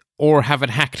out or have it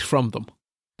hacked from them.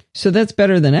 So that's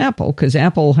better than Apple, because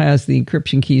Apple has the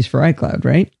encryption keys for iCloud,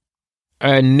 right?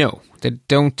 No, they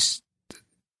don't.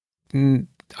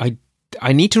 I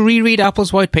need to reread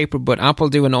Apple's white paper, but Apple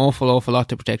do an awful lot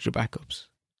to protect your backups.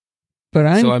 But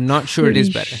I'm not sure it is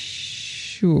better.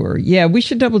 Sure. Yeah, we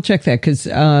should double check that, because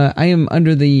I am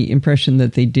under the impression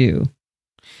that they do.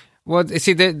 Well,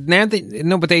 see, they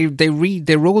upgraded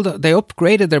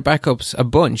their backups a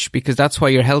bunch, because that's why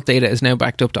your health data is now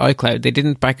backed up to iCloud. They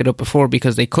didn't back it up before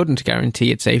because they couldn't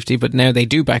guarantee its safety, but now they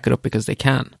do back it up because they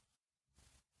can.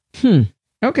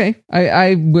 Okay.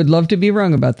 I would love to be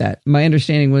wrong about that. My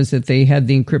understanding was that they had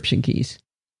the encryption keys.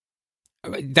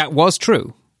 That was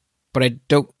true, but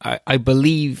I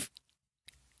believe,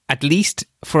 at least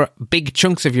for big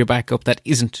chunks of your backup, that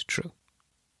isn't true.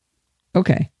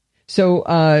 Okay.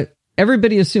 So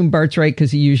everybody assume Bart's right,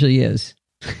 because he usually is.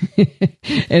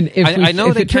 And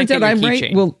if it turns out I'm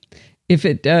right, if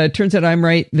it turns out I'm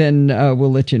right, then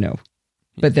we'll let you know.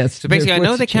 But that's so basically, I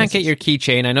know they can't get your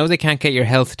keychain. I know they can't get your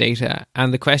health data.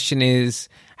 And the question is,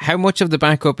 how much of the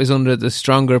backup is under the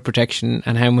stronger protection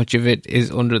and how much of it is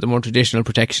under the more traditional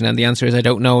protection? And the answer is, I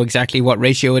don't know exactly what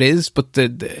ratio it is, but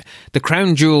the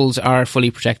crown jewels are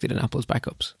fully protected in Apple's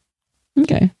backups.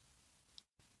 Okay.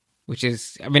 Which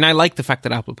is, I mean, I like the fact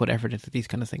that Apple put effort into these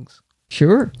kind of things.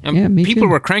 Sure. And yeah, me people too.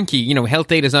 were cranky, health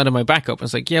data is not in my backup.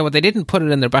 It's like, yeah, well, they didn't put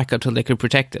it in their backup till they could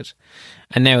protect it.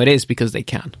 And now it is because they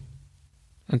can.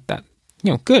 And that,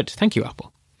 good. Thank you,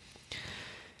 Apple.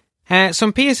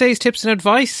 Some PSA's tips and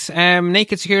advice.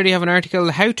 Naked Security have an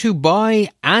article, how to buy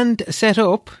and set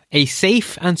up a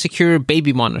safe and secure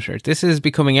baby monitor. This is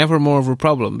becoming ever more of a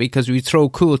problem because we throw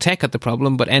cool tech at the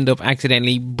problem but end up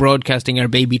accidentally broadcasting our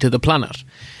baby to the planet.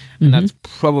 And that's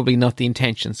probably not the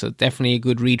intention. So definitely a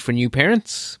good read for new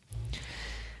parents.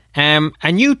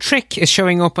 A new trick is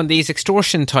showing up on these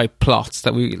extortion type plots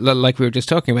that we were just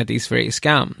talking about, these various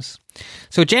scams.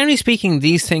 So generally speaking,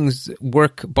 these things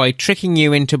work by tricking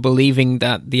you into believing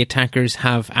that the attackers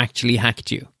have actually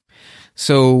hacked you.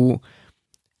 So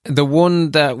the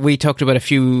one that we talked about a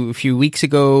few weeks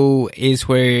ago is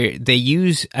where they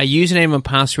use a username and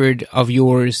password of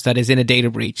yours that is in a data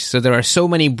breach. So there are so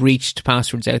many breached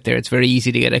passwords out there, it's very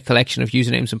easy to get a collection of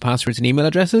usernames and passwords and email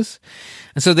addresses.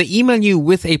 And so they email you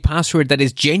with a password that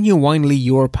is genuinely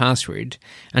your password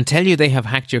and tell you they have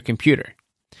hacked your computer.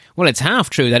 Well, it's half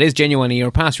true. That is genuinely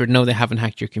your password. No, they haven't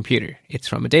hacked your computer. It's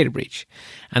from a data breach.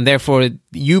 And therefore,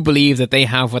 you believe that they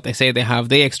have what they say they have.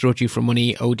 They extort you for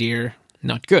money. Oh dear,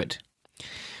 not good.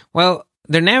 Well,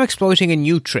 they're now exploiting a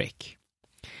new trick.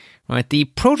 Right? The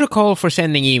protocol for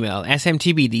sending email,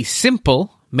 SMTP, the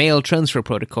simple mail transfer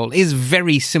protocol, is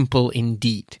very simple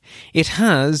indeed. It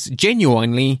has,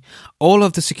 genuinely, all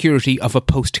of the security of a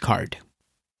postcard.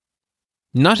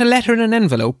 Not a letter in an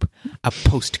envelope, a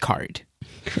postcard.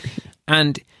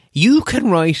 And you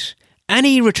can write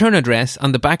any return address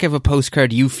on the back of a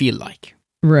postcard you feel like.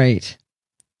 Right.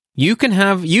 You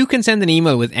can send an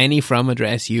email with any from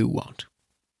address you want.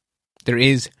 There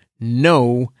is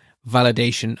no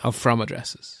validation of from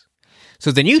addresses.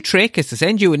 So the new trick is to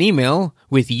send you an email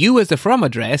with you as the from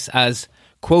address as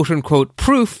quote unquote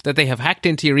proof that they have hacked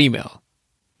into your email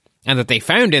and that they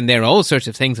found in there all sorts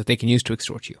of things that they can use to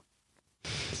extort you.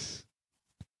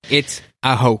 It's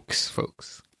a hoax,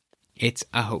 folks. It's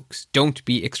a hoax. Don't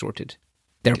be extorted.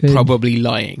 They're probably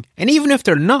lying. And even if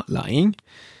they're not lying,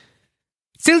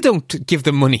 still don't give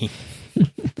them money.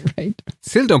 Right.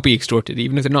 Still don't be extorted,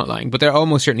 even if they're not lying. But they're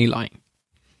almost certainly lying.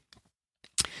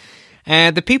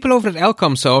 The people over at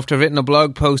Elcomsoft have written a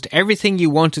blog post, everything you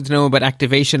wanted to know about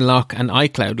Activation Lock and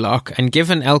iCloud Lock. And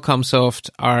given Elcomsoft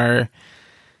are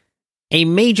a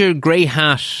major grey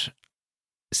hat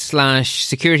 /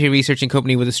 security researching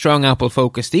company with a strong Apple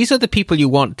focus. These are the people you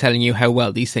want telling you how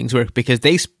well these things work, because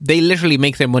they literally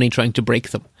make their money trying to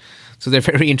break them. So they're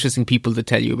very interesting people to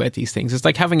tell you about these things. It's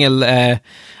like having a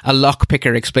lock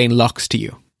picker explain locks to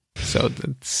you. So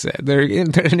they're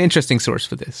an interesting source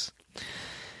for this.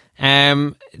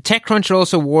 TechCrunch are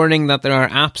also warning that there are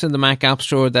apps in the Mac App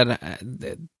Store that,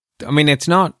 it's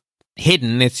not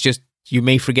hidden. It's just you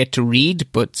may forget to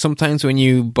read, but sometimes when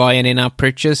you buy an in-app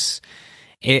purchase,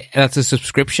 that's a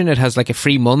subscription. It has like a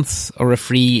free month or a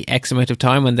free X amount of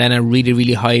time and then a really,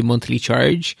 really high monthly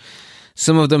charge.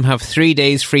 Some of them have 3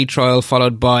 days free trial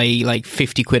followed by like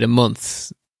 50 quid a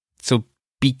month. So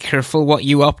be careful what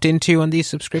you opt into on these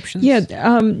subscriptions. Yeah.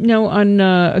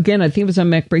 Again, I think it was on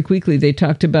Mac Break Weekly. They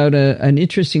talked about an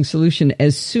interesting solution.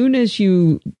 As soon as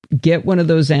you get one of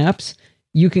those apps,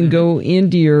 you can go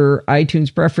into your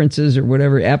iTunes preferences or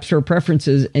whatever, App Store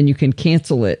preferences, and you can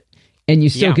cancel it. And you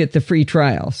still get the free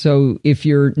trial. So if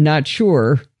you're not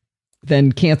sure,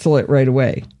 then cancel it right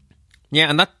away. Yeah,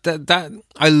 and that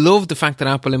I love the fact that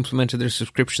Apple implemented their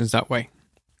subscriptions that way,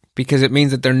 because it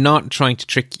means that they're not trying to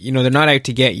trick you. They're not out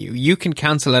to get you. You can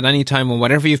cancel at any time, and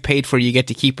whatever you've paid for, you get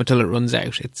to keep until it runs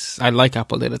out. I like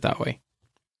Apple did it that way.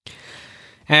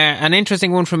 An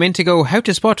interesting one from Intego: how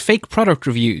to spot fake product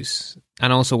reviews,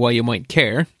 and also why you might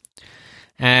care.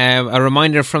 A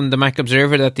reminder from the Mac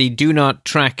Observer that the do not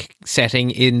track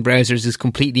setting in browsers is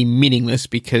completely meaningless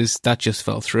because that just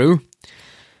fell through.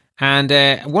 And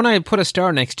one I put a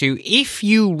star next to: if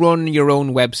you run your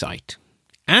own website,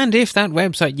 and if that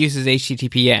website uses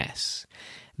HTTPS,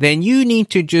 then you need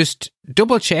to just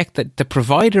double check that the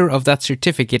provider of that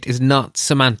certificate is not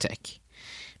Symantec.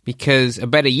 Because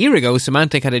about a year ago,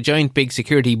 Symantec had a giant big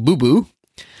security boo-boo,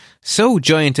 so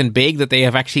giant and big that they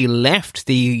have actually left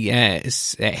the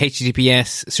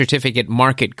HTTPS certificate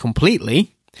market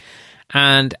completely.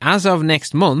 And as of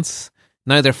next month,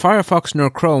 neither Firefox nor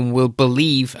Chrome will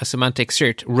believe a Symantec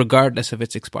cert, regardless of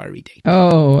its expiry date.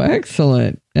 Oh,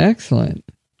 excellent. Excellent.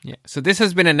 Yeah. So this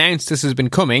has been announced. This has been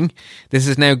coming. This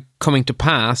is now coming to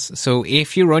pass. So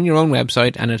if you run your own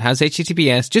website and it has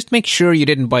HTTPS, just make sure you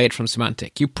didn't buy it from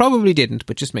Symantec. You probably didn't,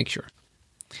 but just make sure.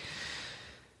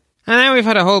 And now we've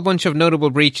had a whole bunch of notable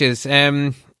breaches.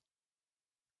 It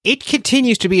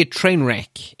continues to be a train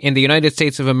wreck in the United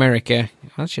States of America.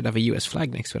 Well, it should have a US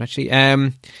flag next to it, actually.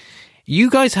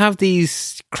 You guys have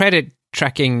these credit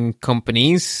tracking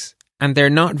companies, and they're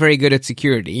not very good at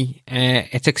security.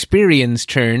 It's Experian's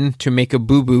turn to make a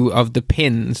boo-boo of the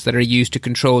pins that are used to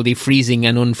control the freezing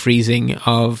and unfreezing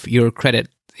of your credit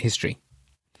history.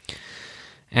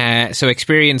 So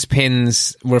Experian's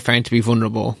pins were found to be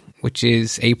vulnerable, which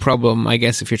is a problem, I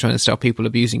guess, if you're trying to stop people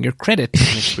abusing your credit in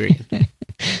Experian.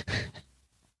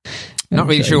 Not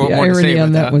really sure what more to say about that. The irony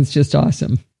on that one's just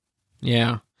awesome.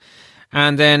 Yeah.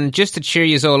 And then just to cheer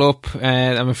you all up,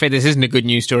 I'm afraid this isn't a good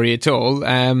news story at all.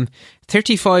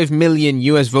 35 million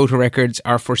US voter records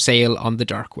are for sale on the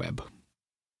dark web.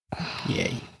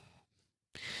 Yay.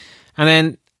 And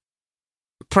then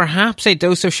perhaps a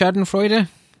dose of schadenfreude.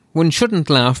 One shouldn't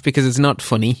laugh because it's not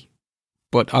funny.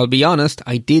 But I'll be honest,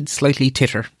 I did slightly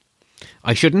titter.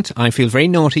 I shouldn't. I feel very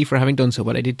naughty for having done so,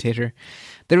 but I did titter.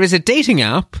 There is a dating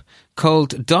app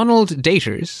called Donald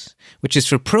Daters, which is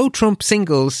for pro-Trump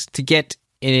singles to get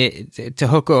to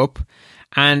hook up.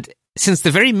 And since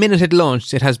the very minute it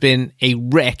launched, it has been a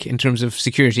wreck in terms of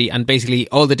security, and basically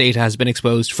all the data has been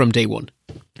exposed from day one.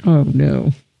 Oh,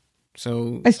 no.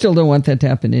 So I still don't want that to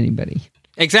happen to anybody.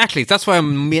 Exactly. That's why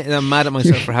I'm mad at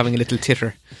myself for having a little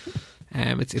titter.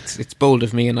 It's bold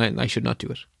of me, and I should not do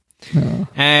it. Oh.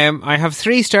 I have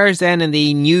 3 stars then in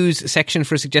the news section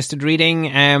for suggested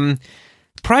reading.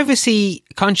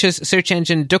 Privacy-conscious search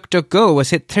engine DuckDuckGo has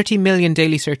hit 30 million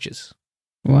daily searches.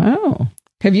 Wow.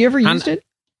 Have you ever used it?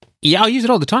 Yeah, I use it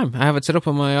all the time. I have it set up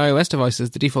on my iOS device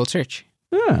as the default search.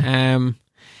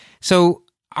 So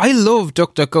I love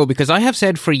DuckDuckGo because I have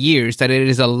said for years that it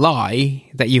is a lie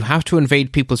that you have to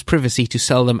invade people's privacy to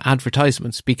sell them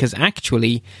advertisements, because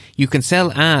actually you can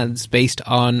sell ads based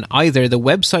on either the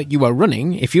website you are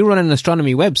running. If you run an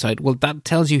astronomy website, well, that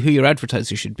tells you who your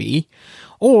advertiser should be,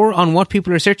 or on what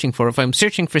people are searching for. If I'm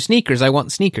searching for sneakers, I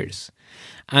want sneakers.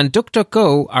 And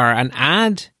DuckDuckGo are an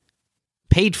ad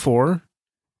paid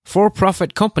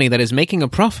for-profit company that is making a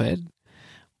profit,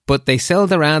 but they sell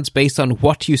their ads based on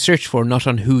what you search for, not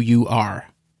on who you are.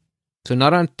 So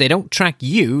they don't track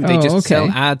you, they just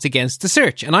sell ads against the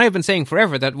search. And I have been saying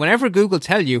forever that whenever Google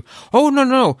tell you, oh,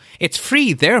 no, it's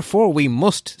free, therefore we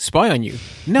must spy on you.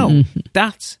 No,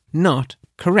 that's not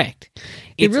correct.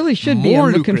 It really should be.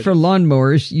 I'm looking for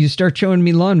lawnmowers. You start showing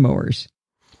me lawnmowers.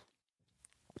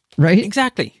 right?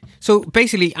 Exactly. So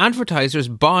basically, advertisers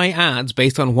buy ads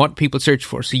based on what people search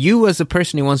for. So you, as a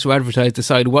person who wants to advertise,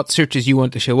 decide what searches you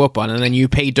want to show up on, and then you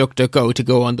pay DuckDuckGo to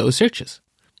go on those searches.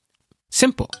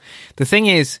 Simple. The thing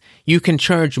is, you can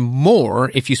charge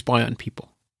more if you spy on people.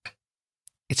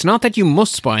 It's not that you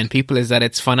must spy on people, is that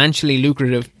it's financially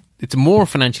lucrative. It's more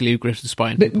financially lucrative to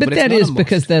spy on people. But that is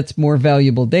because that's more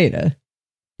valuable data.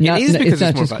 It is because it's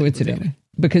not more just coincidental. data.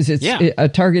 Because it's a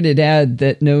targeted ad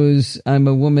that knows I'm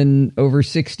a woman over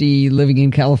 60 living in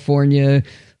California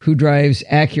who drives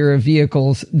Acura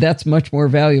vehicles. That's much more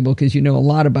valuable because you know a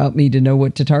lot about me to know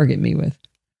what to target me with.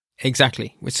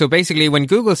 Exactly. So basically, when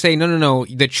Google say, no,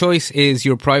 the choice is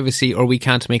your privacy or we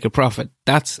can't make a profit,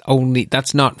 that's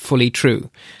not fully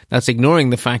true. That's ignoring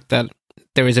the fact that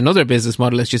there is another business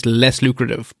model that's just less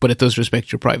lucrative, but it does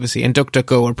respect your privacy. And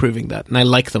DuckDuckGo are proving that. And I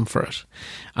like them for it.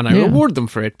 And I reward them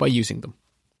for it by using them.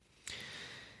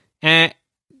 I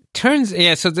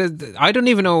don't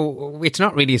even know, it's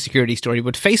not really a security story,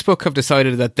 but Facebook have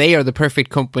decided that they are the perfect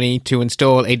company to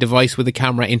install a device with a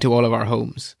camera into all of our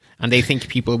homes. And they think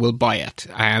people will buy it.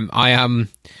 I am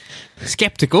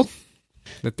skeptical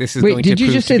that this is going to prove to be. Did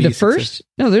you just say the first?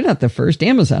 No, they're not the first.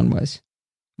 Amazon was.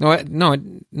 No, I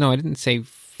didn't say.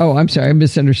 Oh, I'm sorry. I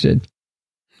misunderstood.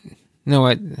 No,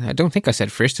 I don't think I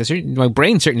said first. My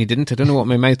brain certainly didn't. I don't know what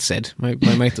my mouth said. My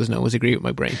mouth doesn't always agree with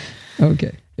my brain.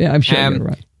 Okay. Yeah, I'm sure you're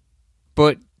right.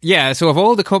 But yeah, so of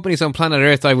all the companies on planet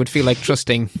Earth, I would feel like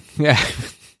trusting. Yeah.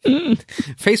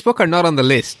 Facebook are not on the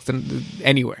list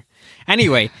anywhere.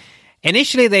 Anyway,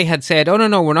 initially they had said, oh,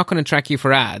 no, we're not going to track you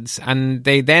for ads. And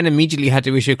they then immediately had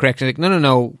to issue a correction. Like,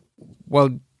 no.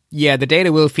 Well, yeah, the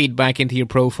data will feed back into your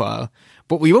profile,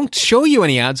 but we won't show you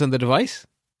any ads on the device.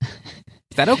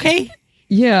 Is that okay?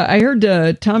 Yeah, I heard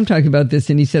Tom talk about this,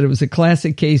 and he said it was a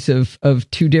classic case of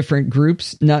two different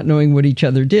groups not knowing what each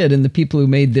other did. And the people who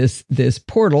made this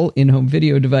portal in-home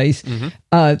video device,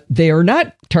 they are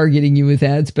not targeting you with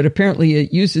ads, but apparently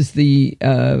it uses the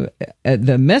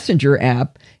Messenger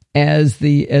app as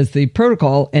the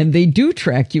protocol, and they do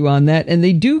track you on that, and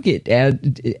they do get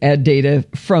ad data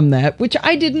from that, which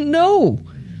I didn't know.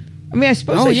 I mean, I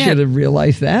suppose I should have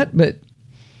realized that, but.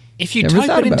 If you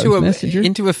type it into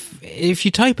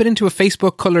a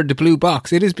Facebook colored blue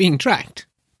box, it is being tracked.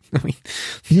 I mean,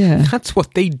 that's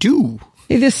what they do.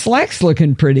 Hey, this Slack's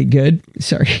looking pretty good.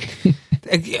 Sorry.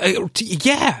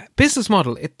 Yeah, business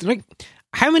model.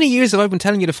 How many years have I been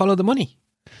telling you to follow the money?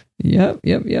 Yep.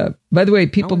 By the way,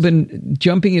 people have been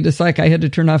jumping into Slack. I had to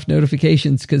turn off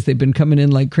notifications because they've been coming in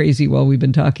like crazy while we've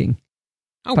been talking.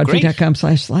 Oh, great.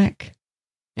 Podfeet.com/Slack.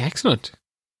 Excellent.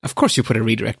 Of course you put a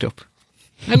redirect up.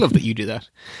 I love that you do that.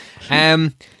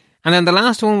 And then the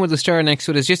last one with the star next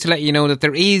to it is just to let you know that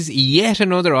there is yet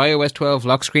another iOS 12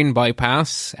 lock screen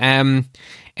bypass.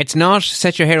 It's not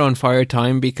set your hair on fire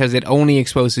time because it only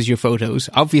exposes your photos.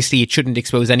 Obviously, it shouldn't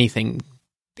expose anything.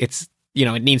 It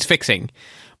needs fixing.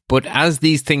 But as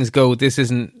these things go, this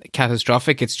isn't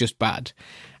catastrophic. It's just bad.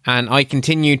 And I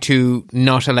continue to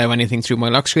not allow anything through my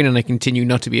lock screen, and I continue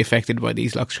not to be affected by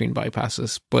these lock screen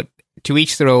bypasses. But to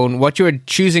each their own. What you're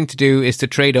choosing to do is to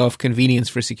trade off convenience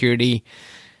for security.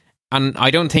 And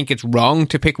I don't think it's wrong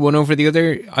to pick one over the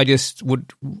other. I just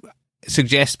would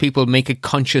suggest people make a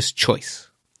conscious choice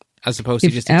as opposed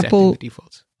to just accepting the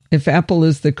defaults. If Apple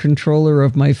is the controller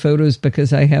of my photos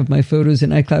because I have my photos in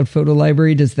iCloud Photo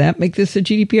Library, does that make this a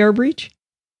GDPR breach?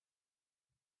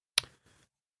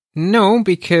 No,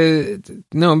 because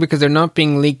they're not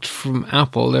being leaked from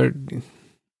Apple.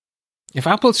 If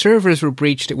Apple servers were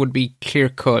breached, it would be clear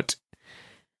cut.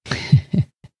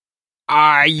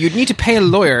 You'd need to pay a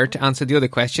lawyer to answer the other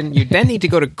question. You'd then need to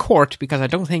go to court because I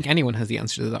don't think anyone has the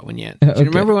answer to that one yet. Do you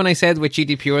remember when I said with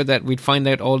GDPR that we'd find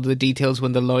out all the details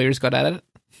when the lawyers got at it?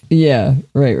 Yeah,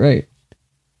 right.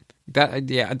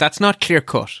 That's not clear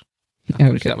cut.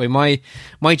 That way. My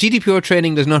GDPR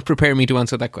training does not prepare me to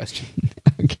answer that question.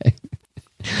 Okay.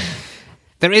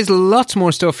 There is lots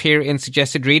more stuff here in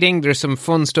suggested reading. There's some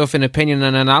fun stuff in opinion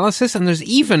and analysis, and there's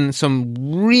even some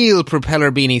real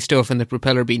Propeller Beanie stuff in the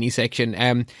Propeller Beanie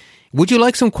section. Would you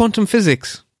like some quantum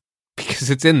physics?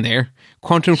 Because it's in there.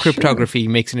 Quantum cryptography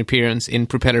makes an appearance in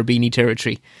Propeller Beanie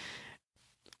territory.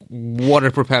 What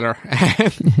a propeller.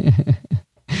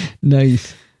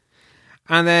 Nice.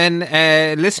 And then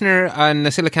listener on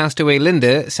Silicastaway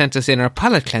Linda sent us in our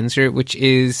palette cleanser, which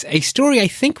is a story I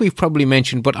think we've probably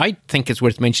mentioned, but I think it's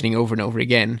worth mentioning over and over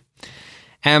again.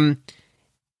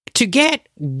 To get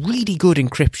really good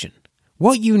encryption,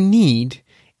 what you need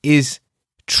is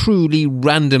truly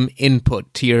random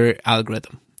input to your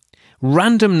algorithm.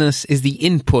 Randomness is the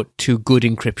input to good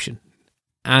encryption.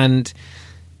 And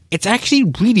it's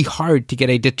actually really hard to get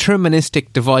a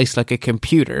deterministic device like a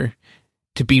computer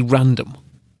to be random.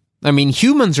 I mean,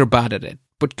 humans are bad at it,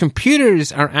 but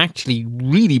computers are actually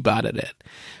really bad at it.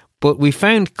 But we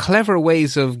found clever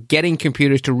ways of getting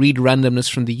computers to read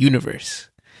randomness from the universe.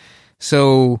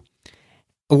 So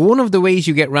one of the ways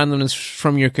you get randomness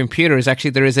from your computer is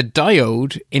actually there is a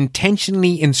diode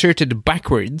intentionally inserted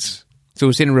backwards. So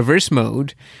it's in reverse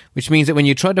mode, which means that when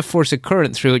you try to force a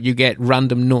current through it, you get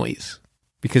random noise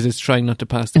because it's trying not to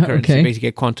pass the current. So you basically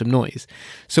get quantum noise.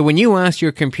 So when you ask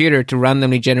your computer to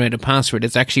randomly generate a password,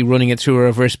 it's actually running it through a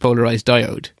reverse polarized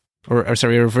diode, a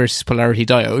reverse polarity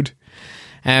diode.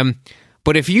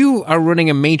 But if you are running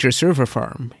a major server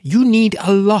farm, you need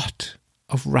a lot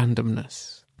of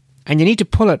randomness. And you need to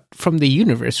pull it from the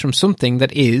universe, from something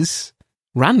that is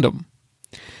random.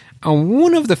 And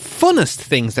one of the funnest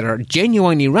things that are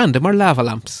genuinely random are lava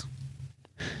lamps.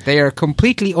 They are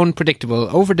completely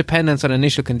unpredictable. Over dependence on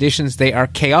initial conditions, they are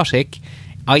chaotic,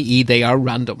 i.e. they are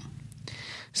random.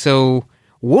 So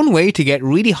one way to get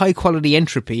really high quality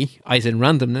entropy, as in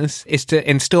randomness, is to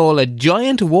install a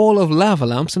giant wall of lava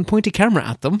lamps and point a camera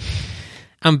at them.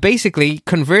 And basically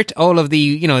convert all of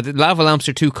the lava lamps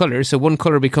are two colours, so one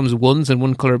colour becomes ones and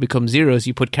one colour becomes zeros.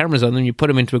 You put cameras on them, you put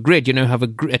them into a grid, you now have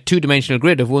a two-dimensional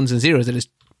grid of ones and zeros that is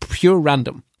pure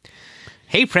random.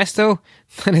 Hey presto,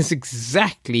 that is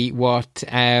exactly what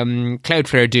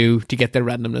Cloudflare do to get their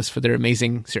randomness for their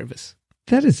amazing service.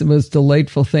 That is the most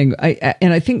delightful thing.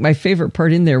 I think my favorite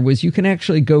part in there was you can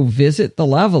actually go visit the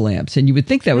lava lamps, and you would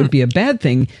think that would be a bad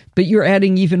thing, but you're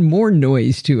adding even more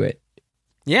noise to it.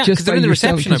 Yeah, because they're in the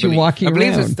reception, I believe.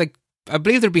 I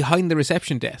believe they're behind the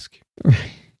reception desk. Right.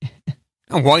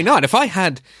 And why not? If I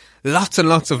had lots and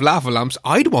lots of lava lamps,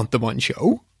 I'd want them on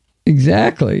show.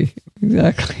 Exactly.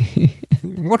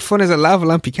 What fun is a lava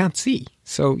lamp you can't see?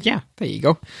 So, yeah, there you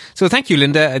go. So, thank you,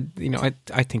 Linda.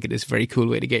 I think it is a very cool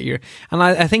way to get your... And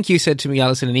I think you said to me,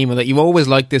 Alice, in an email that you've always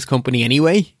liked this company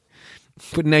anyway,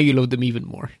 but now you love them even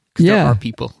more. Because there are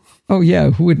people. Oh yeah,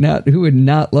 who would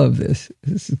not love this?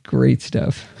 This is great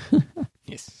stuff.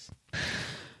 Yes.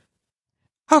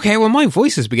 Okay, well my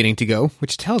voice is beginning to go,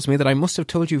 which tells me that I must have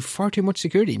told you far too much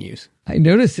security news. I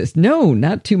noticed this. No,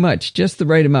 not too much, just the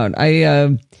right amount.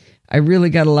 I really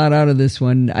got a lot out of this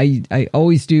one. I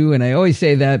always do, and I always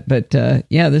say that, but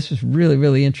this was really,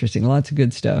 really interesting. Lots of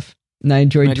good stuff. And I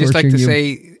enjoyed torturing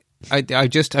you.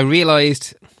 I'd just like to say, I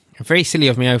realized... Very silly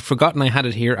of me. I've forgotten I had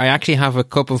it here. I actually have a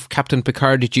cup of Captain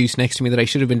Picard juice next to me that I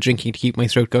should have been drinking to keep my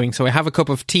throat going. So I have a cup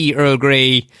of tea, Earl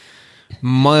Grey,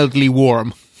 mildly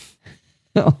warm.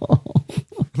 Oh.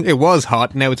 It was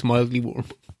hot. Now it's mildly warm.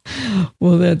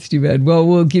 Well, that's too bad. Well,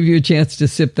 we'll give you a chance to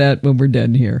sip that when we're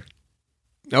done here.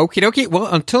 Okie dokie.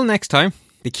 Well, until next time,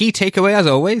 the key takeaway as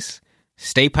always,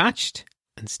 stay patched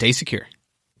and stay secure.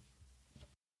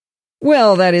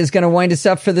 Well, that is going to wind us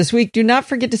up for this week. Do not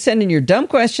forget to send in your dumb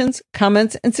questions,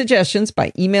 comments, and suggestions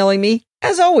by emailing me,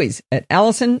 as always, at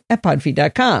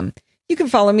allison@podfeet.com. You can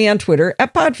follow me on Twitter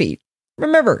at Podfeet.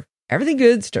 Remember, everything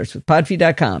good starts with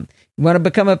podfeet.com. You want to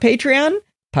become a Patreon?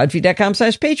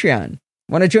 Podfeet.com/Patreon.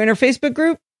 Want to join our Facebook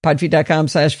group?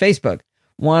 Podfeet.com/Facebook.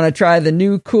 Want to try the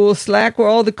new cool Slack where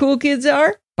all the cool kids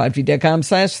are?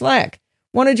 Podfeet.com/Slack.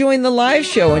 Want to join the live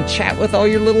show and chat with all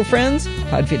your little friends?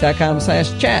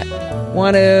 Podfeet.com/chat.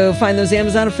 Want to find those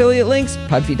Amazon affiliate links?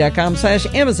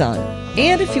 Podfeet.com/Amazon.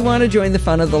 And if you want to join the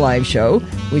fun of the live show,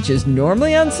 which is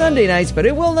normally on Sunday nights, but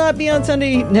it will not be on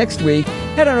Sunday next week,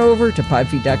 head on over to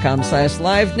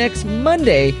podfeet.com/live next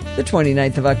Monday, the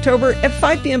 29th of October at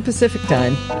 5 p.m. Pacific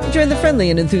time, and join the friendly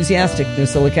and enthusiastic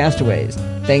Nosilla Castaways.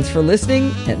 Thanks for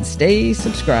listening, and stay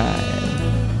subscribed.